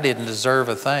that I didn't deserve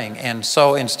a thing. And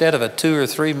so instead of a 2 or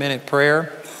 3 minute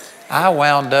prayer, I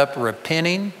wound up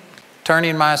repenting,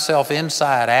 turning myself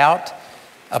inside out,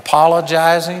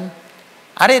 apologizing.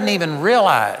 I didn't even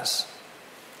realize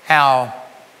how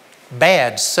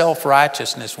bad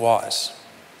self-righteousness was.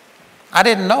 I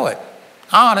didn't know it.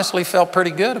 I honestly felt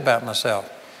pretty good about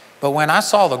myself. But when I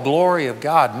saw the glory of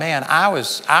God, man,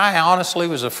 I honestly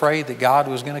was afraid that God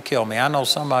was going to kill me. I know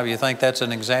some of you think that's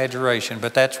an exaggeration,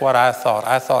 but that's what I thought.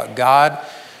 I thought God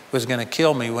was going to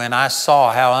kill me when I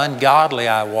saw how ungodly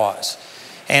I was.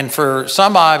 And for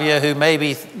some of you who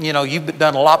maybe, you've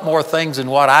done a lot more things than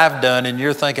what I've done, and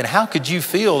you're thinking, how could you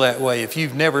feel that way if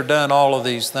you've never done all of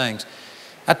these things?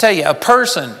 I tell you, a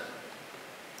person,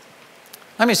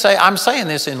 let me say, I'm saying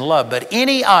this in love, but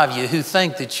any of you who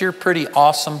think that you're pretty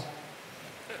awesome,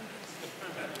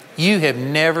 you have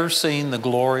never seen the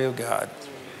glory of God.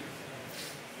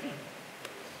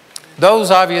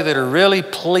 Those of you that are really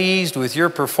pleased with your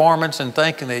performance and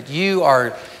thinking that you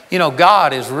are,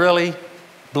 God is really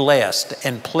blessed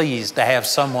and pleased to have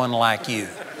someone like you.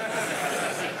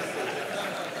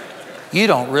 You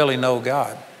don't really know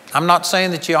God. I'm not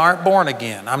saying that you aren't born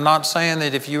again. I'm not saying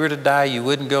that if you were to die, you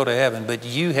wouldn't go to heaven, but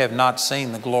you have not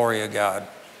seen the glory of God.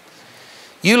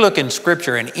 You look in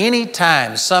Scripture, and any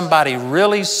time somebody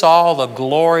really saw the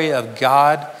glory of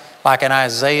God, like in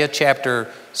Isaiah chapter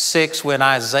 6, when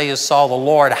Isaiah saw the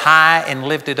Lord high and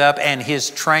lifted up, and His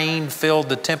train filled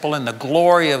the temple, and the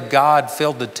glory of God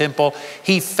filled the temple,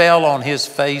 he fell on his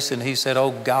face and he said,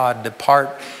 "Oh God,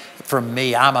 depart from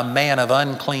me. I'm a man of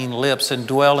unclean lips and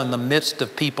dwell in the midst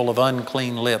of people of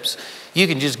unclean lips." You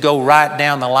can just go right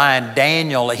down the line.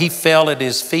 Daniel, he fell at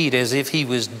his feet as if he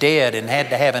was dead and had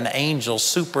to have an angel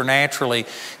supernaturally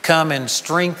come and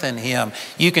strengthen him.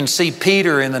 You can see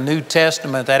Peter in the New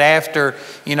Testament that after,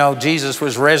 Jesus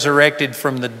was resurrected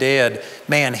from the dead,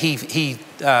 man, he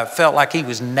felt like he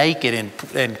was naked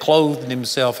and clothed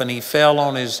himself, and he fell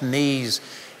on his knees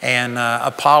and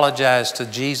apologized to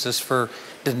Jesus for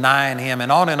denying him,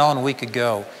 and on we could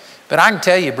go. But I can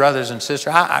tell you, brothers and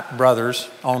sisters, brothers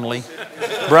only,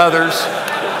 brothers,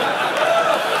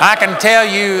 I can tell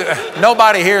you,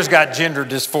 nobody here's got gender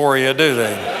dysphoria, do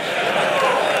they?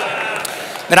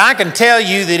 But I can tell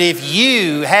you that if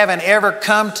you haven't ever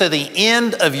come to the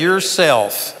end of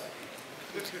yourself,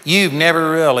 you've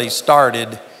never really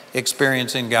started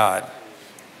experiencing God.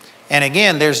 And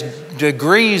again, there's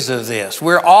degrees of this.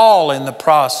 We're all in the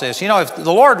process. If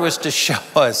the Lord was to show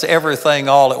us everything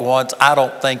all at once, I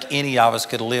don't think any of us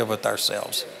could live with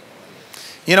ourselves.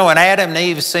 When Adam and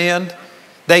Eve sinned,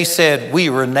 they said we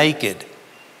were naked.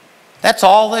 That's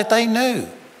all that they knew.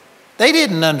 They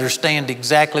didn't understand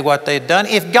exactly what they'd done.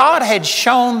 If God had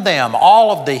shown them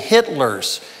all of the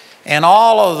Hitlers and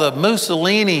all of the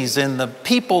Mussolinis and the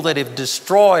people that have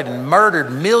destroyed and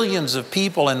murdered millions of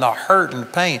people and the hurt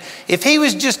and pain, if he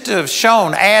was just to have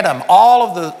shown Adam all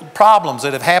of the problems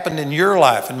that have happened in your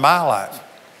life and my life,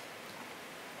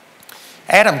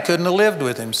 Adam couldn't have lived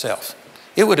with himself.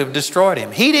 It would have destroyed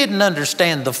him. He didn't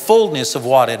understand the fullness of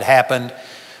what had happened,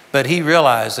 but he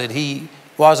realized that he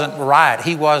wasn't right.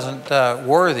 He wasn't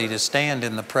worthy to stand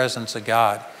in the presence of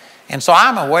God. And so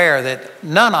I'm aware that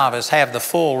none of us have the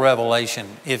full revelation.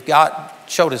 If God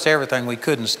showed us everything, we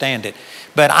couldn't stand it.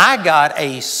 But I got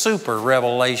a super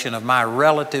revelation of my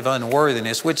relative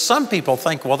unworthiness, which some people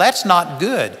think, well, that's not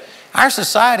good. Our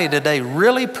society today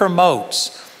really promotes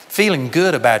feeling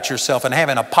good about yourself and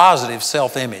having a positive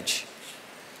self-image.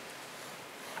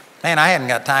 Man, I hadn't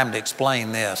got time to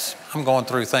explain this. I'm going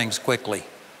through things quickly.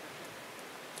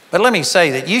 But let me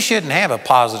say that you shouldn't have a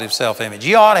positive self-image.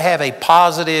 You ought to have a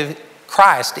positive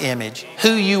Christ image,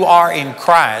 who you are in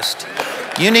Christ.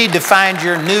 You need to find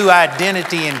your new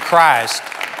identity in Christ.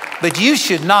 But you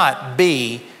should not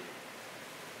be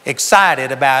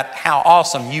excited about how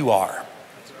awesome you are.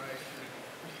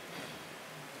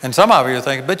 And some of you are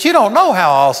thinking, but you don't know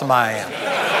how awesome I am.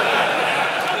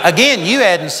 Again, you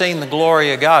hadn't seen the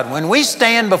glory of God. When we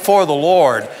stand before the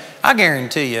Lord, I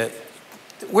guarantee you,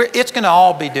 it's going to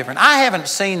all be different. I haven't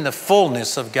seen the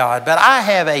fullness of God, but I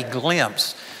have a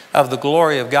glimpse of the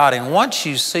glory of God. And once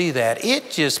you see that,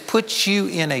 it just puts you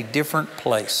in a different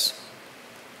place.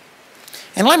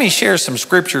 And let me share some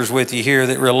scriptures with you here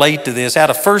that relate to this. Out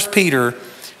of 1 Peter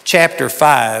chapter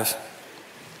 5,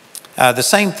 the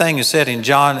same thing is said in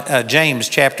James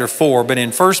chapter 4, but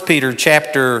in 1 Peter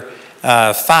chapter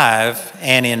 5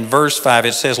 and in verse 5,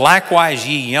 it says, "Likewise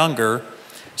ye younger,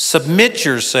 submit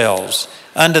yourselves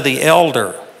unto the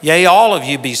elder. Yea, all of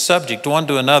you be subject one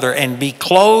to another, and be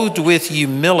clothed with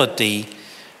humility.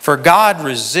 For God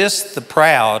resists the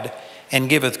proud and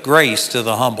giveth grace to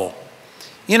the humble."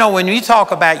 You know, when you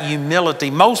talk about humility,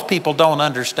 most people don't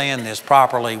understand this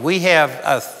properly. We have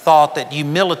a thought that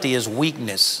humility is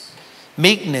weakness.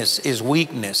 Meekness is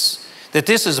weakness. That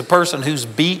this is a person who's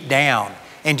beat down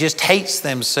and just hates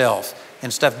themselves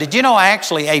and stuff. Did you know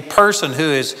actually a person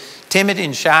who is timid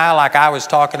and shy, like I was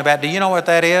talking about, do you know what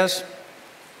that is?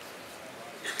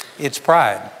 It's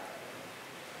pride.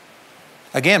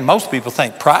 Again, most people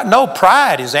think pride. No,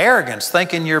 pride is arrogance,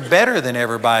 thinking you're better than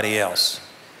everybody else.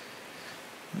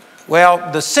 Well,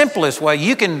 the simplest way,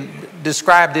 you can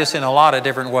describe this in a lot of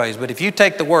different ways, but if you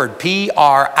take the word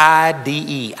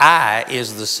P-R-I-D-E, I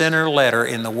is the center letter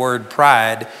in the word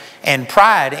pride, and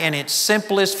pride in its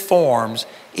simplest forms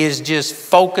is just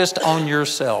focused on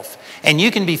yourself. And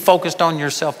you can be focused on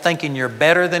yourself thinking you're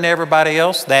better than everybody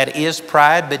else. That is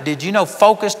pride. But did you know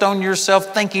focused on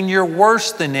yourself thinking you're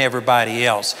worse than everybody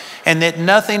else and that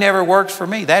nothing ever works for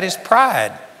me? That is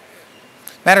pride.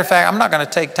 Matter of fact, I'm not going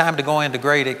to take time to go into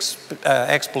great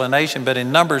explanation, but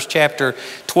in Numbers chapter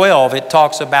 12, it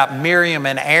talks about Miriam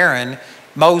and Aaron,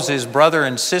 Moses' brother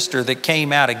and sister, that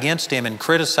came out against him and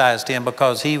criticized him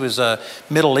because he was a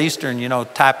Middle Eastern,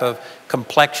 type of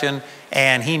complexion.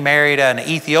 And he married an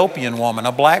Ethiopian woman,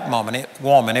 a black woman.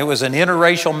 It was an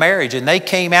interracial marriage. And they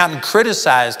came out and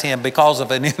criticized him because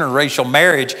of an interracial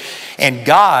marriage. And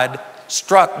God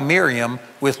struck Miriam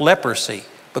with leprosy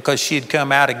because she had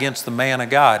come out against the man of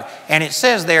God. And it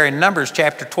says there in Numbers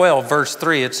chapter 12, verse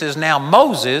 3, it says, "Now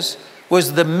Moses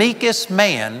was the meekest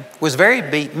man, was very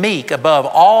meek above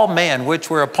all men which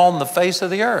were upon the face of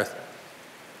the earth."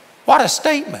 What a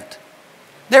statement.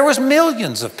 There was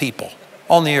millions of people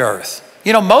on the earth.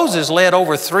 Moses led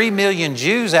over 3 million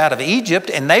Jews out of Egypt,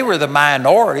 and they were the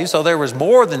minority, so there was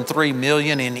more than 3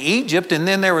 million in Egypt, and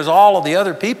then there was all of the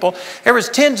other people. There was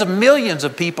tens of millions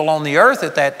of people on the earth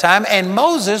at that time, and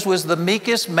Moses was the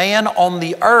meekest man on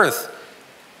the earth.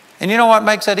 And you know what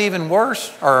makes that even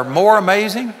worse or more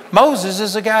amazing? Moses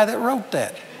is the guy that wrote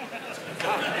that.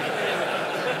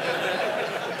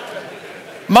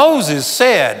 Moses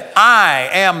said, "I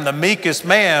am the meekest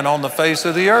man on the face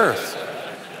of the earth."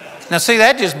 Now see,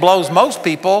 that just blows most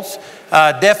people's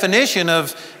definition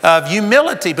of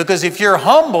humility, because if you're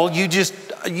humble, you just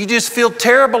feel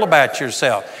terrible about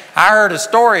yourself. I heard a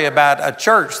story about a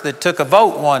church that took a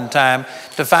vote one time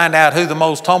to find out who the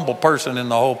most humble person in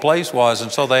the whole place was. And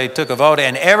so they took a vote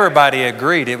and everybody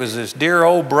agreed. It was this dear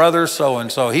old brother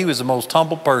so-and-so. He was the most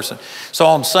humble person. So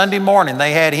on Sunday morning,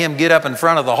 they had him get up in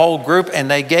front of the whole group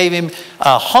and they gave him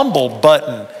a humble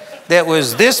button that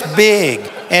was this big,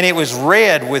 and it was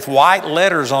red with white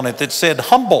letters on it that said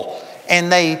humble. And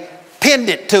they pinned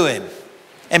it to him.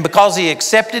 And because he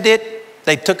accepted it,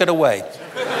 they took it away.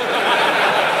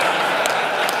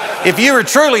 If you were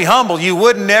truly humble, you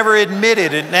would never admit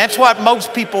it. And that's what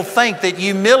most people think that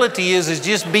humility is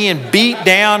just being beat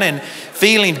down and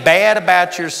feeling bad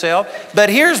about yourself. But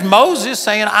here's Moses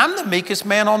saying, I'm the meekest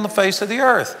man on the face of the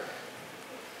earth.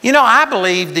 You know, I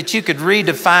believe that you could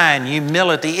redefine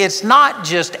humility. It's not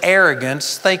just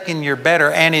arrogance, thinking you're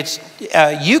better, and it's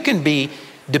you can be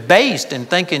debased in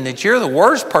thinking that you're the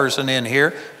worst person in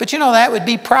here, but you know, that would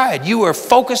be pride. You are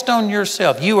focused on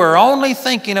yourself. You are only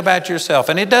thinking about yourself.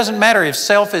 And it doesn't matter if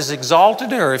self is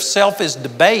exalted or if self is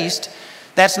debased.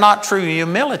 That's not true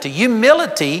humility.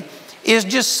 Humility is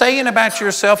just saying about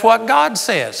yourself what God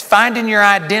says, finding your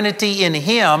identity in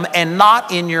Him and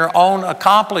not in your own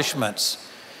accomplishments,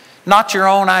 not your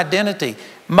own identity.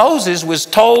 Moses was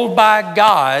told by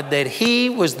God that he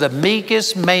was the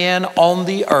meekest man on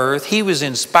the earth. He was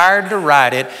inspired to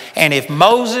write it. And if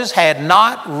Moses had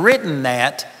not written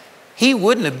that, he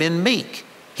wouldn't have been meek.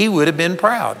 He would have been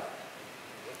proud.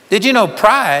 Did you know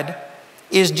pride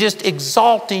is just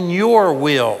exalting your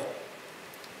will?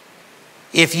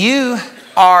 If you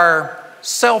are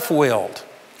self-willed,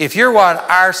 if you're what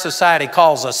our society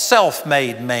calls a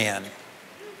self-made man,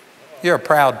 you're a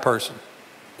proud person.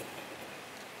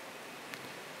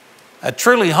 A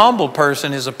truly humble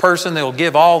person is a person that will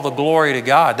give all the glory to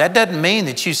God. That doesn't mean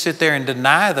that you sit there and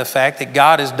deny the fact that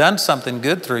God has done something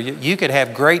good through you. You could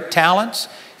have great talents.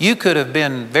 You could have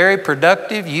been very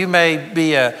productive. You may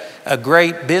be a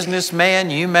great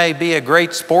businessman. You may be a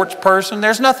great sports person.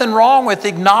 There's nothing wrong with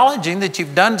acknowledging that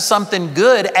you've done something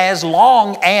good as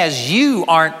long as you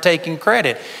aren't taking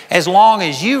credit. As long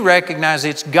as you recognize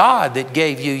it's God that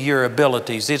gave you your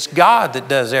abilities. It's God that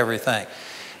does everything.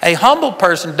 A humble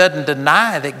person doesn't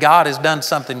deny that God has done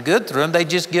something good through them. They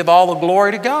just give all the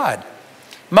glory to God.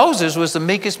 Moses was the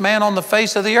meekest man on the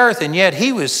face of the earth, and yet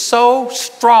he was so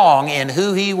strong in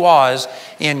who he was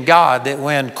in God that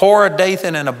when Korah,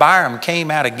 Dathan, and Abiram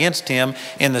came out against him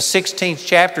in the 16th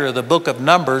chapter of the book of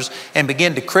Numbers and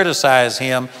began to criticize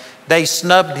him, they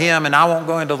snubbed him, and I won't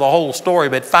go into the whole story,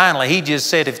 but finally he just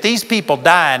said, if these people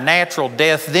die a natural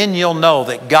death, then you'll know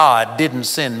that God didn't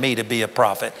send me to be a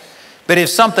prophet. But if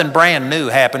something brand new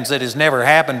happens that has never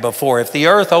happened before, if the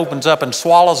earth opens up and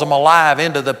swallows them alive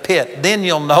into the pit, then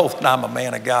you'll know that I'm a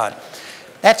man of God.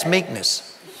 That's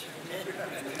meekness.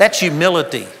 That's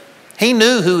humility. He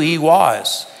knew who he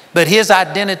was, but his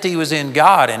identity was in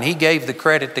God, and he gave the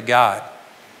credit to God.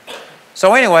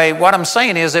 So anyway, what I'm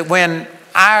saying is that when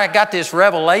I got this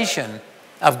revelation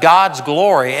of God's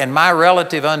glory and my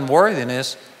relative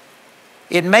unworthiness,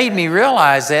 it made me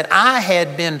realize that I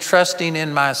had been trusting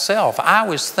in myself. I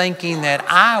was thinking that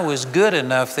I was good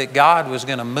enough that God was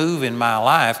going to move in my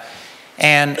life.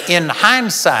 And in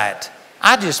hindsight,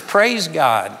 I just praise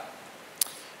God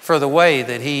for the way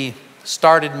that He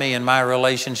started me in my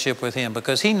relationship with Him,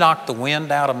 because He knocked the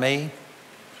wind out of me.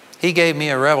 He gave me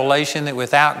a revelation that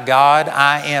without God,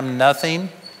 I am nothing.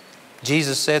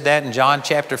 Jesus said that in John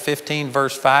chapter 15,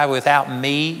 verse 5, without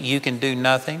me, you can do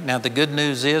nothing. Now, the good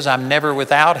news is I'm never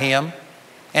without Him,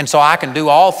 and so I can do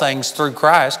all things through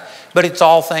Christ, but it's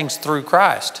all things through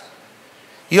Christ.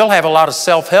 You'll have a lot of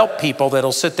self-help people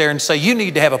that'll sit there and say, you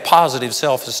need to have a positive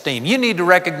self-esteem. You need to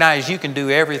recognize you can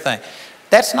do everything.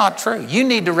 That's not true. You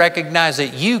need to recognize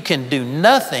that you can do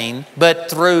nothing, but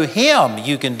through Him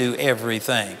you can do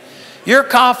everything. Your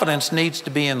confidence needs to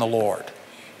be in the Lord.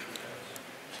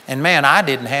 And man, I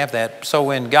didn't have that. So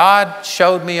when God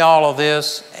showed me all of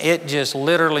this, it just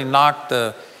literally knocked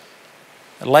the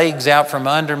legs out from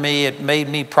under me. It made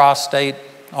me prostrate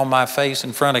on my face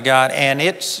in front of God. And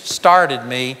it started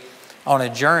me on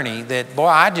a journey that, boy,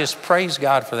 I just praise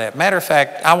God for that. Matter of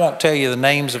fact, I won't tell you the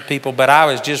names of people, but I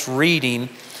was just reading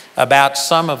about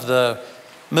some of the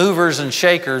movers and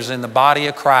shakers in the body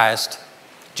of Christ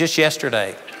just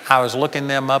yesterday. I was looking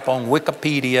them up on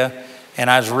Wikipedia, and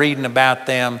I was reading about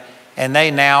them, and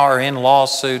they now are in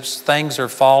lawsuits. Things are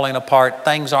falling apart.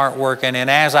 Things aren't working. And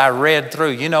as I read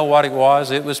through, you know what it was?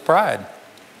 It was pride.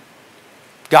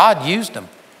 God used them.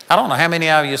 I don't know how many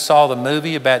of you saw the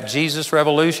movie about Jesus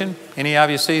Revolution. Any of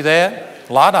you see that?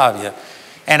 A lot of you.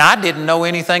 And I didn't know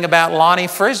anything about Lonnie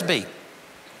Frisbee.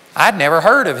 I'd never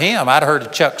heard of him. I'd heard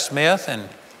of Chuck Smith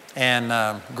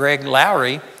and Greg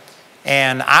Lowry.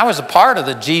 And I was a part of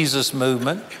the Jesus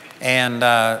movement. And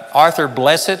Arthur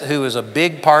Blessed, who was a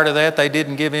big part of that, they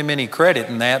didn't give him any credit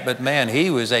in that, but man,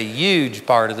 he was a huge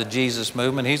part of the Jesus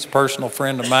movement. He's a personal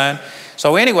friend of mine.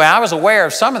 So anyway, I was aware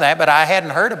of some of that, but I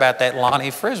hadn't heard about that Lonnie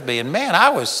Frisbee. And man, I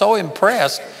was so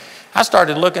impressed. I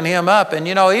started looking him up, and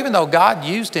you know, even though God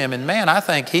used him, and man, I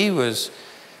think he was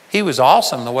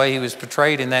awesome the way he was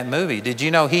portrayed in that movie. Did you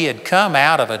know he had come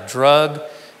out of a drug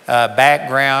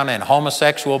background and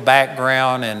homosexual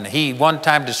background, and he one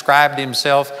time described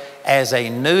himself as a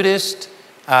nudist,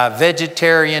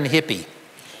 vegetarian hippie.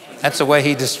 That's the way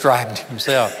he described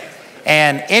himself.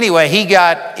 And anyway, he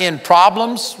got in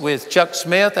problems with Chuck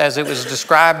Smith, as it was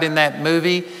described in that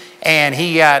movie, and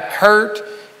he got hurt,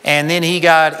 and then he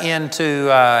got into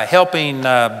helping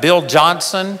Bill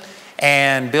Johnson,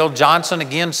 and Bill Johnson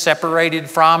again separated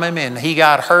from him, and he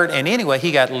got hurt, and anyway,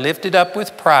 he got lifted up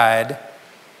with pride.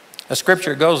 A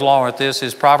scripture that goes along with this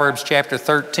is Proverbs chapter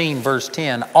 13, verse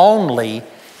 10. Only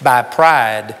by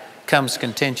pride comes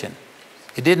contention.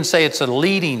 It didn't say it's a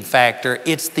leading factor,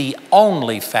 it's the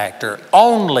only factor.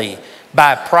 Only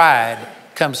by pride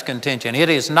comes contention. It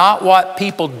is not what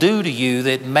people do to you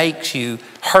that makes you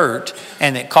hurt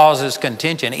and that causes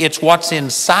contention. It's what's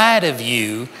inside of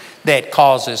you that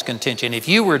causes contention. If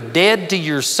you were dead to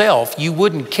yourself, you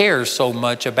wouldn't care so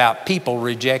much about people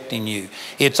rejecting you.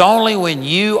 It's only when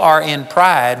you are in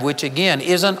pride, which again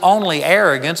isn't only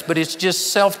arrogance, but it's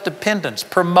just self-dependence,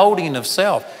 promoting of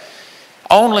self.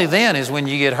 Only then is when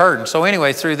you get hurt. And so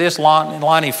anyway, through this,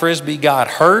 Lonnie Frisbee got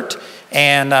hurt,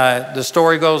 and the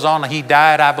story goes on. He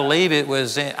died, I believe it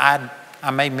was, I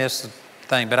may miss the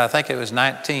thing, but I think it was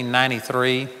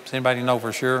 1993. Does anybody know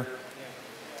for sure?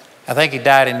 I think he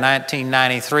died in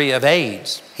 1993 of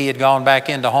AIDS. He had gone back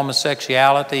into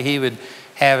homosexuality. He would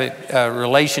have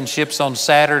relationships on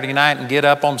Saturday night and get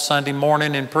up on Sunday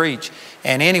morning and preach.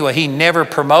 And anyway, he never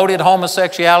promoted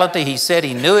homosexuality. He said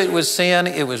he knew it was sin,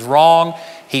 it was wrong.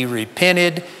 He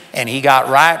repented and he got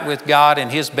right with God.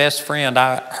 And his best friend,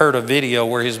 I heard a video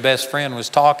where his best friend was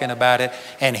talking about it,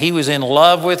 and he was in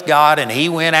love with God and he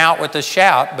went out with a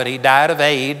shout, but he died of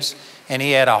AIDS and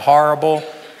he had a horrible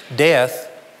death.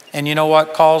 And you know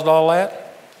what caused all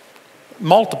that?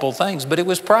 Multiple things, but it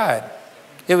was pride.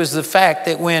 It was the fact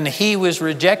that when he was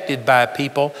rejected by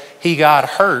people, he got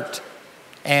hurt.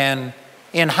 And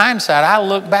in hindsight, I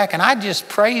look back and I just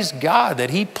praise God that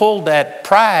he pulled that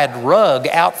pride rug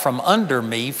out from under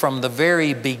me from the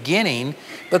very beginning,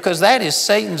 because that is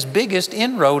Satan's biggest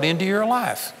inroad into your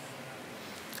life.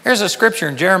 There's a scripture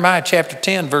in Jeremiah chapter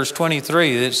 10, verse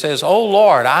 23 that says, "O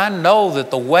Lord, I know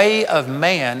that the way of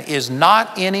man is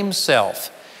not in himself.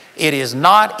 It is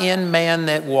not in man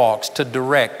that walks to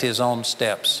direct his own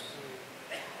steps."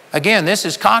 Again, this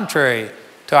is contrary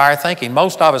to our thinking.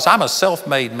 Most of us, I'm a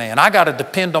self-made man. I got to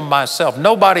depend on myself.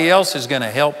 Nobody else is going to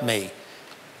help me.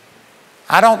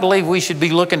 I don't believe we should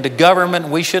be looking to government.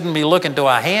 We shouldn't be looking to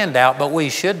a handout, but we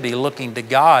should be looking to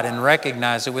God and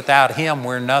recognize that without him,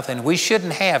 we're nothing. We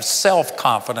shouldn't have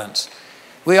self-confidence.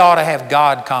 We ought to have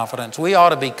God confidence. We ought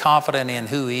to be confident in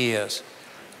who he is.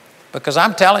 Because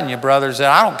I'm telling you, brothers,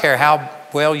 that I don't care how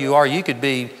well you are. You could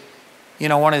be, you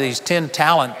know, one of these 10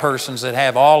 talent persons that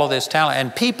have all of this talent.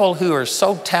 And people who are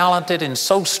so talented and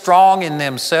so strong in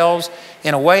themselves,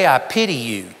 in a way, I pity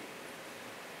you.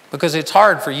 Because it's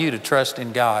hard for you to trust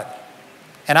in God.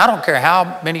 And I don't care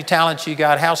how many talents you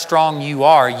got, how strong you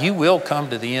are, you will come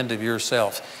to the end of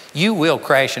yourself. You will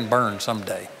crash and burn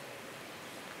someday.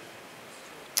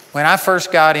 When I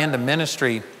first got into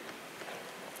ministry,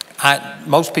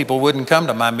 most people wouldn't come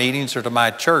to my meetings or to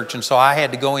my church, and so I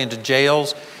had to go into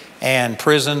jails and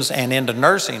prisons and into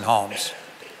nursing homes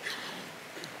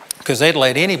because they'd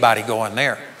let anybody go in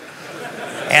there.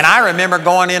 And I remember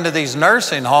going into these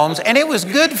nursing homes, and it was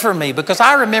good for me because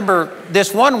I remember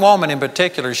this one woman in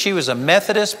particular. She was a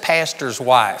Methodist pastor's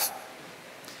wife,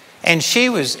 and she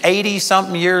was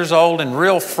 80-something years old and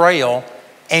real frail,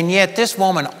 and yet this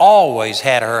woman always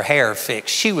had her hair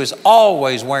fixed. She was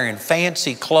always wearing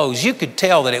fancy clothes. You could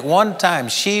tell that at one time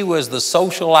she was the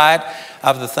socialite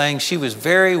of the thing. She was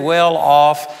very well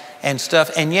off and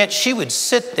stuff, and yet she would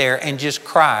sit there and just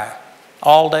cry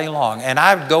all day long. And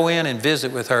I would go in and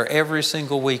visit with her every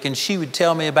single week, and she would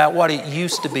tell me about what it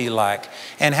used to be like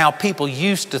and how people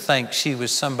used to think she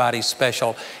was somebody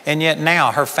special. And yet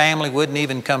now her family wouldn't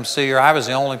even come see her. I was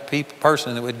the only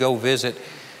person that would go visit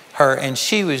her, and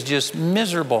she was just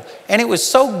miserable. And it was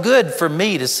so good for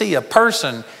me to see a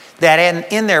person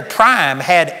that in their prime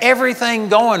had everything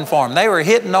going for them. They were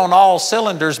hitting on all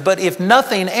cylinders, but if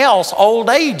nothing else, old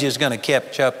age is going to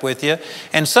catch up with you.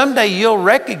 And someday you'll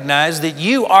recognize that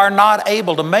you are not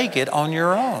able to make it on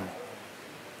your own.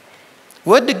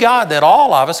 Would to God that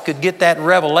all of us could get that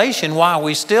revelation while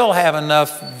we still have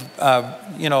enough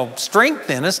strength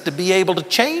in us to be able to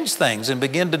change things and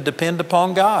begin to depend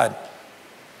upon God.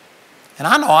 And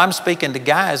I know I'm speaking to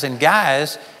guys, and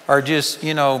guys are just,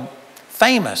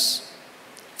 famous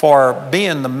for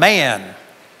being the man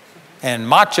and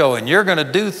macho, and you're going to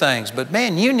do things. But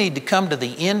man, you need to come to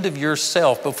the end of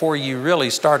yourself before you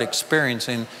really start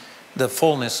experiencing the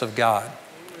fullness of God.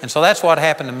 And so that's what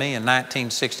happened to me in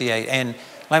 1968. And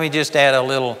let me just add a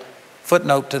little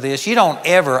footnote to this. You don't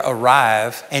ever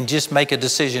arrive and just make a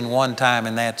decision one time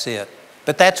and that's it.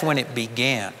 But that's when it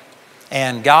began.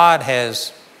 And God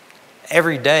has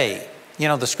every day, you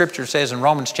know, the scripture says in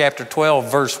Romans chapter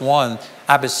 12, verse 1,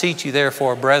 I beseech you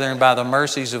therefore, brethren, by the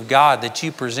mercies of God, that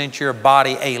you present your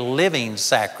body a living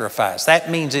sacrifice.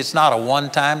 That means it's not a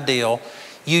one-time deal.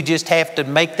 You just have to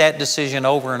make that decision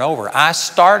over and over. I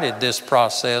started this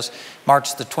process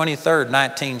March the 23rd,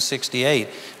 1968.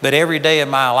 But every day of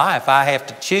my life, I have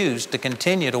to choose to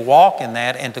continue to walk in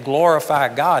that and to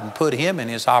glorify God and put Him in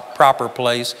His proper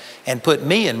place and put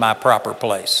me in my proper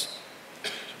place.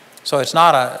 So it's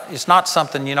not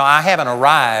something, you know, I haven't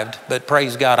arrived, but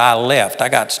praise God, I left. I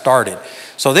got started.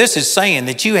 So this is saying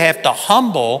that you have to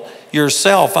humble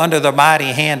yourself under the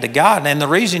mighty hand of God. And the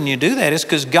reason you do that is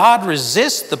because God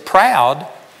resists the proud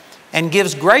and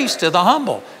gives grace to the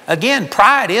humble. Again,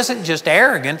 pride isn't just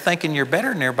arrogant, thinking you're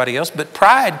better than everybody else, but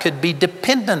pride could be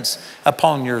dependence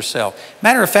upon yourself.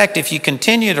 Matter of fact, if you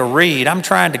continue to read, I'm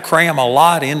trying to cram a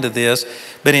lot into this,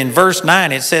 but in verse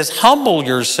 9 it says, humble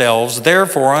yourselves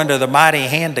therefore under the mighty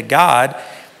hand of God,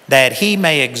 that He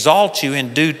may exalt you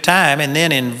in due time. And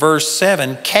then in verse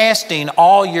 7, casting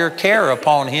all your care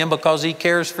upon Him because He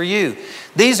cares for you.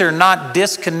 These are not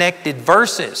disconnected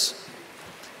verses.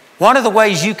 One of the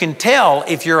ways you can tell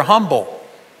if you're humble,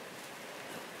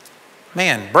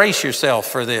 man, brace yourself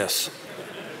for this.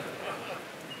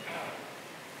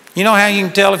 You know how you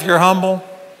can tell if you're humble?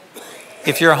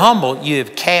 If you're humble, you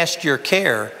have cast your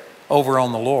care over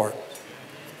on the Lord.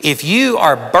 If you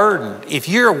are burdened, if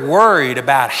you're worried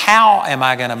about how am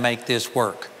I going to make this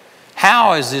work?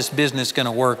 How is this business going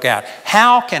to work out?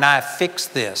 How can I fix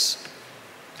this?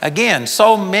 Again,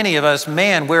 so many of us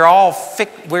men,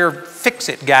 we're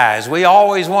fix-it guys. We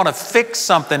always want to fix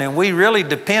something, and we really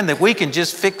depend that we can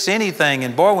just fix anything.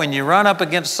 And boy, when you run up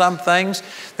against some things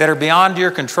that are beyond your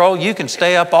control, you can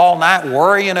stay up all night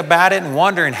worrying about it and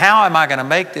wondering, how am I going to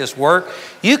make this work?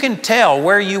 You can tell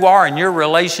where you are in your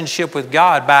relationship with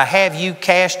God by have you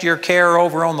cast your care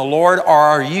over on the Lord, or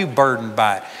are you burdened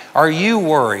by it? Are you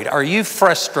worried? Are you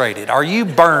frustrated? Are you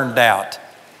burned out?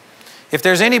 If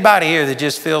there's anybody here that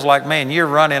just feels like, man, you're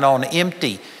running on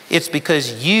empty, it's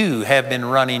because you have been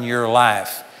running your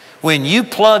life. When you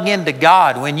plug into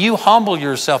God, when you humble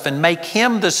yourself and make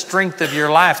Him the strength of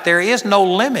your life, there is no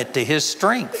limit to His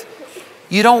strength.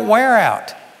 You don't wear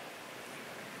out.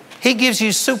 He gives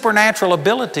you supernatural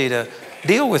ability to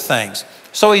deal with things.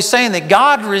 So He's saying that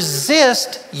God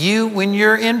resists you when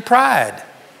you're in pride.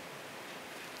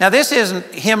 Now, this isn't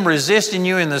Him resisting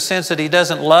you in the sense that He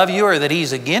doesn't love you or that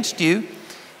He's against you,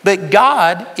 but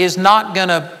God is not going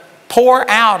to pour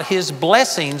out His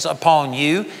blessings upon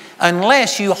you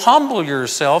unless you humble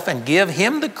yourself and give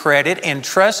Him the credit and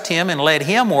trust Him and let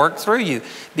Him work through you.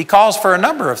 Because for a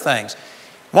number of things.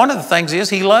 One of the things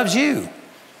is He loves you.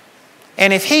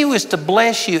 And if He was to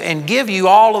bless you and give you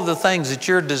all of the things that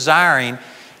you're desiring,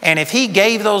 and if He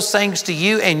gave those things to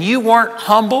you and you weren't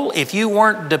humble, if you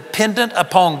weren't dependent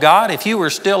upon God, if you were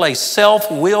still a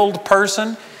self-willed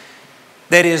person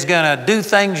that is going to do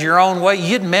things your own way,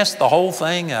 you'd mess the whole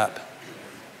thing up.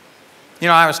 You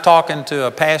know, I was talking to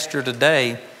a pastor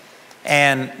today,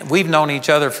 and we've known each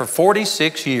other for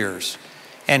 46 years.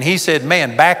 And he said,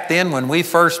 man, back then when we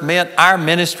first met, our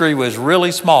ministry was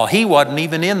really small. He wasn't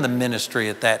even in the ministry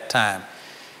at that time.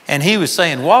 And he was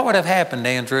saying, what would have happened,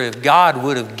 Andrew, if God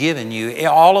would have given you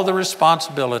all of the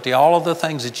responsibility, all of the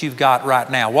things that you've got right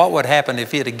now? What would happen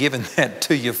if He had given that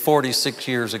to you 46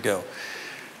 years ago?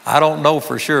 I don't know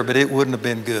for sure, but it wouldn't have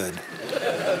been good.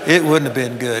 It wouldn't have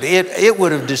been good. It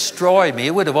would have destroyed me.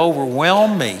 It would have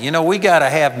overwhelmed me. You know, we got to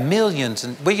have millions.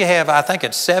 And we have, I think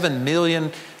it's 7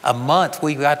 million a month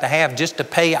we got to have just to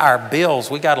pay our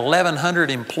bills. We got 1,100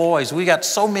 employees. We got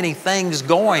so many things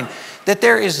going that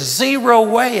there is zero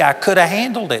way I could have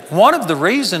handled it. One of the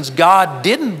reasons God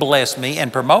didn't bless me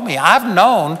and promote me, I've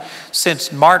known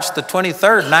since March the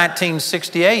 23rd,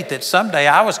 1968, that someday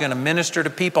I was going to minister to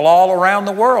people all around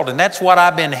the world. And that's what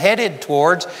I've been headed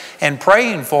towards and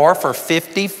praying for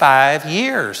 55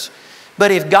 years.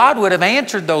 But if God would have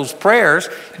answered those prayers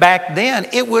back then,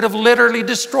 it would have literally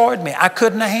destroyed me. I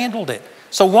couldn't have handled it.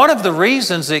 So one of the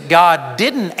reasons that God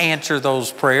didn't answer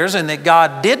those prayers and that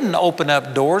God didn't open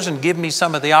up doors and give me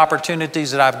some of the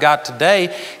opportunities that I've got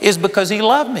today is because He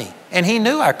loved me and He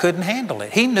knew I couldn't handle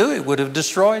it. He knew it would have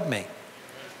destroyed me.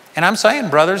 And I'm saying,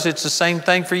 brothers, it's the same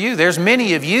thing for you. There's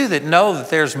many of you that know that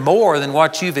there's more than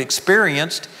what you've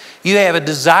experienced. You have a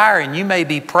desire, and you may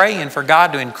be praying for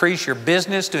God to increase your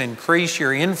business, to increase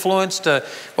your influence, to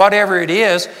whatever it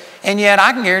is. And yet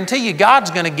I can guarantee you God's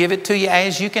going to give it to you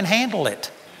as you can handle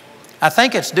it. I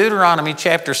think it's Deuteronomy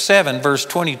chapter 7, verse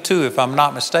 22, if I'm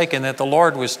not mistaken, that the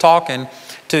Lord was talking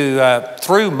to,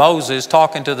 through Moses,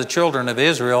 talking to the children of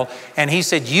Israel. And he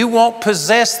said, you won't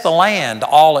possess the land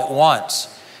all at once.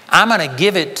 I'm going to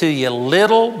give it to you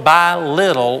little by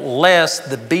little, lest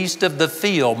the beast of the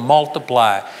field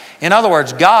multiply. In other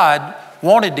words, God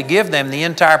wanted to give them the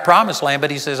entire promised land,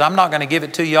 but he says, I'm not going to give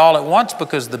it to you all at once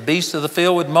because the beasts of the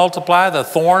field would multiply, the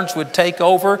thorns would take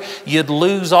over, you'd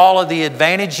lose all of the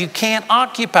advantage. You can't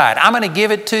occupy it. I'm going to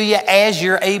give it to you as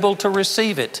you're able to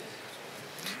receive it.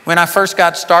 When I first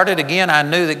got started, again, I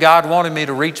knew that God wanted me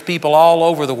to reach people all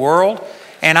over the world.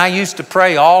 And I used to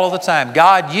pray all of the time,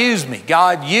 God, use me,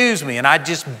 God, use me. And I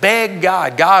just begged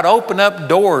God, God, open up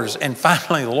doors. And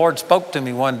finally, the Lord spoke to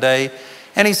me one day.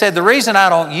 And he said, the reason I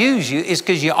don't use you is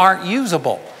because you aren't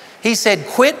usable. He said,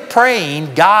 quit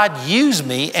praying, God, use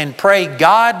me, and pray,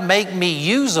 God, make me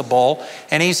usable.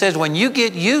 And he says, when you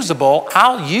get usable,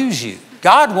 I'll use you.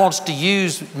 God wants to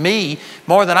use me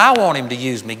more than I want him to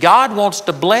use me. God wants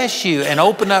to bless you and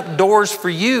open up doors for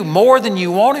you more than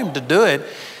you want him to do it.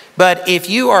 But if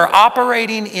you are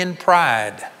operating in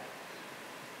pride,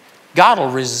 God will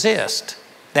resist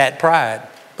that pride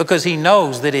because he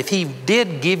knows that if he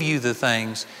did give you the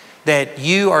things that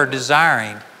you are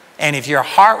desiring, and if your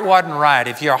heart wasn't right,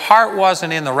 if your heart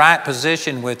wasn't in the right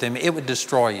position with him, it would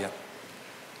destroy you.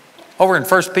 Over in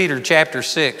 1 Timothy chapter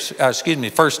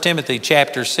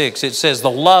 6, it says, the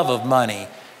love of money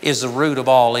is the root of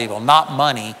all evil. Not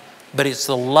money, but it's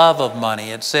the love of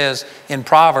money. It says in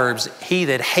Proverbs, he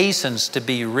that hastens to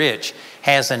be rich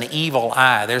has an evil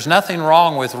eye. There's nothing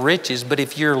wrong with riches, but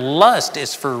if your lust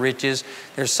is for riches,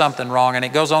 there's something wrong. And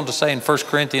it goes on to say in 1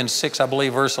 Corinthians 6, I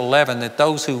believe, verse 11, that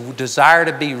those who desire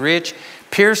to be rich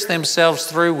pierce themselves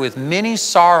through with many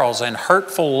sorrows and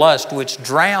hurtful lust, which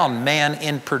drown man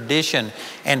in perdition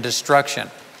and destruction.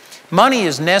 Money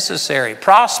is necessary.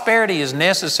 Prosperity is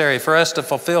necessary for us to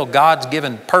fulfill God's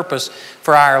given purpose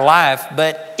for our life.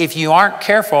 But if you aren't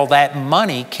careful, that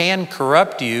money can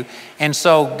corrupt you. And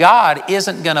so God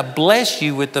isn't going to bless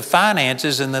you with the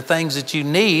finances and the things that you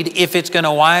need if it's going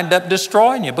to wind up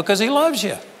destroying you because he loves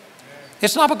you.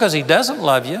 It's not because he doesn't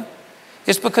love you.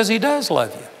 It's because he does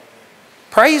love you.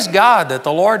 Praise God that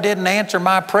the Lord didn't answer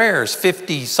my prayers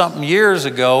 50-something years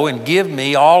ago and give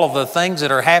me all of the things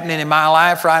that are happening in my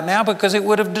life right now because it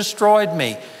would have destroyed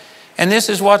me. And this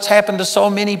is what's happened to so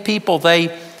many people.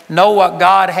 They know what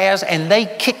God has and they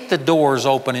kick the doors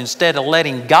open instead of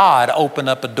letting God open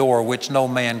up a door which no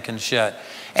man can shut.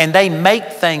 And they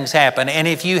make things happen. And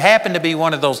if you happen to be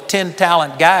one of those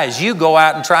 10-talent guys, you go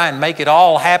out and try and make it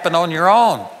all happen on your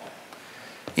own.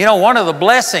 You know, one of the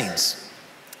blessings,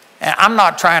 and I'm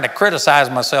not trying to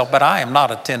criticize myself, but I am not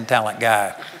a 10-talent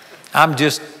guy. I'm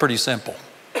just pretty simple.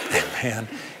 Amen.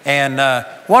 And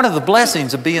one of the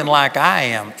blessings of being like I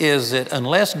am is that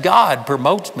unless God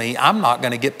promotes me, I'm not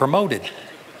going to get promoted.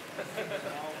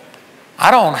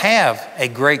 I don't have a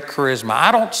great charisma.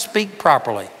 I don't speak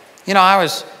properly. You know, I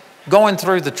was going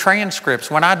through the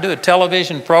transcripts. When I do a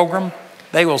television program,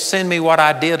 they will send me what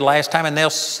I did last time and they'll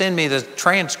send me the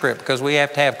transcript because we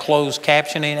have to have closed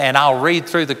captioning, and I'll read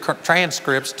through the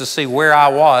transcripts to see where I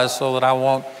was so that I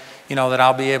won't, you know, that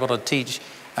I'll be able to teach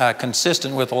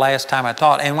consistent with the last time I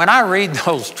taught. And when I read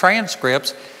those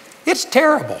transcripts, it's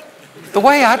terrible. The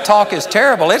way I talk is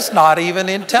terrible. It's not even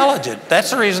intelligent.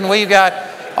 That's the reason we've got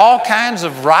all kinds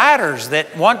of writers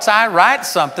that once I write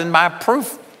something, my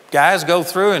proof guys go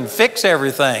through and fix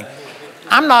everything.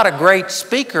 I'm not a great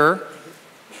speaker.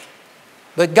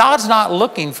 But God's not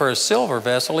looking for a silver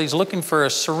vessel. He's looking for a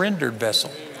surrendered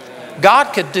vessel.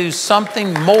 God could do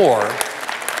something more.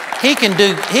 He can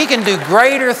do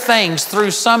greater things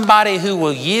through somebody who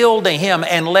will yield to him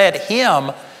and let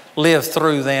him live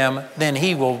through them than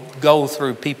he will go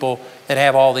through people that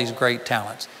have all these great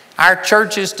talents. Our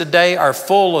churches today are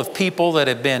full of people that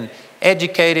have been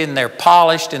educated and they're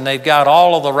polished and they've got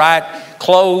all of the right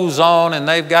clothes on and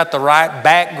they've got the right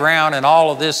background and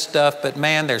all of this stuff, but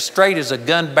man, they're straight as a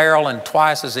gun barrel and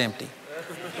twice as empty.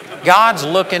 God's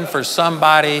looking for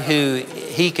somebody who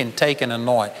he can take and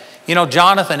anoint. You know,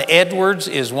 Jonathan Edwards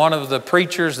is one of the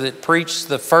preachers that preached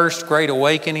the first Great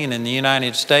Awakening in the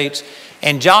United States.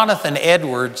 And Jonathan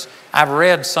Edwards, I've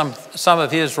read some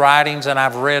of his writings and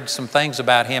I've read some things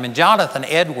about him. And Jonathan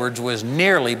Edwards was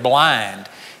nearly blind.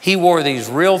 He wore these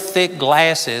real thick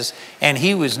glasses and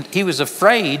he was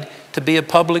afraid to be a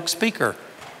public speaker.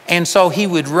 And so he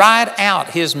would write out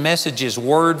his messages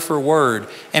word for word.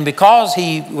 And because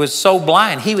he was so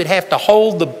blind, he would have to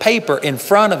hold the paper in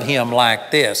front of him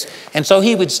like this. And so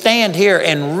he would stand here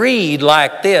and read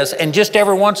like this, and just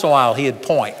every once in a while he'd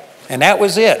point. And that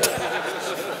was it.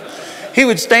 He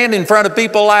would stand in front of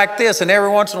people like this and every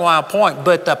once in a while point.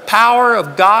 But the power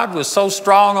of God was so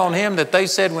strong on him that they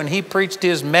said when he preached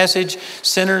his message,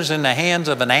 sinners in the hands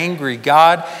of an angry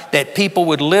God, that people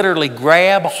would literally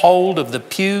grab hold of the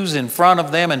pews in front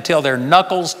of them until their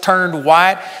knuckles turned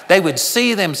white. They would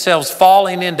see themselves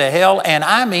falling into hell. And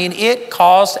I mean, it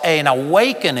caused an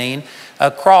awakening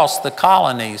across the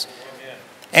colonies.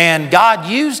 And God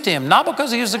used him, not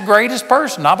because he was the greatest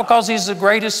person, not because he's the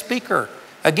greatest speaker.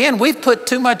 Again, we've put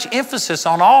too much emphasis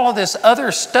on all of this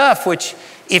other stuff, which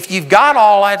if you've got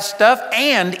all that stuff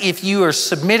and if you are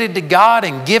submitted to God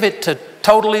and give it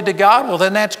totally to God, well,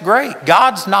 then that's great.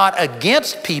 God's not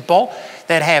against people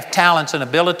that have talents and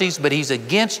abilities, but he's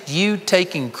against you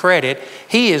taking credit.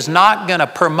 He is not going to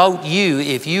promote you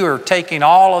if you are taking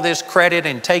all of this credit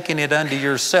and taking it unto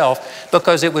yourself,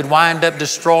 because it would wind up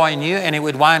destroying you and it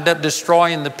would wind up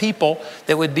destroying the people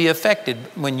that would be affected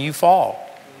when you fall.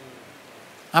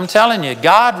 I'm telling you,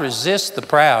 God resists the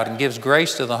proud and gives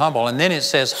grace to the humble. And then it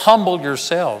says, humble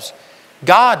yourselves.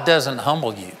 God doesn't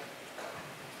humble you.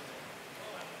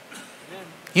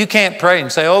 You can't pray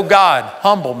and say, oh God,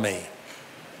 humble me.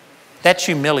 That's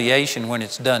humiliation when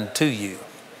it's done to you.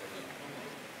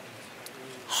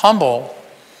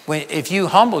 If you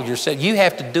humble yourself, you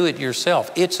have to do it yourself.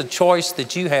 It's a choice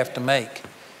that you have to make.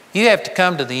 You have to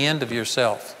come to the end of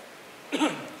yourself.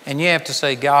 And you have to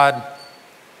say, God,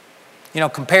 you know,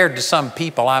 compared to some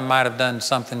people, I might have done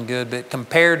something good, but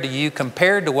compared to you,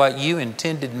 compared to what you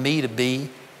intended me to be,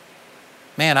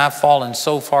 man, I've fallen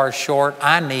so far short.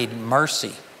 I need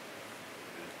mercy.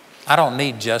 I don't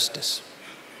need justice.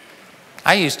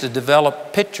 I used to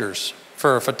develop pictures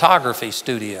for a photography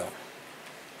studio.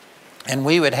 And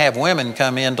we would have women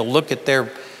come in to look at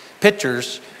their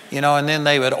pictures, you know, and then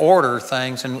they would order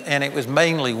things, and it was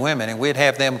mainly women. And we'd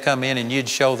have them come in and you'd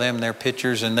show them their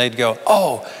pictures and they'd go,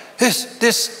 oh, this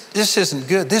isn't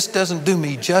good. This doesn't do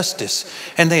me justice.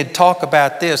 And they'd talk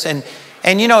about this. And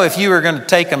you know, if you were going to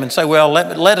take them and say, well,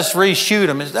 let us reshoot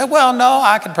them, and say, well, no,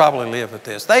 I could probably live with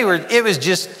this. It was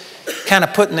just kind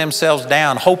of putting themselves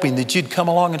down, hoping that you'd come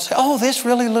along and say, oh, this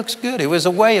really looks good. It was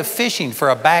a way of fishing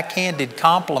for a backhanded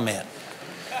compliment.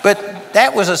 But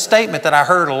that was a statement that I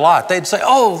heard a lot. They'd say,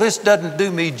 oh, this doesn't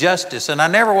do me justice. And I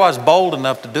never was bold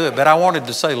enough to do it, but I wanted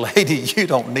to say, lady, you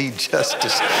don't need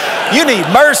justice. You need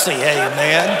mercy,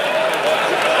 amen.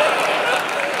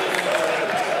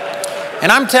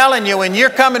 And I'm telling you, when you're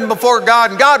coming before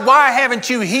God, and God, why haven't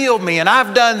you healed me? And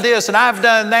I've done this and I've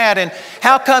done that. And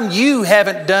how come you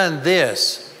haven't done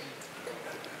this?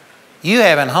 You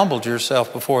haven't humbled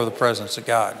yourself before the presence of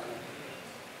God.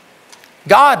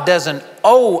 God doesn't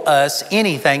owe us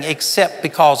anything except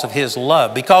because of his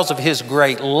love. Because of his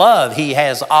great love, he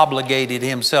has obligated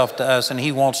himself to us and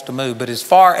he wants to move. But as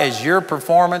far as your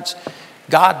performance,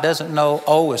 God doesn't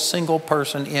owe a single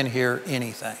person in here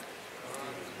anything.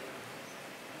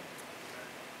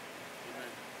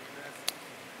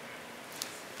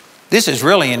 This is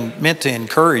really meant to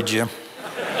encourage you.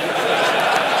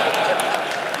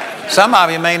 Some of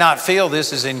you may not feel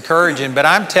this is encouraging, but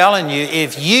I'm telling you,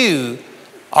 if you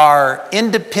are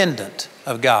independent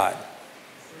of God.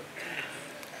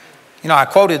 You know, I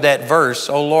quoted that verse,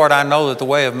 oh Lord, I know that the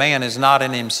way of man is not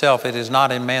in himself. It is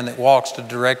not in man that walks to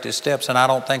direct his steps. And I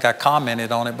don't think I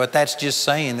commented on it, but that's just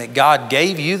saying that God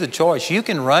gave you the choice. You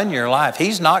can run your life.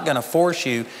 He's not going to force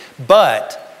you,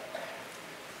 but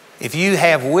if you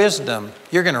have wisdom,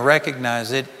 you're going to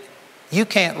recognize that you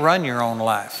can't run your own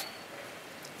life.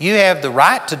 You have the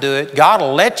right to do it. God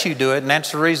will let you do it. And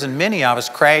that's the reason many of us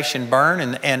crash and burn.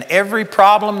 And every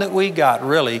problem that we got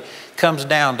really comes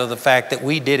down to the fact that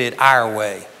we did it our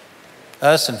way.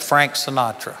 Us and Frank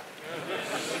Sinatra.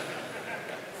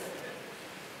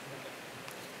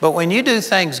 But when you do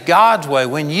things God's way,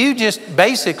 when you just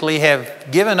basically have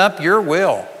given up your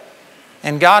will,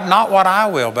 and God, not what I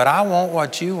will, but I want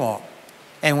what you want.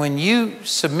 And when you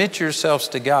submit yourselves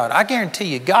to God, I guarantee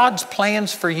you, God's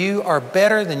plans for you are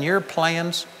better than your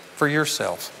plans for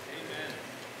yourself.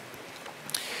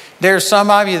 There's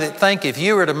some of you that think if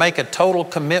you were to make a total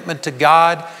commitment to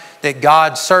God, that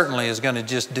God certainly is going to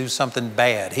just do something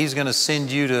bad. He's going to send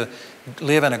you to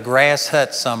live in a grass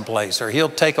hut someplace, or he'll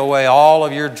take away all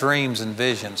of your dreams and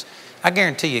visions. I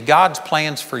guarantee you, God's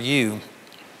plans for you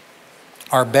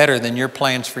are better than your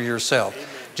plans for yourself.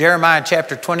 Jeremiah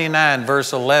chapter 29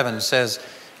 verse 11 says,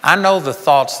 I know the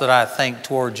thoughts that I think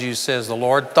towards you, says the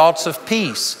Lord, thoughts of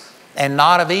peace and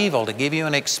not of evil, to give you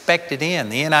an expected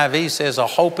end. The NIV says a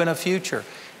hope and a future.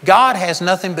 God has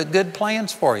nothing but good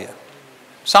plans for you.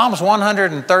 Psalms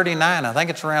 139, I think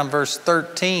it's around verse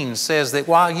 13, says that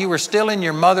while you were still in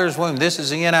your mother's womb, this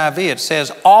is the NIV, it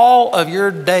says, all of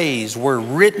your days were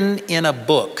written in a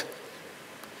book.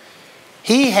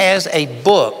 He has a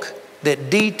book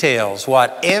that details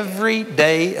what every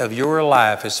day of your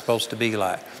life is supposed to be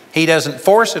like. He doesn't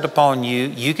force it upon you.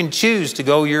 You can choose to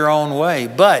go your own way,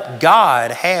 but God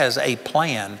has a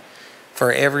plan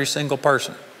for every single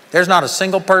person. There's not a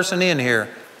single person in here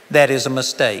that is a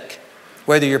mistake.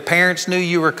 Whether your parents knew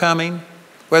you were coming,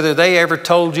 whether they ever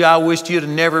told you, I wished you'd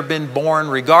have never been born,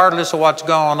 regardless of what's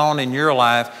going on in your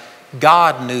life,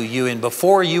 God knew you, and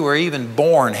before you were even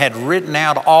born, had written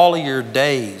out all of your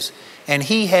days. And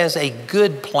He has a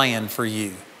good plan for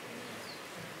you.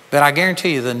 But I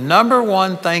guarantee you, the number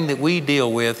one thing that we deal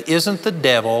with isn't the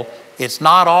devil. It's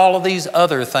not all of these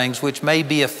other things which may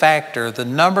be a factor. The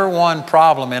number one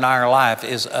problem in our life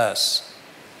is us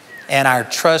and our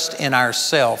trust in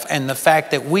ourselves and the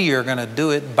fact that we are going to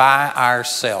do it by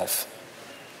ourselves.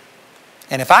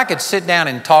 And if I could sit down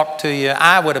and talk to you,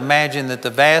 I would imagine that the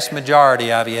vast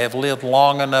majority of you have lived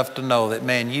long enough to know that,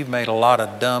 man, you've made a lot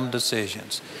of dumb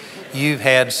decisions. You've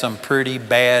had some pretty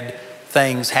bad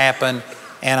things happen.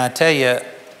 And I tell you,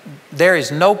 there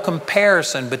is no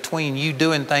comparison between you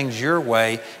doing things your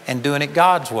way and doing it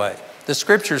God's way. The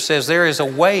scripture says there is a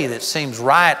way that seems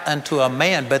right unto a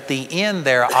man, but the end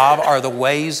thereof are the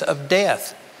ways of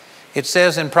death. It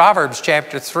says in Proverbs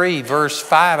chapter 3, verse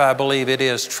 5, I believe it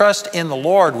is, trust in the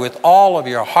Lord with all of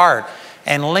your heart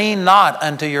and lean not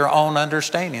unto your own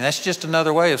understanding. That's just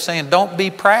another way of saying don't be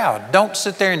proud. Don't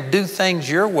sit there and do things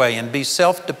your way and be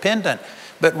self-dependent,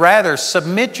 but rather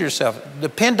submit yourself.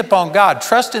 Depend upon God.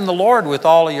 Trust in the Lord with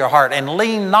all of your heart and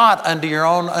lean not unto your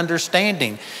own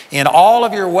understanding. In all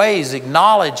of your ways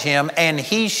acknowledge Him, and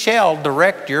He shall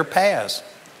direct your paths.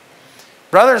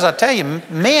 Brothers, I tell you,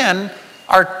 men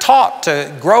are taught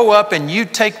to grow up and you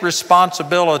take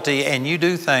responsibility and you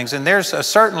do things. And there's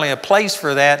certainly a place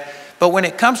for that. But when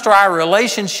it comes to our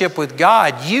relationship with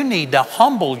God, you need to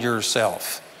humble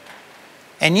yourself.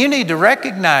 And you need to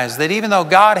recognize that even though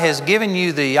God has given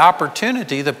you the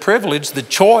opportunity, the privilege, the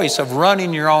choice of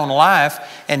running your own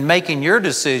life and making your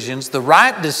decisions, the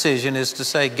right decision is to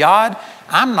say, God,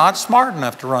 I'm not smart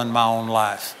enough to run my own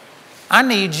life. I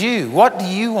need you. What do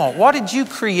you want? What did you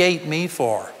create me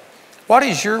for? What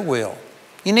is your will?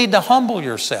 You need to humble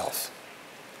yourself.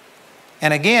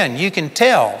 And again, you can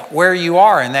tell where you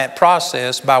are in that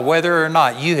process by whether or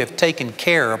not you have taken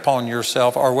care upon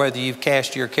yourself or whether you've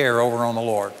cast your care over on the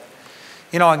Lord.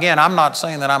 You know, again, I'm not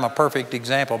saying that I'm a perfect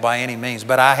example by any means,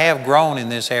 but I have grown in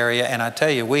this area, and I tell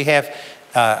you, we have,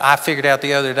 I figured out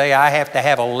the other day, I have to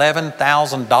have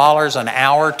 $11,000 an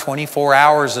hour, 24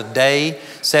 hours a day,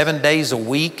 7 days a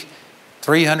week,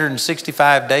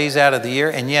 365 days out of the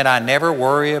year, and yet I never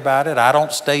worry about it. I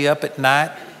don't stay up at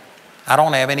night. I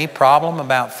don't have any problem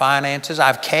about finances.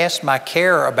 I've cast my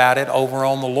care about it over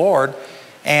on the Lord,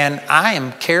 and I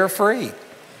am carefree.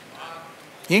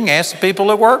 You can ask the people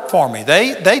that work for me.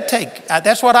 They take,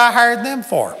 that's what I hired them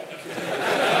for.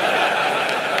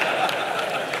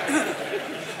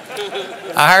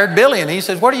 I hired Billy, and he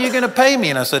says, what are you going to pay me?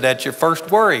 And I said, that's your first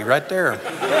worry right there.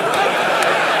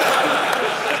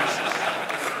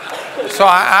 So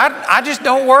I just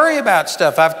don't worry about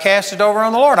stuff. I've cast it over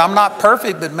on the Lord. I'm not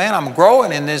perfect, but man, I'm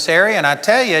growing in this area. And I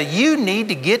tell you, you need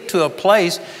to get to a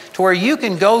place to where you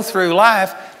can go through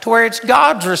life to where it's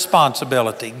God's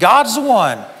responsibility. God's the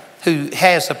one who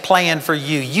has a plan for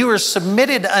you. You are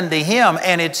submitted unto Him,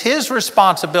 and it's His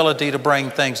responsibility to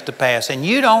bring things to pass. And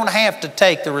you don't have to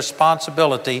take the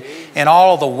responsibility and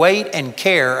all of the weight and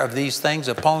care of these things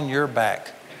upon your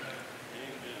back.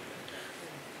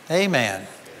 Amen.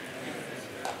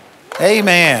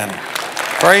 Amen.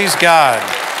 Praise God.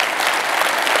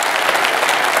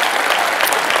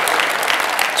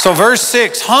 So verse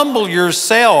 6, humble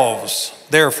yourselves,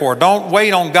 therefore. Don't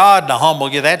wait on God to humble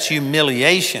you. That's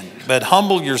humiliation. But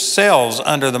humble yourselves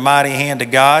under the mighty hand of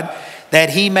God,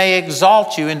 that He may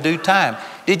exalt you in due time.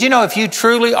 Did you know if you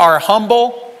truly are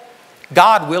humble,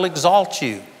 God will exalt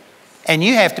you? And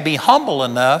you have to be humble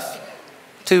enough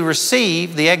to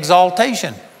receive the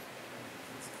exaltation.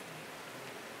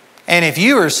 And if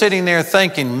you are sitting there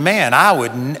thinking, man,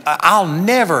 I'll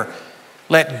never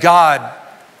let God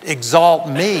exalt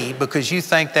me because you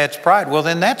think that's pride, well,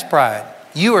 then that's pride.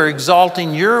 You are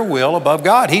exalting your will above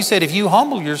God. He said, if you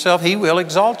humble yourself, He will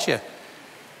exalt you.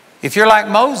 If you're like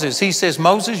Moses, He says,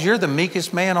 Moses, you're the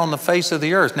meekest man on the face of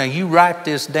the earth. Now you write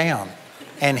this down.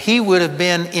 And he would have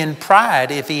been in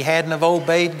pride if he hadn't have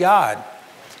obeyed God.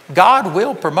 God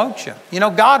will promote you. You know,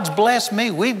 God's blessed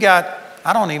me. We've got,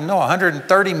 I don't even know,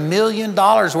 $130 million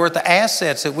worth of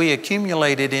assets that we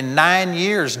accumulated in 9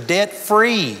 years,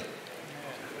 debt-free.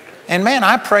 And man,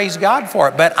 I praise God for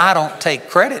it, but I don't take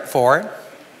credit for it.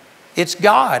 It's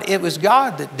God. It was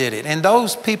God that did it. And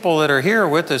those people that are here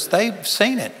with us, they've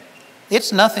seen it.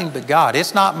 It's nothing but God.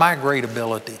 It's not my great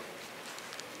ability.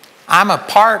 I'm a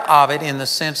part of it in the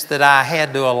sense that I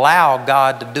had to allow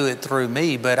God to do it through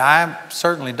me, but I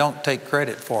certainly don't take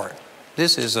credit for it.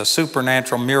 This is a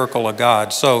supernatural miracle of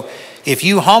God. So if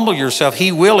you humble yourself,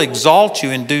 He will exalt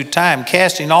you in due time,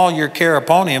 casting all your care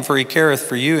upon Him, for He careth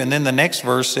for you. And then the next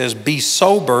verse says, be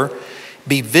sober,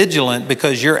 be vigilant,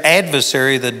 because your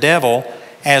adversary, the devil,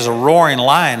 as a roaring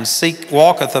lion,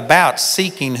 walketh about,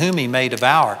 seeking whom he may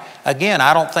devour. Again,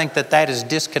 I don't think that that is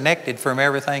disconnected from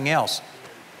everything else.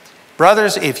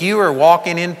 Brothers, if you are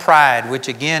walking in pride, which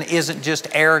again isn't just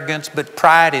arrogance, but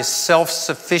pride is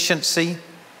self-sufficiency.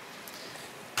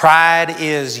 Pride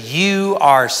is you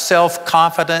are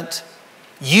self-confident.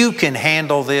 You can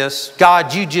handle this.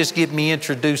 God, you just get me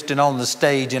introduced and on the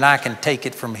stage and I can take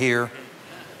it from here.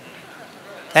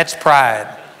 That's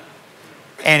pride.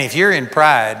 And if you're in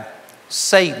pride,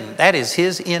 Satan, that is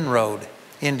his inroad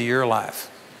into your life.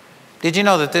 Did you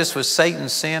know that this was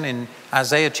Satan's sin? In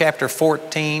Isaiah chapter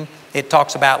 14, it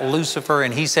talks about Lucifer,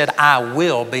 and he said, I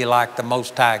will be like the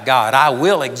Most High God. I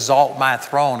will exalt my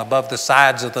throne above the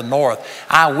sides of the north.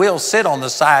 I will sit on the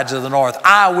sides of the north.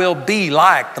 I will be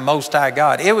like the Most High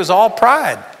God. It was all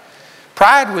pride.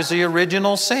 Pride was the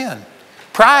original sin.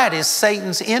 Pride is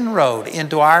Satan's inroad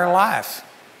into our life.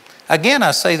 Again,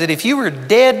 I say that if you were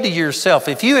dead to yourself,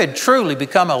 if you had truly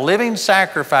become a living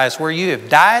sacrifice where you have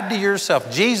died to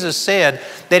yourself, Jesus said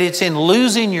that it's in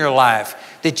losing your life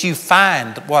that you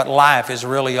find what life is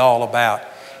really all about.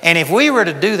 And if we were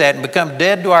to do that and become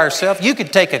dead to ourselves, you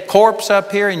could take a corpse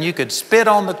up here and you could spit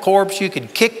on the corpse, you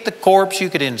could kick the corpse, you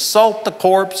could insult the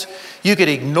corpse, you could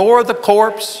ignore the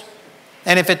corpse.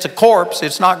 And if it's a corpse,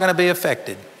 it's not going to be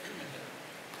affected.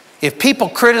 If people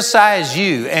criticize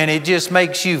you and it just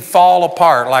makes you fall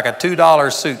apart like a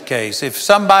 $2 suitcase, if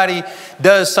somebody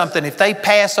does something, if they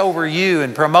pass over you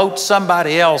and promote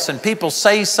somebody else and people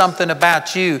say something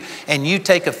about you and you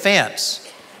take offense,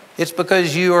 it's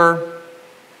because you are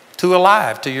too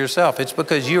alive to yourself. It's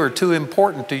because you are too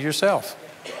important to yourself.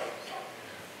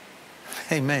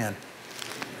 Amen.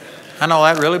 I know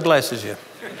that really blesses you.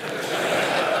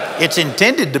 It's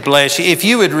intended to bless you if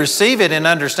you would receive it and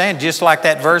understand, just like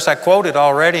that verse I quoted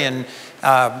already in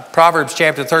Proverbs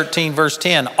chapter 13, verse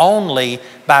 10. Only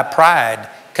by pride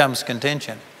comes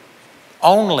contention.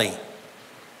 Only.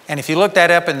 And if you look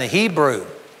that up in the Hebrew,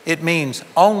 it means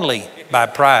only by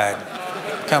pride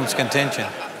comes contention.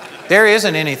 There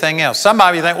isn't anything else.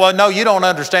 Somebody think, well, no, you don't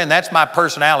understand. That's my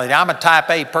personality. I'm a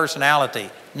type A personality.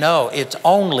 No, it's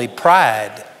only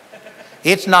pride.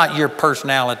 It's not your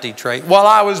personality trait. Well,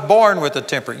 I was born with a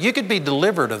temper. You could be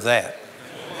delivered of that.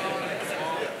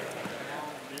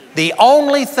 The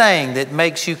only thing that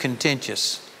makes you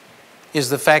contentious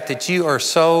is the fact that you are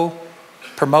so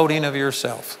promoting of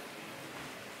yourself.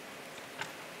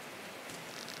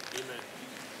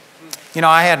 You know,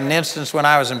 I had an instance when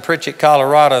I was in Pritchett,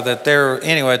 Colorado, that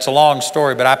anyway, it's a long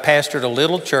story, but I pastored a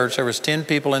little church. There was 10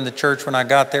 people in the church when I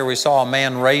got there. We saw a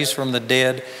man raised from the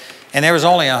dead. And there was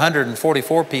only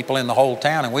 144 people in the whole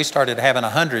town, and we started having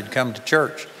 100 come to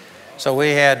church. So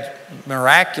we had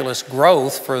miraculous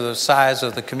growth for the size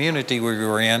of the community we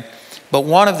were in. But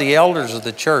one of the elders of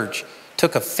the church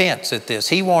took offense at this.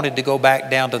 He wanted to go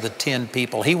back down to the 10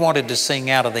 people. He wanted to sing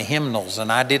out of the hymnals, and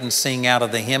I didn't sing out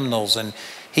of the hymnals, and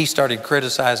he started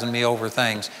criticizing me over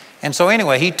things. And so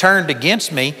anyway, he turned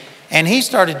against me, and he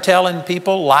started telling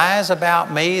people lies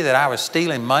about me, that I was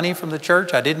stealing money from the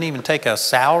church. I didn't even take a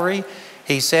salary.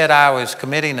 He said I was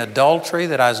committing adultery,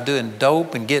 that I was doing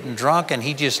dope and getting drunk, and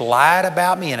he just lied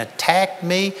about me and attacked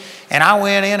me. And I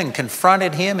went in and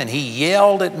confronted him, and he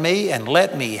yelled at me and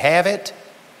let me have it.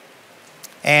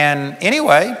 And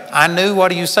anyway, I knew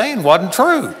what he was saying wasn't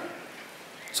true.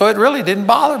 So it really didn't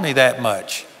bother me that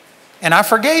much. And I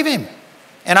forgave him,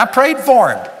 and I prayed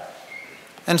for him.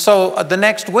 And so the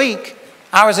next week,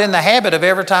 I was in the habit of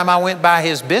every time I went by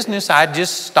his business, I'd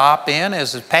just stop in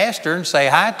as a pastor and say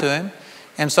hi to him.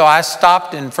 And so I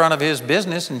stopped in front of his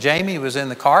business, and Jamie was in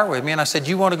the car with me, and I said,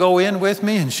 you want to go in with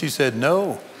me? And she said,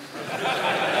 no.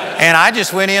 And I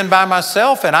just went in by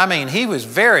myself, and I mean, he was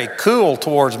very cool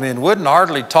towards me and wouldn't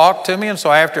hardly talk to me. And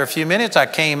so after a few minutes, I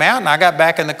came out, and I got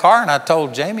back in the car, and I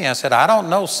told Jamie, I said, I don't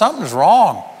know, something's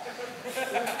wrong.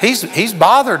 He's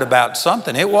bothered about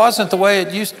something. It wasn't the way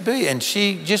it used to be. And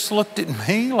she just looked at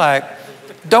me like,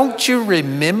 Don't you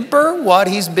remember what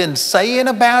he's been saying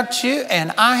about you?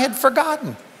 And I had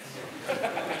forgotten.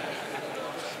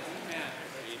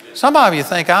 Some of you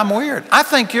think I'm weird. I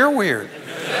think you're weird.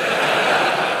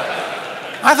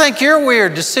 I think you're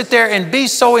weird to sit there and be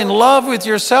so in love with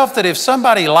yourself that if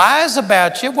somebody lies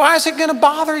about you, why is it going to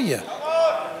bother you?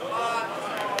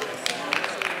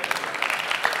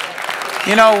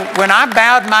 You know, when I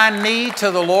bowed my knee to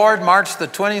the Lord March the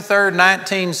 23rd,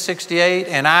 1968,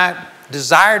 and I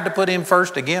desired to put him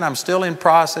first, again, I'm still in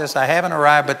process, I haven't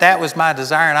arrived, but that was my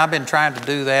desire, and I've been trying to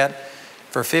do that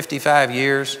for 55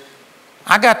 years.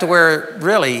 I got to where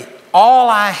really all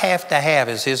I have to have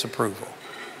is his approval.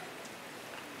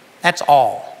 That's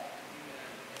all.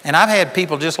 And I've had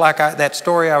people, just like that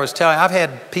story I was telling, I've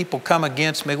had people come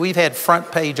against me. We've had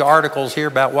front page articles here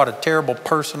about what a terrible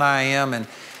person I am,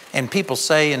 and people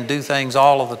say and do things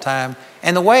all of the time.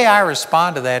 And the way I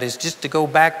respond to that is just to go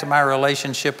back to my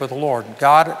relationship with the Lord.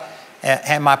 God,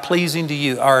 am I pleasing to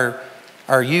you?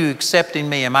 Are you accepting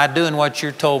me? Am I doing what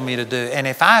you're told me to do? And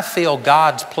if I feel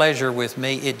God's pleasure with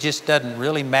me, it just doesn't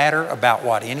really matter about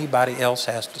what anybody else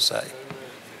has to say.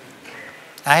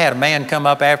 I had a man come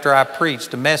up after I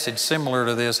preached a message similar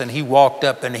to this, and he walked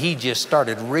up and he just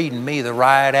started reading me the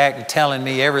riot act and telling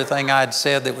me everything I'd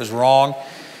said that was wrong.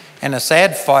 And the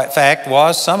sad fact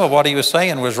was some of what he was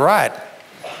saying was right.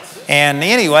 And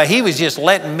anyway, he was just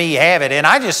letting me have it, and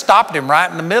I just stopped him right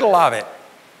in the middle of it.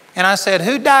 And I said,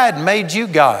 who died and made you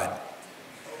God?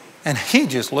 And he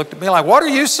just looked at me like, what are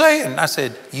you saying? I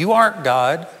said, you aren't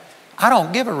God. I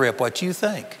don't give a rip what you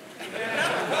think.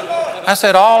 I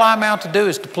said, all I'm out to do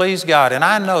is to please God. And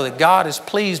I know that God is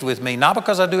pleased with me, not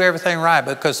because I do everything right,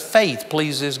 but because faith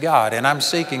pleases God. And I'm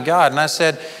seeking God. And I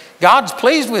said, God's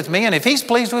pleased with me. And if he's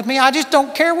pleased with me, I just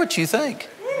don't care what you think.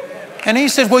 And he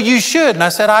said, well, you should. And I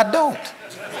said, I don't.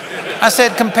 I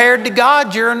said, compared to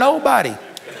God, you're a nobody.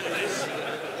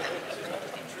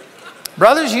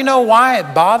 Brothers, you know why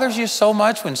it bothers you so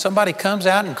much when somebody comes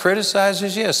out and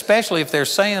criticizes you, especially if they're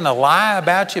saying a lie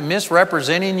about you,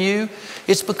 misrepresenting you?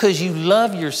 It's because you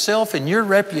love yourself and your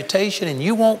reputation, and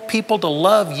you want people to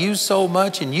love you so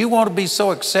much, and you want to be so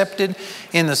accepted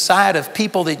in the sight of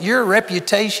people that your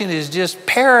reputation is just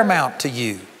paramount to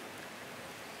you.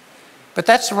 But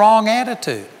that's the wrong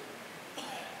attitude.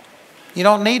 You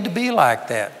don't need to be like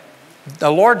that. The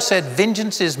Lord said,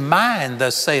 vengeance is mine,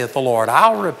 thus saith the Lord.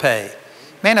 I'll repay.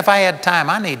 Man, if I had time,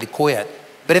 I need to quit.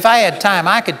 But if I had time,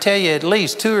 I could tell you at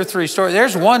least 2 or 3 stories.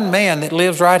 There's one man that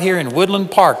lives right here in Woodland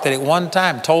Park that at one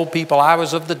time told people I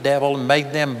was of the devil and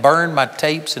made them burn my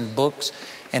tapes and books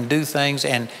and do things.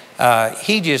 And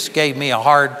he just gave me a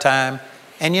hard time.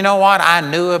 And you know what? I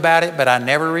knew about it, but I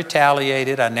never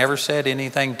retaliated. I never said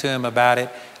anything to him about it.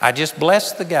 I just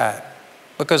blessed the guy.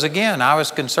 Because again, I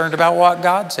was concerned about what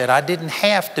God said. I didn't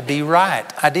have to be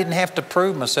right. I didn't have to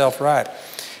prove myself right.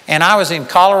 And I was in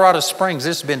Colorado Springs.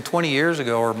 This has been 20 years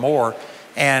ago or more.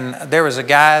 And there was a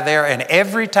guy there, and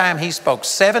every time he spoke,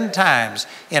 7 times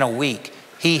in a week,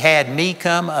 he had me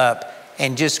come up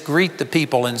and just greet the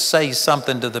people and say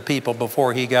something to the people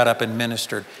before he got up and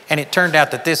ministered. And it turned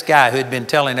out that this guy who had been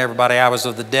telling everybody I was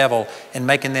of the devil and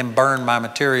making them burn my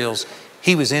materials,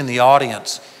 he was in the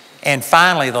audience. And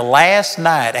finally, the last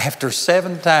night, after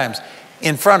 7 times,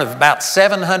 in front of about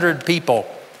 700 people,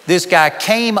 this guy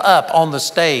came up on the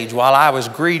stage while I was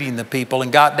greeting the people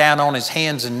and got down on his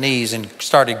hands and knees and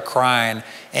started crying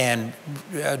and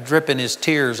dripping his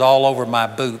tears all over my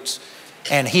boots.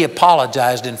 And he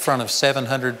apologized in front of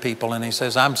 700 people, and he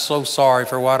says, I'm so sorry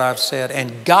for what I've said.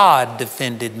 And God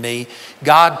defended me.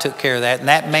 God took care of that. And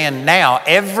that man now,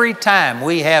 every time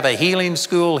we have a healing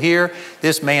school here,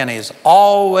 this man is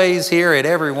always here at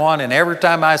every one. And every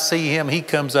time I see him, he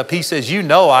comes up. He says, you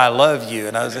know I love you.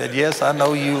 And I said, yes, I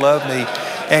know you love me.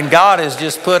 And God has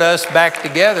just put us back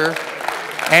together.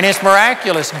 And it's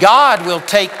miraculous. God will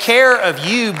take care of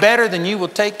you better than you will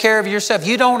take care of yourself.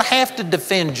 You don't have to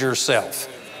defend yourself.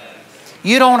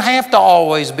 You don't have to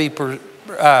always be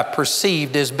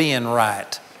perceived as being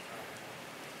right.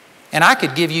 And I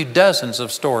could give you dozens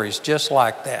of stories just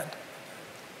like that.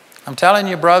 I'm telling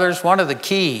you, brothers, one of the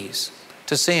keys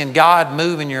to seeing God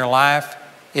move in your life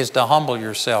is to humble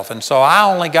yourself. And so I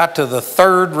only got to the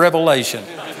 3rd revelation.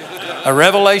 A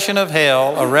revelation of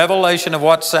hell, a revelation of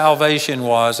what salvation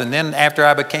was. And then after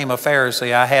I became a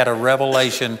Pharisee, I had a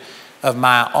revelation of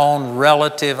my own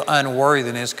relative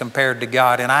unworthiness compared to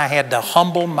God. And I had to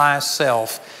humble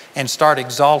myself and start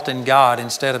exalting God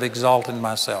instead of exalting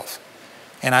myself.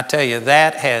 And I tell you,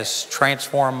 that has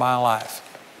transformed my life.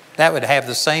 That would have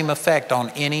the same effect on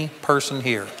any person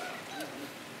here.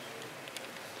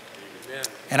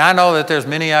 And I know that there's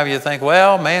many of you think,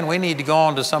 well, man, we need to go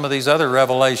on to some of these other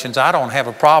revelations. I don't have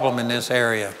a problem in this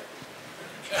area.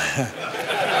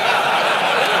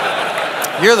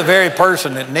 You're the very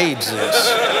person that needs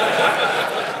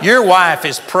this. Your wife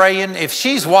is praying. If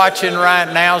she's watching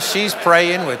right now, she's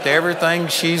praying with everything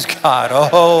she's got.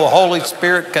 Oh, Holy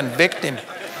Spirit, convict him.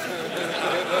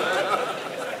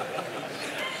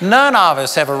 None of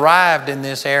us have arrived in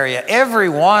this area. Every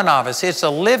one of us, it's a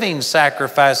living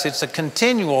sacrifice. It's a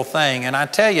continual thing. And I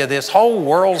tell you, this whole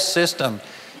world system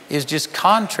is just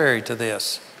contrary to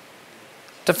this.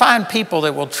 To find people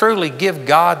that will truly give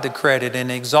God the credit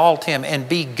and exalt Him and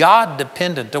be God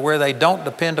dependent to where they don't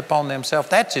depend upon themselves,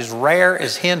 that's as rare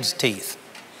as hen's teeth.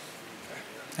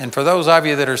 And for those of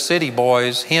you that are city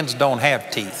boys, hens don't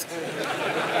have teeth.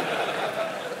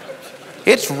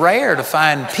 It's rare to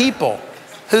find people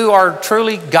who are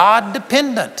truly God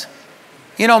dependent.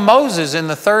 You know, Moses in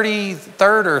the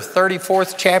 33rd or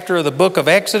 34th chapter of the book of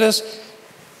Exodus,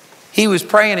 he was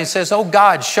praying and says, oh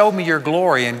God, show me your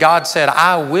glory. And God said,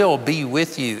 I will be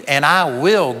with you and I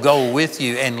will go with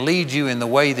you and lead you in the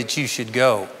way that you should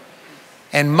go.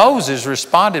 And Moses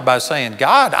responded by saying,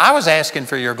 God, I was asking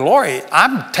for your glory.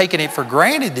 I'm taking it for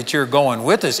granted that you're going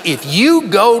with us. If you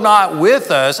go not with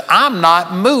us, I'm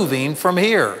not moving from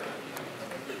here.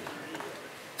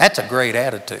 That's a great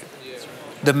attitude.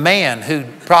 The man who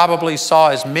probably saw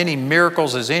as many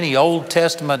miracles as any Old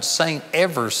Testament saint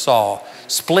ever saw,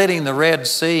 splitting the Red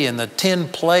Sea and the 10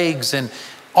 plagues and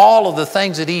all of the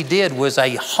things that he did, was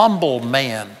a humble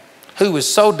man who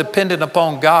was so dependent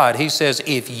upon God. He says,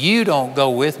 if you don't go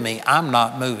with me, I'm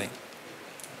not moving.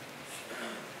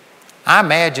 I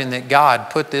imagine that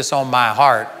God put this on my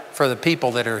heart for the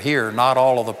people that are here, not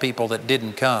all of the people that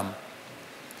didn't come.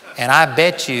 And I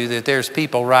bet you that there's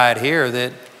people right here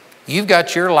that you've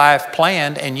got your life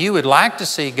planned and you would like to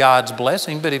see God's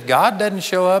blessing, but if God doesn't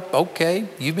show up, okay,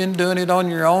 you've been doing it on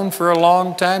your own for a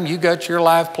long time, you got your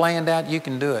life planned out, you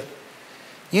can do it.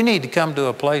 You need to come to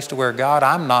a place to where, God,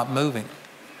 I'm not moving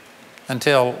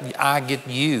until I get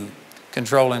you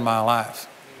controlling my life.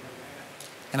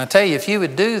 And I tell you, if you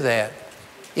would do that,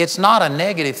 it's not a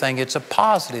negative thing, it's a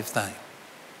positive thing.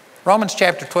 Romans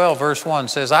chapter 12 verse 1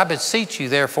 says, I beseech you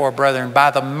therefore, brethren,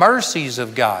 by the mercies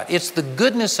of God. It's the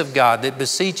goodness of God that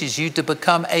beseeches you to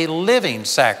become a living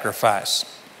sacrifice,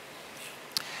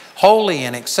 holy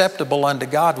and acceptable unto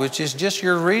God, which is just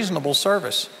your reasonable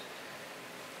service.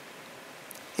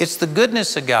 It's the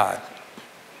goodness of God.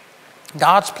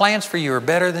 God's plans for you are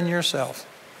better than yourself.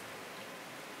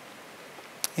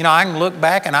 You know, I can look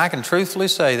back and I can truthfully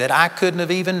say that I couldn't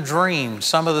have even dreamed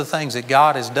some of the things that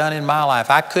God has done in my life.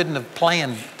 I couldn't have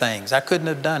planned things. I couldn't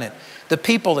have done it. The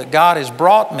people that God has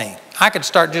brought me, I could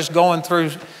start just going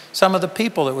through some of the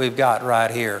people that we've got right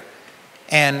here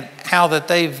and how that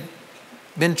they've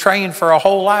been trained for a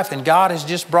whole life and God has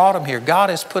just brought them here. God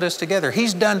has put us together.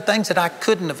 He's done things that I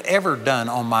couldn't have ever done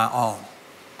on my own.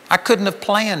 I couldn't have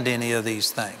planned any of these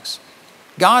things.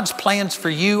 God's plans for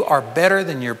you are better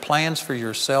than your plans for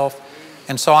yourself.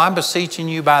 And so I'm beseeching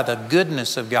you by the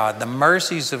goodness of God, the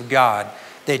mercies of God,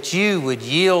 that you would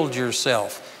yield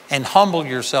yourself and humble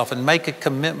yourself and make a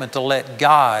commitment to let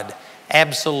God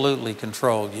absolutely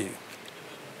control you.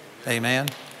 Amen.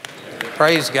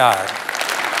 Praise God.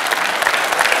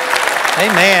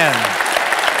 Amen.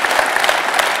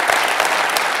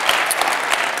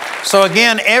 So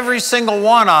again, every single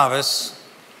one of us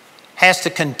has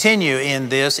to continue in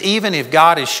this, even if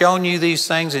God has shown you these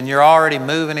things and you're already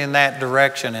moving in that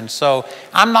direction. And so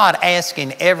I'm not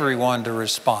asking everyone to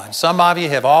respond. Some of you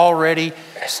have already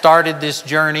started this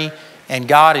journey and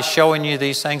God is showing you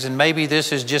these things, and maybe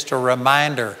this is just a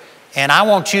reminder. And I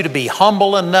want you to be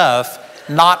humble enough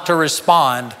not to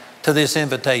respond to this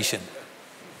invitation.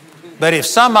 But if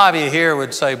some of you here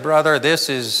would say, brother,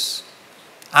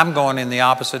 I'm going in the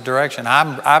opposite direction.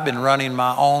 I've been running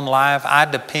my own life. I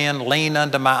lean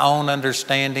unto my own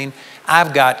understanding.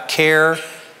 I've got care,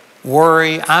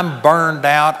 worry. I'm burned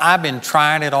out. I've been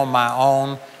trying it on my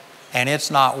own and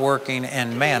it's not working.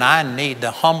 And man, I need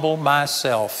to humble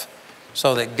myself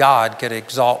so that God could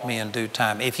exalt me in due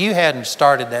time. If you hadn't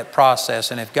started that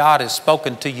process and if God has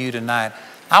spoken to you tonight,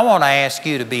 I want to ask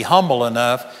you to be humble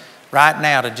enough right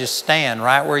now to just stand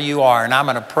right where you are, and I'm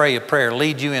going to pray a prayer,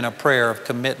 lead you in a prayer of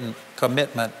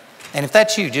commitment. And if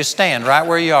that's you, just stand right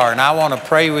where you are, and I want to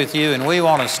pray with you, and we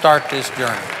want to start this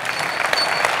journey.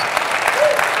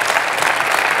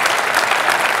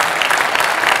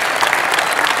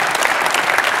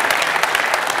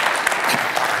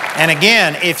 And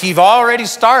again, if you've already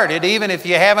started, even if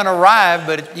you haven't arrived,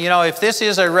 but you know, if this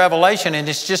is a revelation and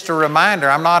it's just a reminder,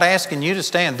 I'm not asking you to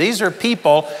stand. These are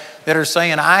people that are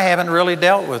saying, I haven't really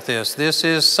dealt with this. This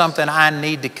is something I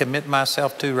need to commit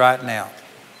myself to right now.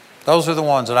 Those are the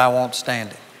ones that I want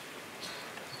standing.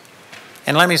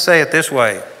 And let me say it this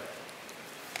way.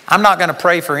 I'm not going to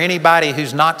pray for anybody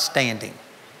who's not standing.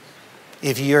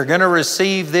 If you're going to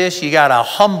receive this, you got to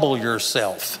humble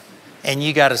yourself and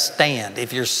you got to stand.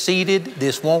 If you're seated,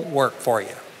 this won't work for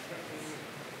you.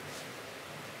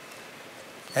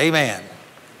 Amen.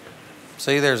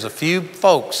 See, there's a few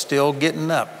folks still getting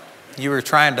up. You were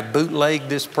trying to bootleg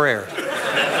this prayer.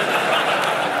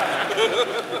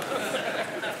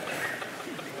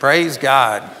 Praise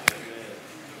God.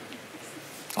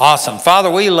 Awesome.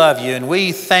 Father, we love you and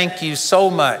we thank you so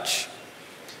much.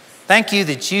 Thank you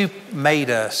that you made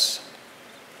us,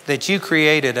 that you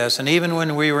created us, and even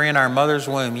when we were in our mother's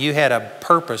womb, you had a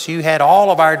purpose. You had all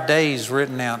of our days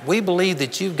written out. We believe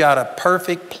that you've got a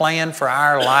perfect plan for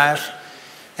our life.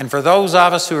 And for those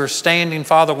of us who are standing,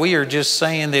 Father, we are just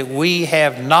saying that we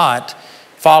have not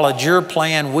followed your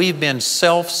plan. We've been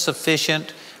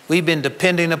self-sufficient. We've been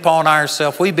depending upon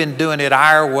ourselves. We've been doing it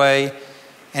our way.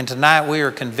 And tonight we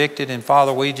are convicted. And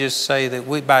Father, we just say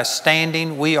that by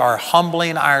standing, we are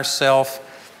humbling ourselves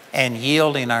and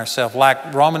yielding ourselves.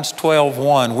 Like Romans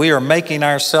 12:1, we are making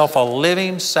ourselves a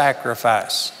living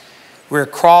sacrifice. We're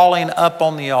crawling up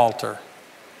on the altar.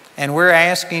 And we're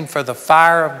asking for the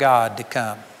fire of God to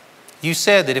come. You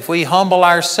said that if we humble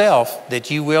ourselves,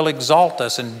 that you will exalt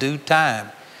us in due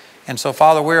time. And so,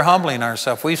 Father, we're humbling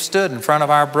ourselves. We've stood in front of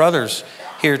our brothers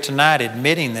here tonight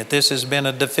admitting that this has been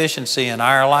a deficiency in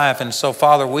our life. And so,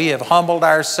 Father, we have humbled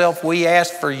ourselves. We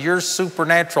ask for your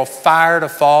supernatural fire to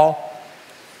fall.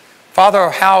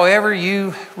 Father, however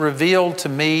you revealed to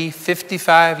me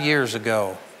 55 years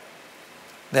ago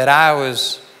that I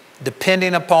was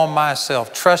depending upon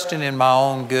myself, trusting in my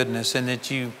own goodness, and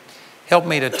that you help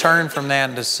me to turn from that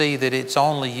and to see that it's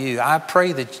only you. I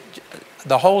pray that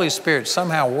the Holy Spirit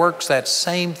somehow works that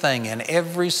same thing in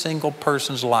every single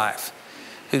person's life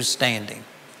who's standing.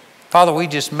 Father, we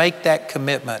just make that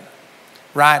commitment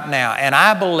right now. And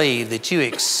I believe that you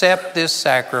accept this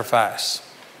sacrifice.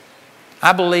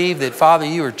 I believe that, Father,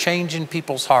 you are changing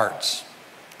people's hearts,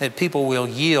 that people will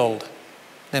yield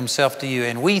themselves to you.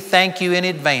 And we thank you in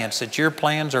advance that your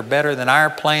plans are better than our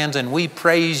plans, and we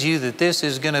praise you that this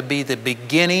is going to be the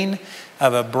beginning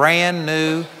of a brand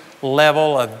new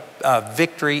level of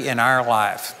victory in our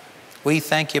life. We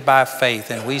thank you by faith,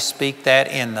 and we speak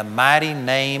that in the mighty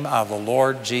name of the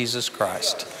Lord Jesus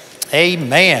Christ.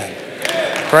 Amen.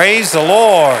 Amen. Praise the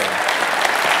Lord.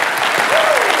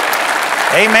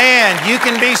 Amen. You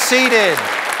can be seated.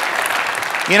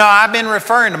 You know, I've been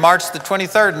referring to March the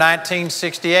 23rd,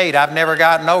 1968. I've never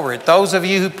gotten over it. Those of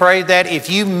you who prayed that,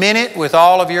 if you meant it with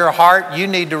all of your heart, you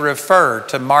need to refer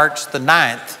to March the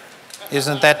 9th.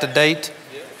 Isn't that the date?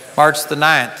 March the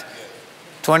 9th,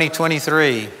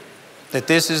 2023. That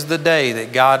this is the day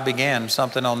that God began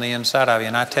something on the inside of you.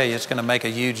 And I tell you, it's going to make a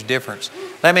huge difference.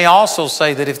 Let me also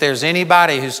say that if there's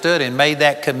anybody who stood and made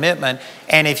that commitment,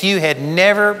 and if you had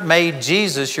never made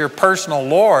Jesus your personal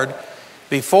Lord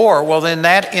before, well, then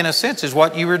that, in a sense, is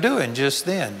what you were doing just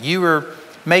then. You were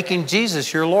making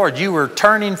Jesus your Lord. You were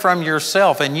turning from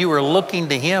yourself and you were looking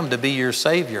to Him to be your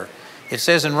Savior. It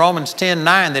says in Romans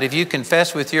 10:9 that if you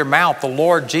confess with your mouth the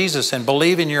Lord Jesus and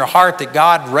believe in your heart that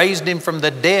God raised Him from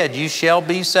the dead, you shall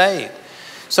be saved.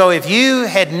 So if you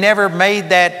had never made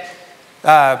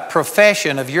that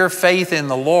profession of your faith in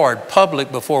the Lord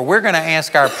public before, we're going to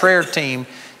ask our prayer team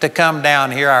to come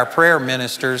down here, our prayer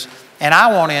ministers, and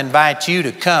I want to invite you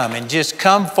to come and just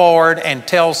come forward and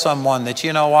tell someone that,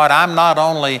 you know what, I'm not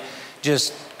only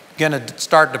just going to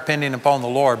start depending upon the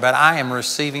Lord, but I am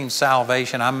receiving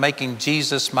salvation. I'm making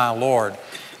Jesus my Lord.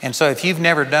 And so if you've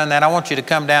never done that, I want you to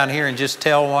come down here and just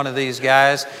tell one of these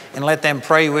guys and let them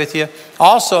pray with you.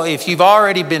 Also, if you've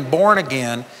already been born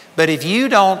again, but if you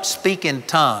don't speak in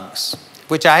tongues,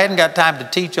 which I hadn't got time to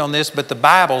teach on this, but the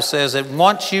Bible says that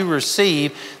once you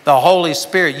receive the Holy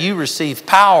Spirit, you receive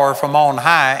power from on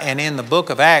high. And in the book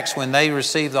of Acts, when they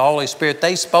received the Holy Spirit,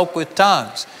 they spoke with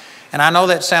tongues. And I know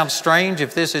that sounds strange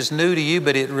if this is new to you,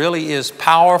 but it really is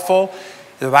powerful.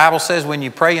 The Bible says when you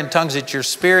pray in tongues, it's your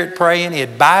spirit praying.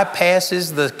 It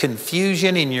bypasses the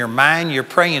confusion in your mind. You're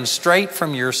praying straight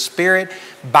from your spirit,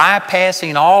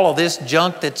 bypassing all of this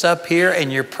junk that's up here, and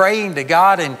you're praying to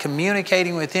God and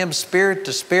communicating with Him spirit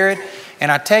to spirit. And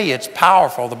I tell you, it's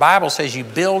powerful. The Bible says you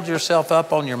build yourself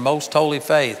up on your most holy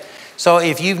faith. So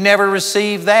if you've never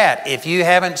received that, if you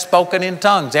haven't spoken in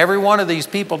tongues, every one of these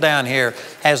people down here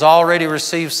has already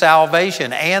received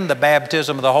salvation and the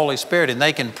baptism of the Holy Spirit, and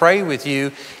they can pray with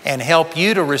you and help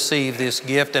you to receive this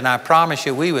gift. And I promise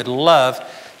you, we would love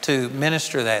to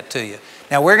minister that to you.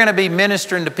 Now, we're going to be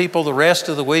ministering to people the rest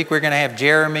of the week. We're going to have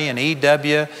Jeremy and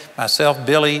EW, myself,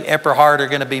 Billy, Epperhart are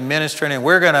going to be ministering, and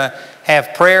we're going to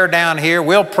have prayer down here.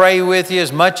 We'll pray with you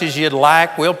as much as you'd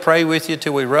like. We'll pray with you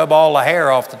till we rub all the hair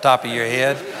off the top of your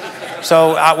head.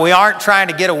 So we aren't trying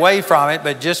to get away from it,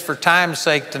 but just for time's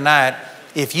sake tonight,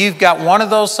 if you've got one of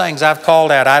those things I've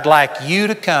called out, I'd like you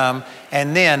to come,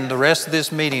 and then the rest of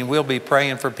this meeting, we'll be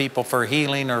praying for people for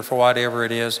healing or for whatever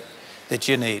it is that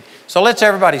you need. So let's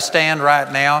everybody stand right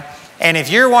now. And if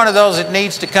you're one of those that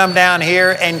needs to come down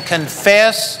here and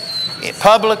confess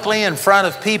publicly in front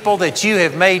of people that you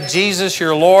have made Jesus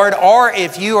your Lord, or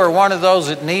if you are one of those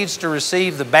that needs to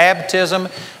receive the baptism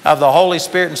of the Holy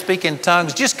Spirit and speak in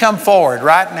tongues, just come forward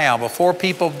right now before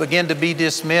people begin to be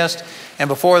dismissed and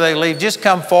before they leave. Just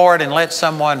come forward and let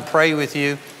someone pray with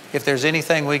you if there's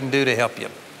anything we can do to help you.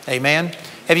 Amen.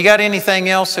 Have you got anything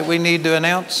else that we need to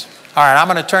announce? All right, I'm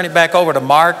going to turn it back over to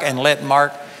Mark and let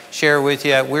Mark share with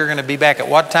you. We're going to be back at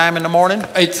what time in the morning?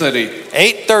 8:30.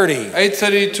 8:30.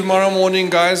 8:30 tomorrow morning,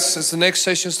 guys. It's the next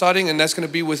session starting, and that's going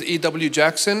to be with E.W.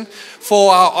 Jackson.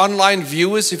 For our online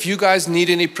viewers, if you guys need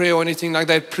any prayer or anything like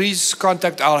that, please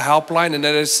contact our helpline, and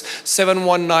that is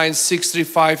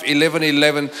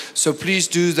 719-635-1111. So please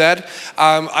do that.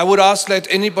 I would ask that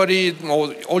anybody,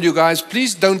 or all you guys,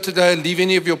 please don't leave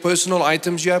any of your personal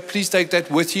items here. Please take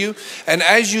that with you. And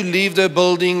as you leave the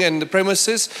building and the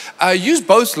premises, use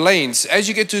both lanes. As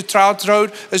you get to Trout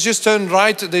Road, it's just turn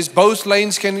right. There's both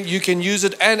lanes, you can use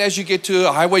it. And as you get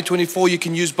to Highway 24, you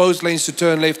can use both lanes to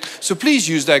turn left. So please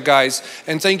use that, guys.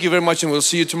 And thank you very much, and we'll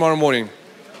see you tomorrow morning.